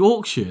get the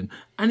auction.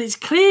 And it's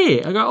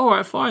clear. I go, all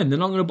right, fine.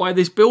 Then I'm going to buy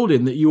this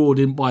building that you all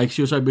didn't buy because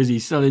you're so busy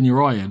selling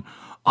your iron.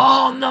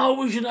 Oh, no,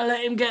 we should have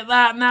let him get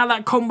that. Now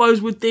that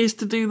combos with this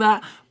to do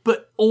that.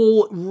 But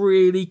all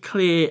really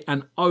clear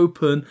and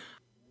open.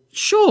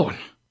 Sean,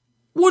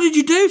 what did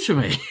you do to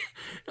me?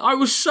 I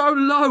was so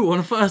low on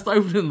the first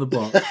opening of the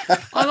box.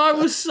 And I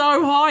was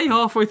so high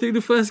halfway through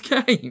the first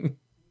game.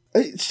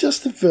 It's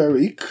just a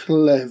very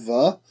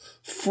clever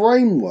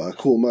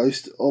framework,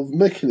 almost, of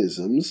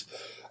mechanisms.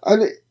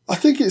 And I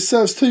think it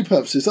serves 2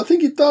 purposes. I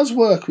think it does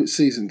work with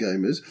seasoned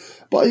gamers,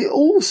 but it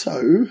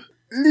also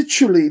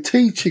literally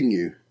teaching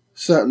you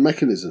certain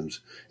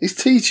mechanisms. It's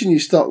teaching you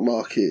stock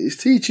market. It's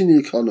teaching you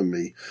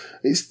economy.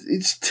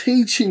 It's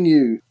teaching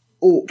you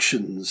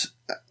auctions,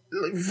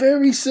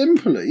 very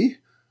simply,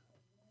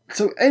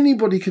 so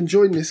anybody can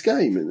join this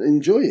game and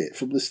enjoy it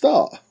from the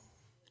start.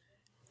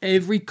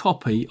 Every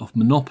copy of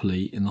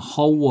Monopoly in the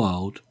whole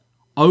world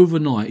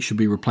overnight should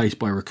be replaced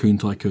by Raccoon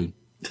Tycoon.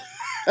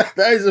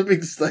 That is a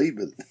big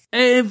statement.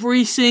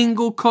 Every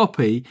single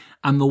copy,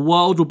 and the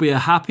world will be a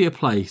happier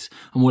place,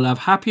 and we'll have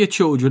happier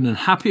children and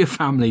happier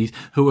families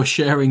who are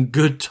sharing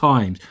good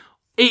times.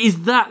 It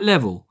is that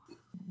level.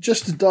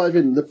 Just to dive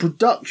in, the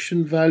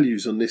production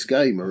values on this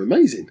game are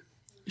amazing.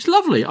 It's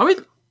lovely. I mean,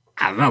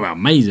 I don't know about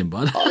amazing,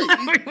 bud. For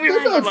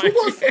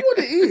what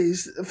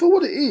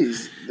it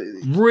is.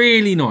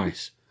 Really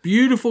nice.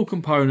 Beautiful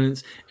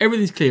components.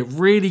 Everything's clear.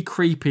 Really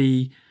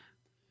creepy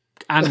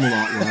animal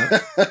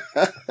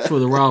artwork for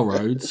the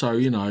railroad. So,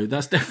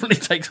 that's definitely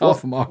takes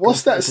half a mark.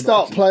 What's that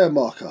start player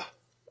marker?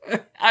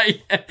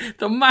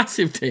 The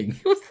massive thing.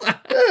 What's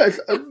that? Yeah, it's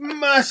a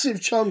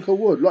massive chunk of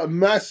wood. Like,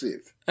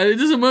 massive. And it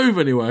doesn't move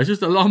anywhere. It's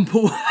just a lump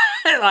of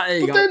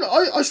Then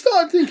I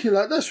started thinking,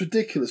 that's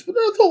ridiculous. But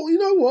then I thought, you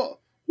know what?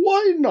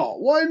 Why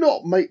not? Why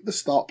not make the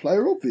start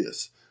player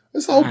obvious?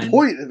 That's the whole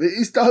point of it.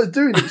 It's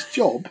doing its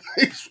job.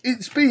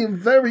 It's being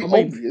very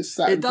obvious.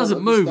 It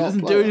doesn't move. It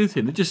doesn't do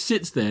anything. It just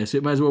sits there, so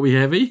it may as well be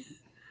heavy.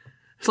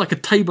 It's like a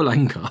table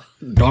anchor.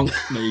 Donk.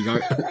 There you go.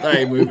 That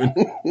ain't moving.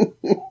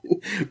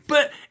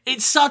 But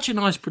it's such a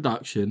nice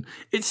production.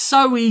 It's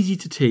so easy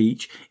to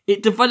teach.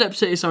 It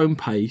develops at its own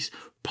pace.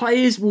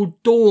 Players will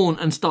dawn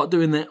and start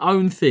doing their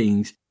own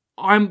things.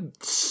 I'm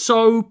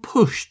so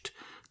pushed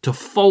to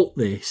fault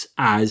this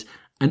as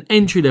an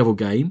entry-level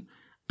game,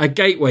 a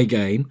gateway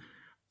game,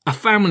 a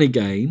family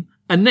game,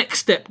 a next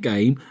step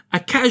game, a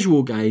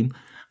casual game,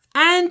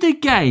 and a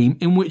game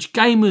in which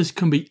gamers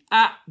can be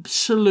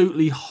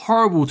absolutely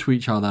horrible to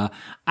each other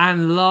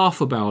and laugh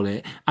about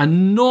it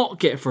and not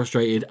get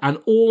frustrated and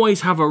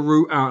always have a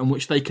route out in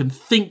which they can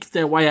think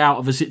their way out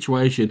of a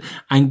situation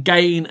and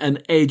gain an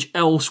edge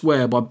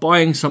elsewhere by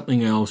buying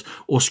something else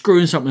or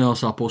screwing something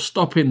else up or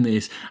stopping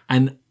this.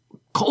 And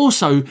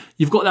also,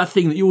 you've got that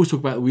thing that you always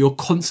talk about where you're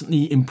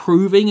constantly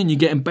improving and you're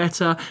getting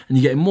better and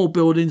you're getting more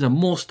buildings and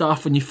more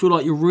stuff and you feel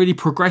like you're really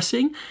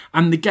progressing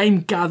and the game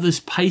gathers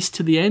pace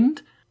to the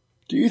end.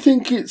 Do you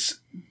think it's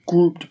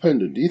group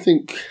dependent? Do you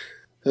think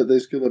that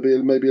there's going to be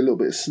maybe a little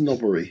bit of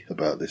snobbery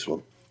about this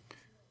one?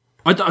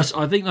 I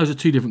think those are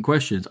 2 different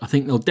questions. I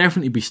think there'll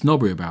definitely be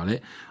snobbery about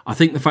it. I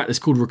think the fact that it's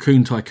called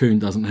Raccoon Tycoon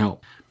doesn't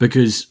help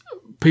because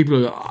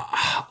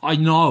I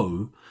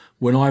know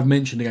when I've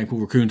mentioned a game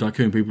called Raccoon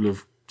Tycoon, people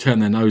have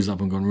turned their nose up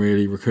and gone,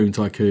 really, Raccoon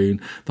Tycoon,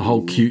 the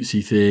whole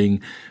cutesy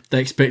thing. They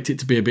expect it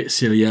to be a bit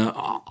sillier.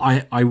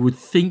 I would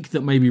think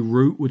that maybe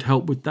Root would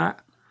help with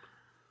that.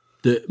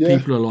 That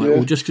people are like,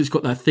 well, just because it's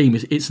got that theme,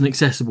 it's an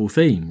accessible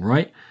theme,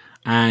 right?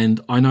 And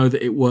I know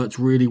that it worked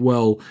really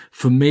well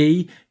for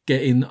me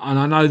and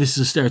I know this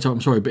is a stereotype,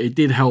 I'm sorry, but it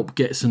did help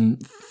get some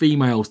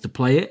females to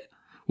play it,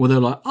 where they're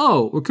like,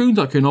 oh, Raccoon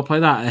Tycoon, I'll play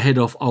that ahead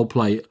of, I'll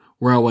play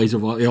Railways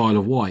of the Isle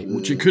of Wight,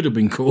 which it could have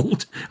been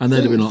called, and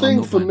they'd have been like, the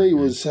thing for me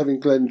was having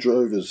Glenn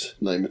Drover's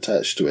name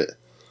attached to it.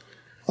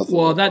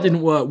 Well, that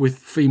didn't work with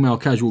female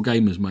casual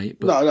gamers, mate.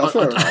 But no,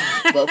 fair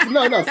enough. But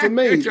for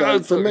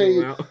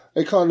me,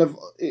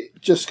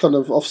 it just kind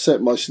of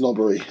offset my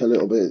snobbery a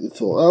little bit. I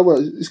thought, oh well,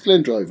 it's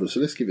Glenn Drover, so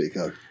let's give it a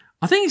go.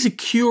 I think it's a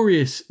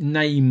curious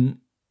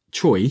name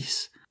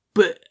choice,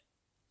 but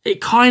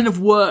it kind of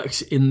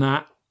works in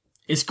that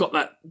it's got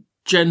that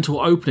gentle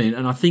opening,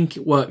 and I think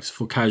it works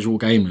for casual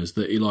gamers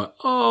that you're like,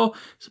 oh,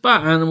 it's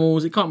about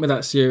animals, it can't be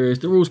that serious,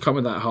 the rules can't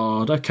be that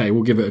hard, okay,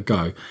 we'll give it a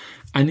go.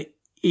 And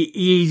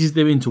eases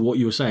them into what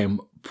you were saying,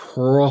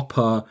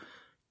 proper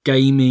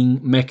gaming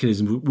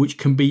mechanisms, which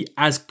can be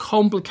as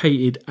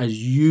complicated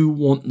as you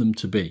want them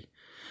to be.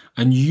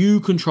 And you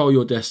control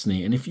your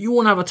destiny. And if you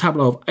want to have a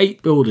tableau of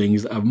 8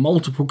 buildings that have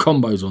multiple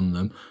combos on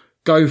them,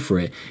 go for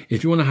it.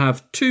 If you want to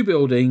have 2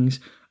 buildings,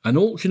 an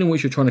auction in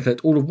which you're trying to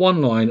collect all of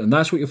one line, and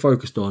that's what you're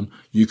focused on,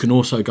 you can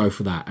also go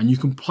for that. And you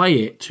can play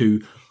it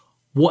to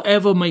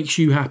whatever makes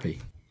you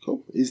happy.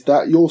 Cool. Is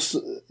that your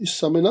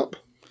summing up?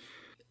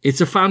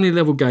 It's a family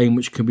level game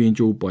which can be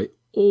enjoyed by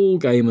all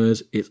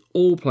gamers. It's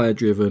all player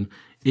driven.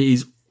 It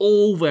is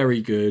all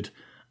very good.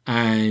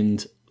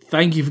 And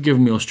thank you for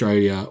giving me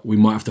Australia. We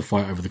might have to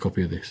fight over the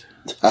copy of this.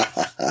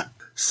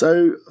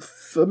 So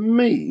for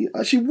me,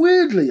 actually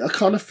weirdly, I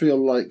kind of feel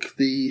like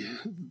the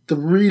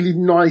really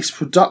nice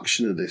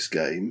production of this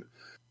game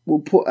will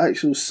put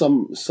actual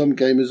some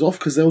gamers off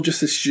because they'll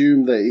just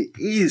assume that it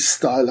is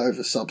style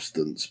over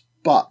substance.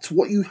 But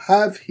what you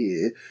have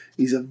here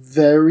is a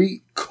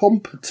very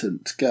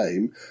competent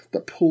game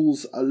that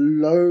pulls a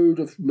load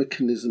of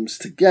mechanisms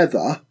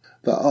together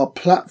that are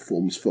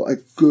platforms for a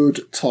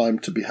good time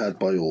to be had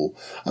by all.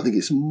 I think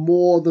it's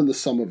more than the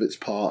sum of its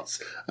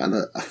parts and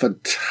a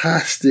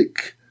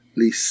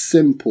fantastically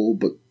simple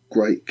but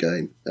great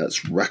game.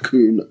 That's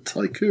Raccoon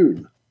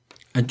Tycoon.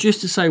 And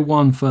just to say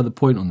one further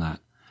point on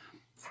that,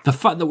 the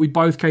fact that we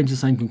both came to the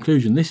same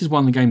conclusion, this is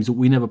one of the games that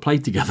we never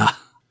played together.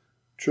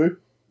 True.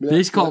 Yeah,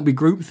 this can't be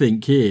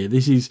groupthink here.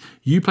 This is,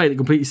 you played it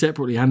completely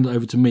separately, handed it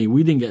over to me.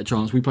 We didn't get a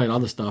chance. We played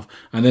other stuff.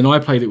 And then I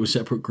played it with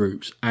separate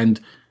groups. And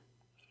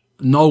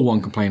no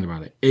one complained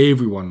about it.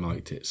 Everyone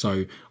liked it.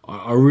 So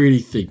I really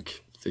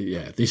think,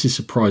 this is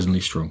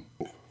surprisingly strong.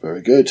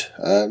 Very good.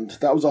 And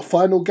that was our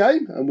final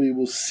game. And we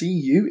will see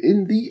you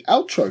in the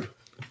outro.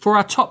 For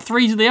our top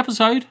 3s of the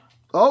episode.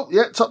 Oh,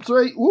 yeah, top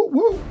 3. Woo,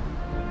 woo.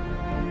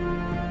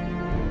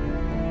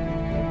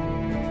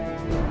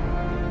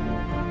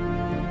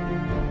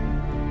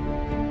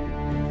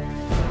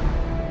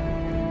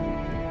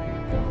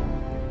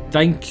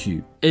 Thank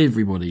you,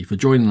 everybody, for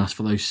joining us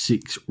for those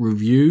 6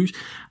 reviews.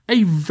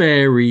 A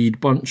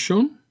varied bunch,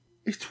 Sean.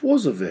 It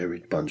was a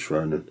varied bunch,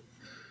 Ronan.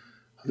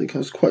 I think I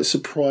was quite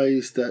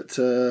surprised at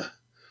the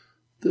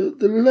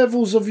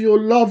levels of your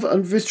love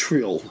and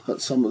vitriol at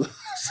some of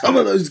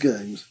those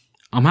games.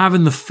 I'm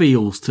having the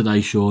feels today,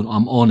 Sean.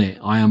 I'm on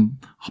it.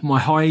 My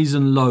highs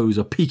and lows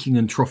are peaking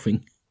and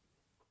troughing.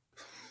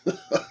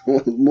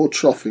 More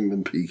troughing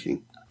than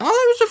peaking.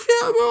 Oh,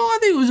 I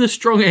think it was a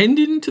strong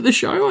ending to the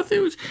show. I think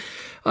it was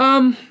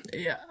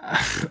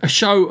a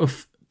show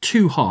of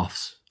 2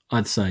 halves,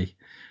 I'd say.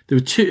 There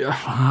were 2,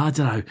 I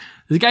don't know.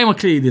 There's a game I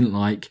clearly didn't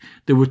like.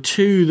 There were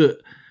 2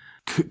 that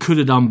could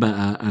have done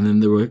better, and then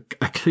there were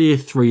a clear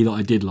 3 that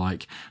I did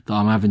like that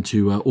I'm having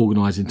to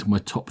organise into my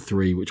top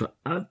 3, which in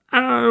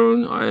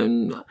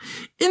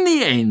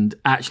the end,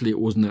 actually, it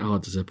wasn't that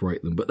hard to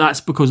separate them. But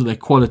that's because of their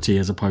quality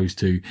as opposed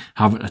to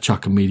having to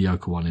chuck a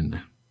mediocre one in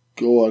there.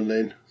 Go on,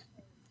 then.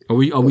 Are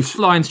we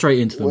flying straight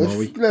into them, are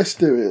we? Let's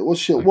do it.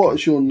 What's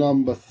your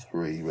number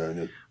 3,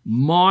 Ronan?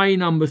 My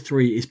number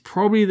 3 is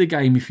probably the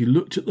game, if you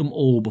looked at them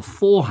all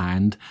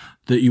beforehand,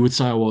 that you would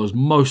say I was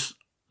most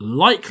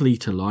likely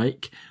to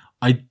like.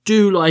 I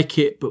do like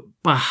it, but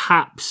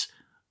perhaps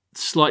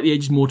slightly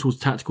edges more towards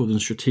tactical than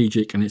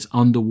strategic, and it's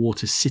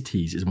Underwater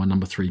Cities is my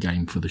number 3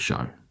 game for the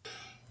show.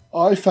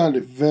 I found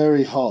it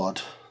very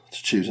hard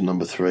to choose a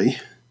number 3.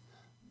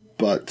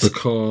 But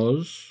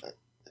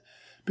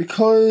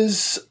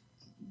Because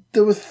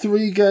there were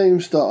 3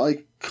 games that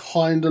I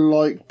kind of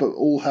liked, but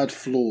all had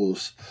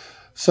flaws.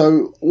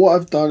 So what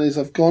I've done is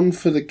I've gone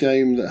for the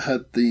game that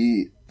had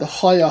the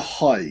higher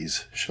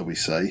highs, shall we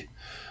say.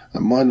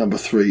 And my number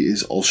 3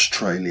 is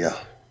Australia.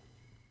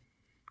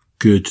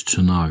 Good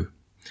to know.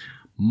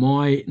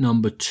 My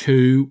number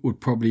 2 would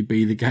probably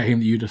be the game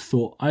that you'd have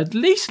thought I'd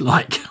least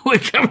like. We're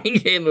coming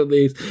in on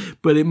this,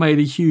 but it made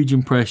a huge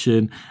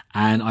impression,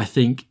 and I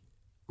think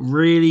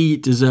really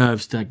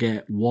deserves to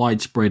get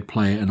widespread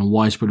play and a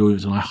widespread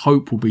audience, and I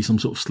hope will be some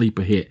sort of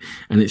sleeper hit.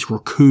 And it's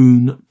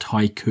Raccoon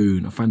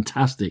Tycoon, a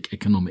fantastic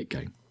economic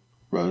game.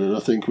 Ronan, I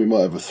think we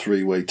might have a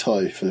 3-way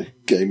tie for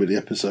game of the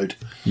episode.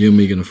 You and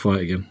me going to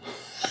fight again.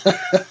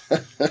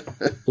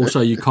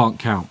 Also, you can't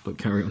count, but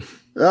carry on.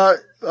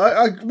 What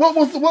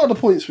are the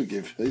points we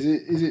give? Is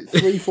it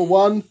 3 for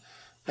 1?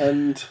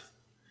 And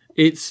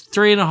it's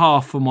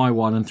 3.5 for my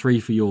 1 and 3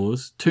 for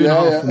yours.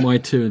 2.5 for my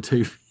 2 and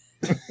 2 for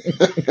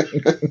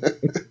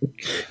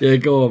yeah,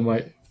 go on,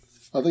 mate.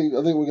 I think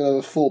we're going to have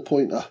a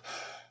 4-pointer.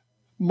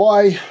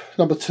 My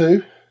number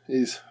 2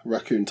 is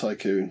Raccoon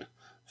Tycoon.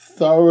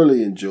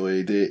 Thoroughly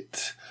enjoyed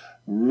it.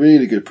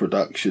 Really good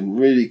production,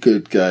 really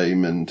good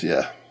game, and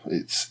yeah,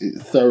 it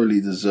thoroughly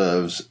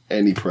deserves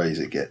any praise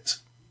it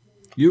gets.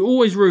 You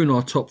always ruin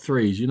our top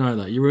 3s, you know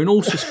that. You ruin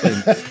all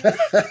suspense.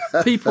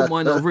 People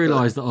might not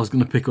realise that I was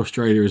going to pick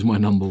Australia as my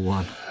number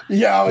 1.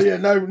 Yeah,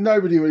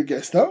 nobody would have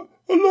guessed that.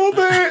 I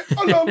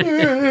love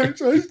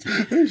it.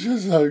 It's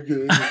just so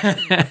good.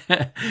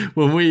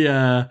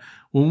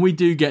 When we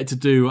do get to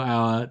do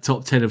our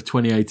top 10 of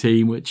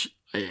 2018, which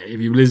if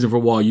you've listened for a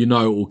while, you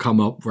know it will come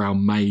up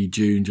around May,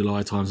 June,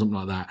 July time, something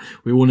like that.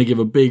 We want to give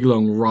a big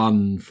long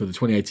run for the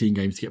 2018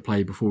 games to get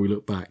played before we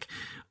look back.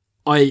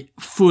 I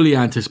fully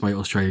anticipate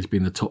Australia to be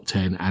in the top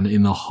 10 and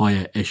in the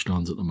higher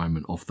echelons at the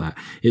moment of that.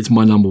 It's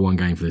my number one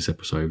game for this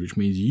episode, which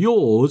means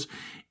yours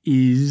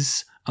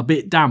is a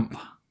bit damp.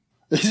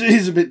 It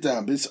is a bit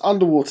damp. It's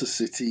Underwater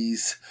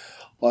Cities.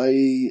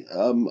 I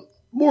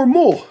more and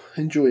more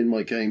enjoying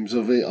my games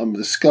of it. I'm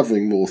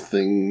discovering more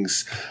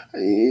things.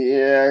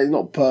 Yeah,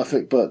 not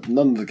perfect, but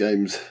none of the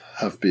games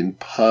have been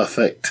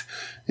perfect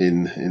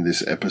in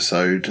this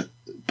episode.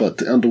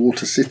 But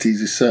Underwater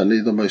Cities is certainly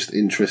the most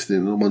interesting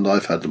and the one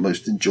I've had the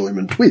most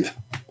enjoyment with.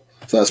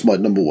 So that's my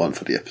number one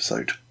for the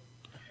episode.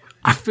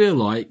 I feel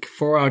like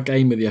for our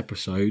game of the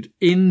episode,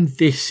 in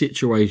this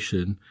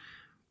situation,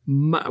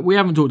 we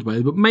haven't talked about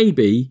it, but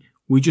maybe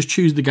we just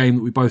choose the game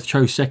that we both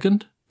chose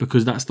second,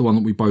 because that's the one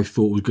that we both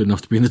thought was good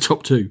enough to be in the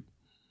top two.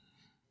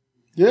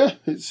 Yeah,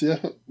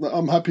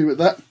 I'm happy with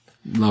that.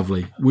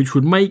 Lovely. Which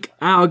would make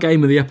our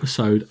game of the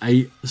episode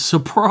a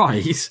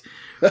surprise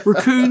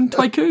Raccoon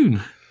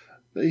Tycoon.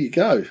 There you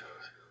go.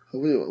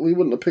 We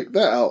wouldn't have picked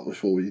that out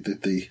before we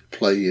did the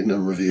play-in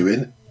and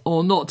reviewing.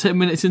 Or not 10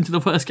 minutes into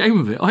the first game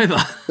of it either.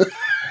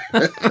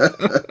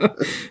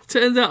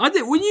 Turns out, I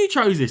did when you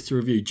chose this to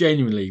review,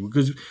 genuinely,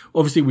 because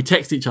obviously we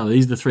text each other,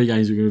 these are the 3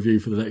 games we're going to review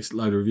for the next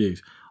load of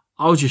reviews.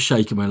 I was just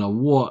shaking my head like,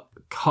 what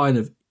kind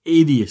of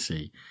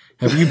idiocy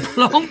have you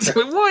plonked?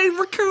 Why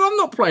Raccoon? I'm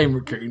not playing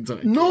Raccoon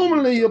Tycoon.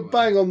 Normally you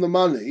bang on the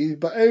money,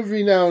 but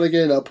every now and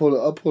again I pull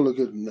a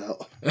good one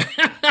out.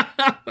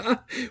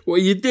 Well,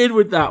 you did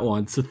with that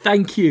one, so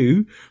thank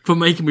you for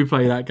making me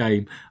play that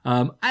game.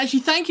 Actually,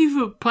 thank you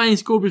for playing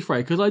Scorpius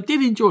Freight, because I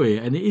did enjoy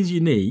it and it is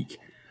unique.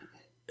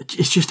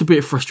 It's just a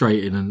bit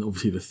frustrating, and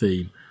obviously the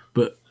theme,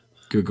 but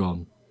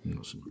Gugon,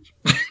 not so much.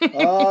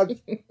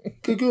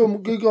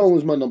 Gugon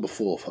was my number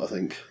 4, I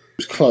think. It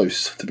was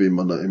close to being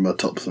in my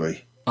top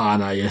 3.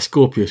 No, yeah,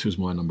 Scorpius was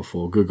my number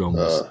 4. Gugon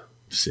was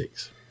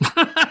 6.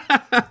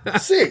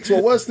 6?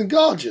 Well, worse than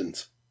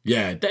Guardians.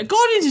 Yeah,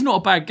 Guardians is not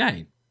a bad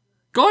game.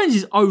 Guardians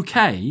is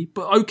okay,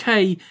 but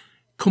okay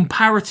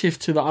comparative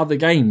to the other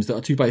games that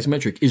are 2-player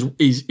symmetric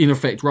is in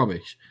effect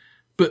rubbish.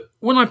 But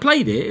when I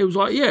played it, it was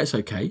like, yeah, it's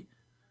okay.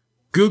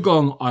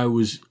 Gugon, I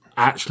was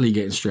actually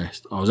getting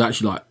stressed. I was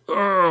actually like,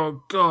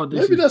 oh, God.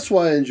 Maybe that's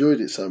why I enjoyed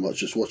it so much,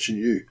 just watching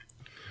you.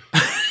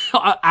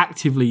 I'm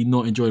actively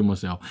not enjoying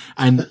myself.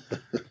 And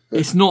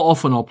it's not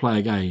often I'll play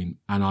a game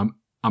and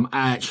I'm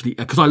actually,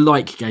 because I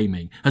like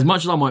gaming. As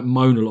much as I might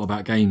moan a lot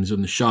about games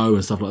on the show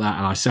and stuff like that,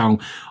 and I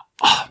sound,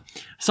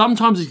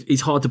 sometimes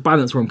it's hard to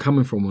balance where I'm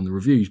coming from on the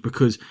reviews,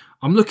 because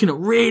I'm looking at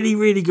really,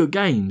 really good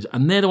games,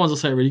 and they're the ones I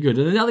say are really good.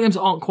 And then the other games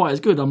that aren't quite as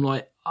good, I'm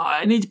like,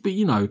 I need to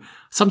be,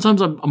 sometimes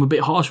I'm a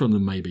bit harsher on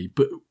them maybe.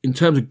 But in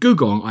terms of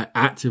Gugon, I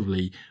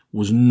actively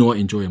was not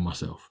enjoying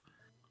myself.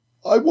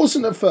 I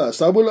wasn't at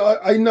first. I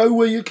know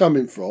where you're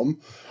coming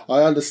from.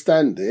 I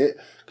understand it,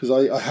 because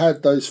I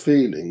had those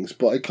feelings,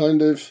 but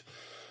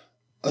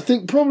I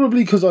think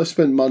probably because I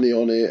spent money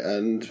on it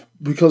and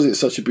because it's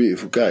such a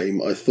beautiful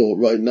game, I thought,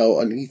 right, no,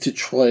 I need to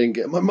try and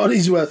get my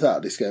money's worth out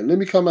of this game. Let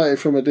me come at it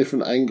from a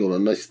different angle.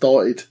 And I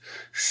started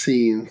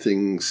seeing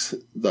things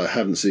that I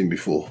hadn't seen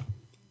before.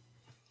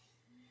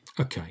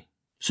 Okay.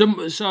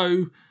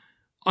 So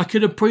I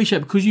could appreciate,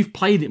 because you've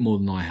played it more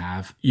than I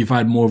have, you've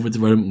had more of a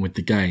development with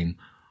the game.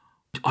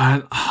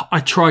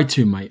 I tried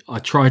to, mate. I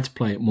tried to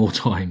play it more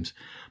times.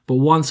 But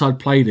once I'd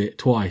played it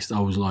twice, I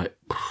was like,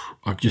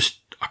 I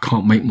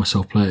can't make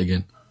myself play it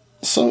again.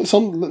 So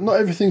not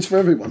everything's for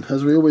everyone,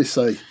 as we always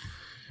say.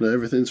 Not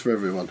everything's for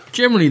everyone.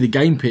 Generally, the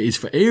game pit is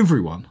for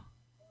everyone.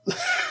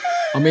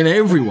 I mean,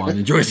 everyone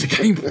enjoys the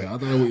game pit. I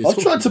don't know what you're I've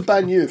tried to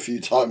ban you a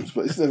few times,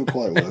 but it's never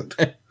quite worked.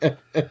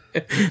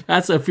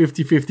 That's a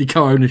 50-50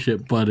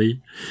 co-ownership,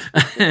 buddy.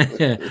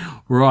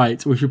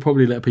 Right, we should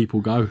probably let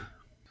people go.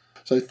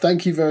 So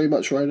thank you very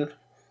much, Ronan.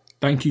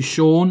 Thank you,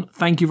 Sean.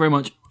 Thank you very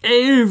much,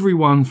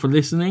 everyone, for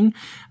listening.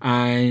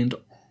 And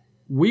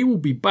we will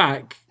be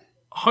back,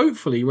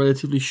 hopefully,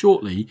 relatively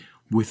shortly,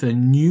 with a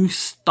new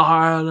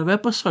style of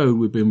episode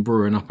we've been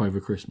brewing up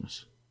over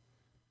Christmas.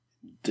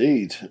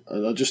 Indeed.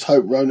 And I just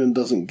hope Ronan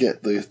doesn't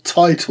get the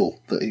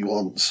title that he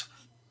wants.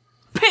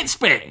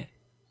 Pitspit!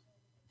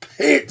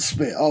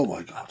 Pitspit! Oh,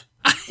 my God.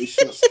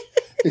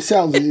 It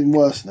sounds even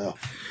worse now.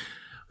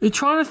 We're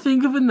trying to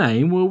think of a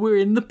name where we're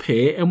in the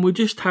pit and we're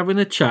just having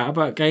a chat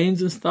about games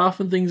and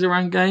stuff and things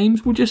around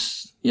games. We're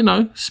just,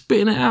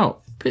 spitting it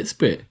out.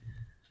 Pitspit.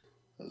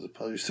 As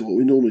opposed to what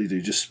we normally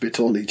do, just spit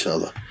on each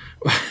other.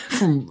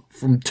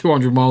 from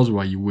 200 miles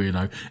away, you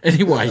weirdo.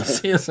 Anyway,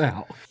 see us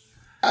out.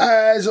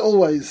 As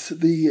always,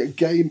 the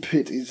Game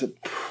Pit is a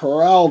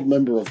proud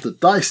member of the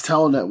Dice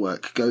Tower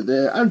Network. Go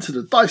there and to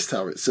the Dice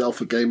Tower itself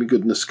for gaming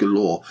goodness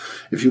galore.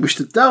 If you wish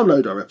to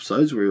download our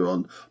episodes, we're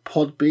on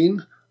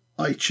Podbean,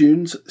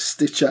 iTunes,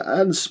 Stitcher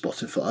and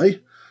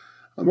Spotify.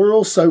 And we're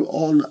also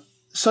on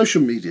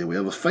social media. We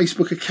have a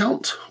Facebook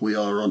account, we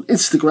are on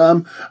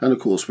Instagram, and of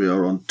course we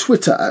are on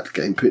Twitter at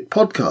GamePit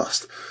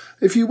Podcast.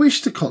 If you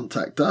wish to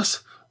contact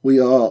us, we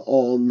are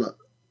on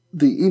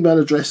the email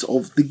address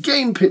of the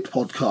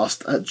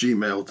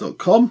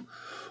GamePitPodcast@gmail.com.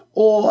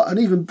 Or an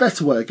even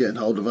better way of getting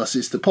hold of us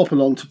is to pop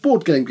along to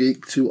Board Game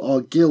Geek to our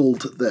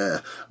guild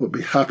there. We'll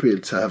be happy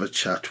to have a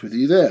chat with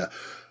you there.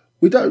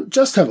 We don't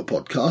just have a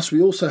podcast,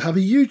 we also have a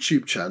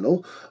YouTube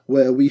channel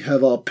where we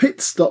have our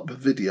pit stop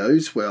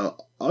videos, where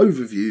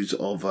overviews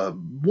of a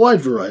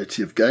wide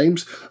variety of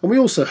games, and we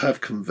also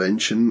have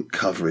convention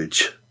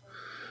coverage.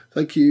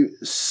 Thank you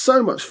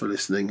so much for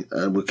listening,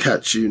 and we'll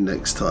catch you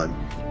next time.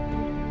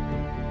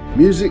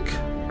 Music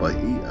by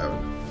E.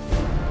 Aaron.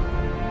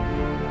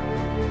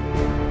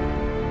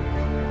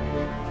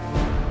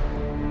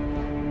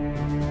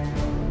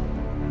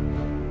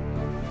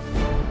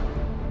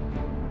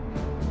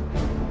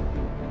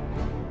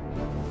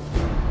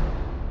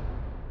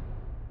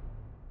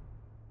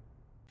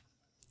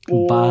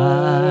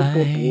 Bye.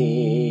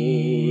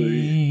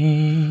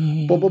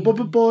 Bye.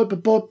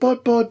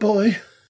 Bye.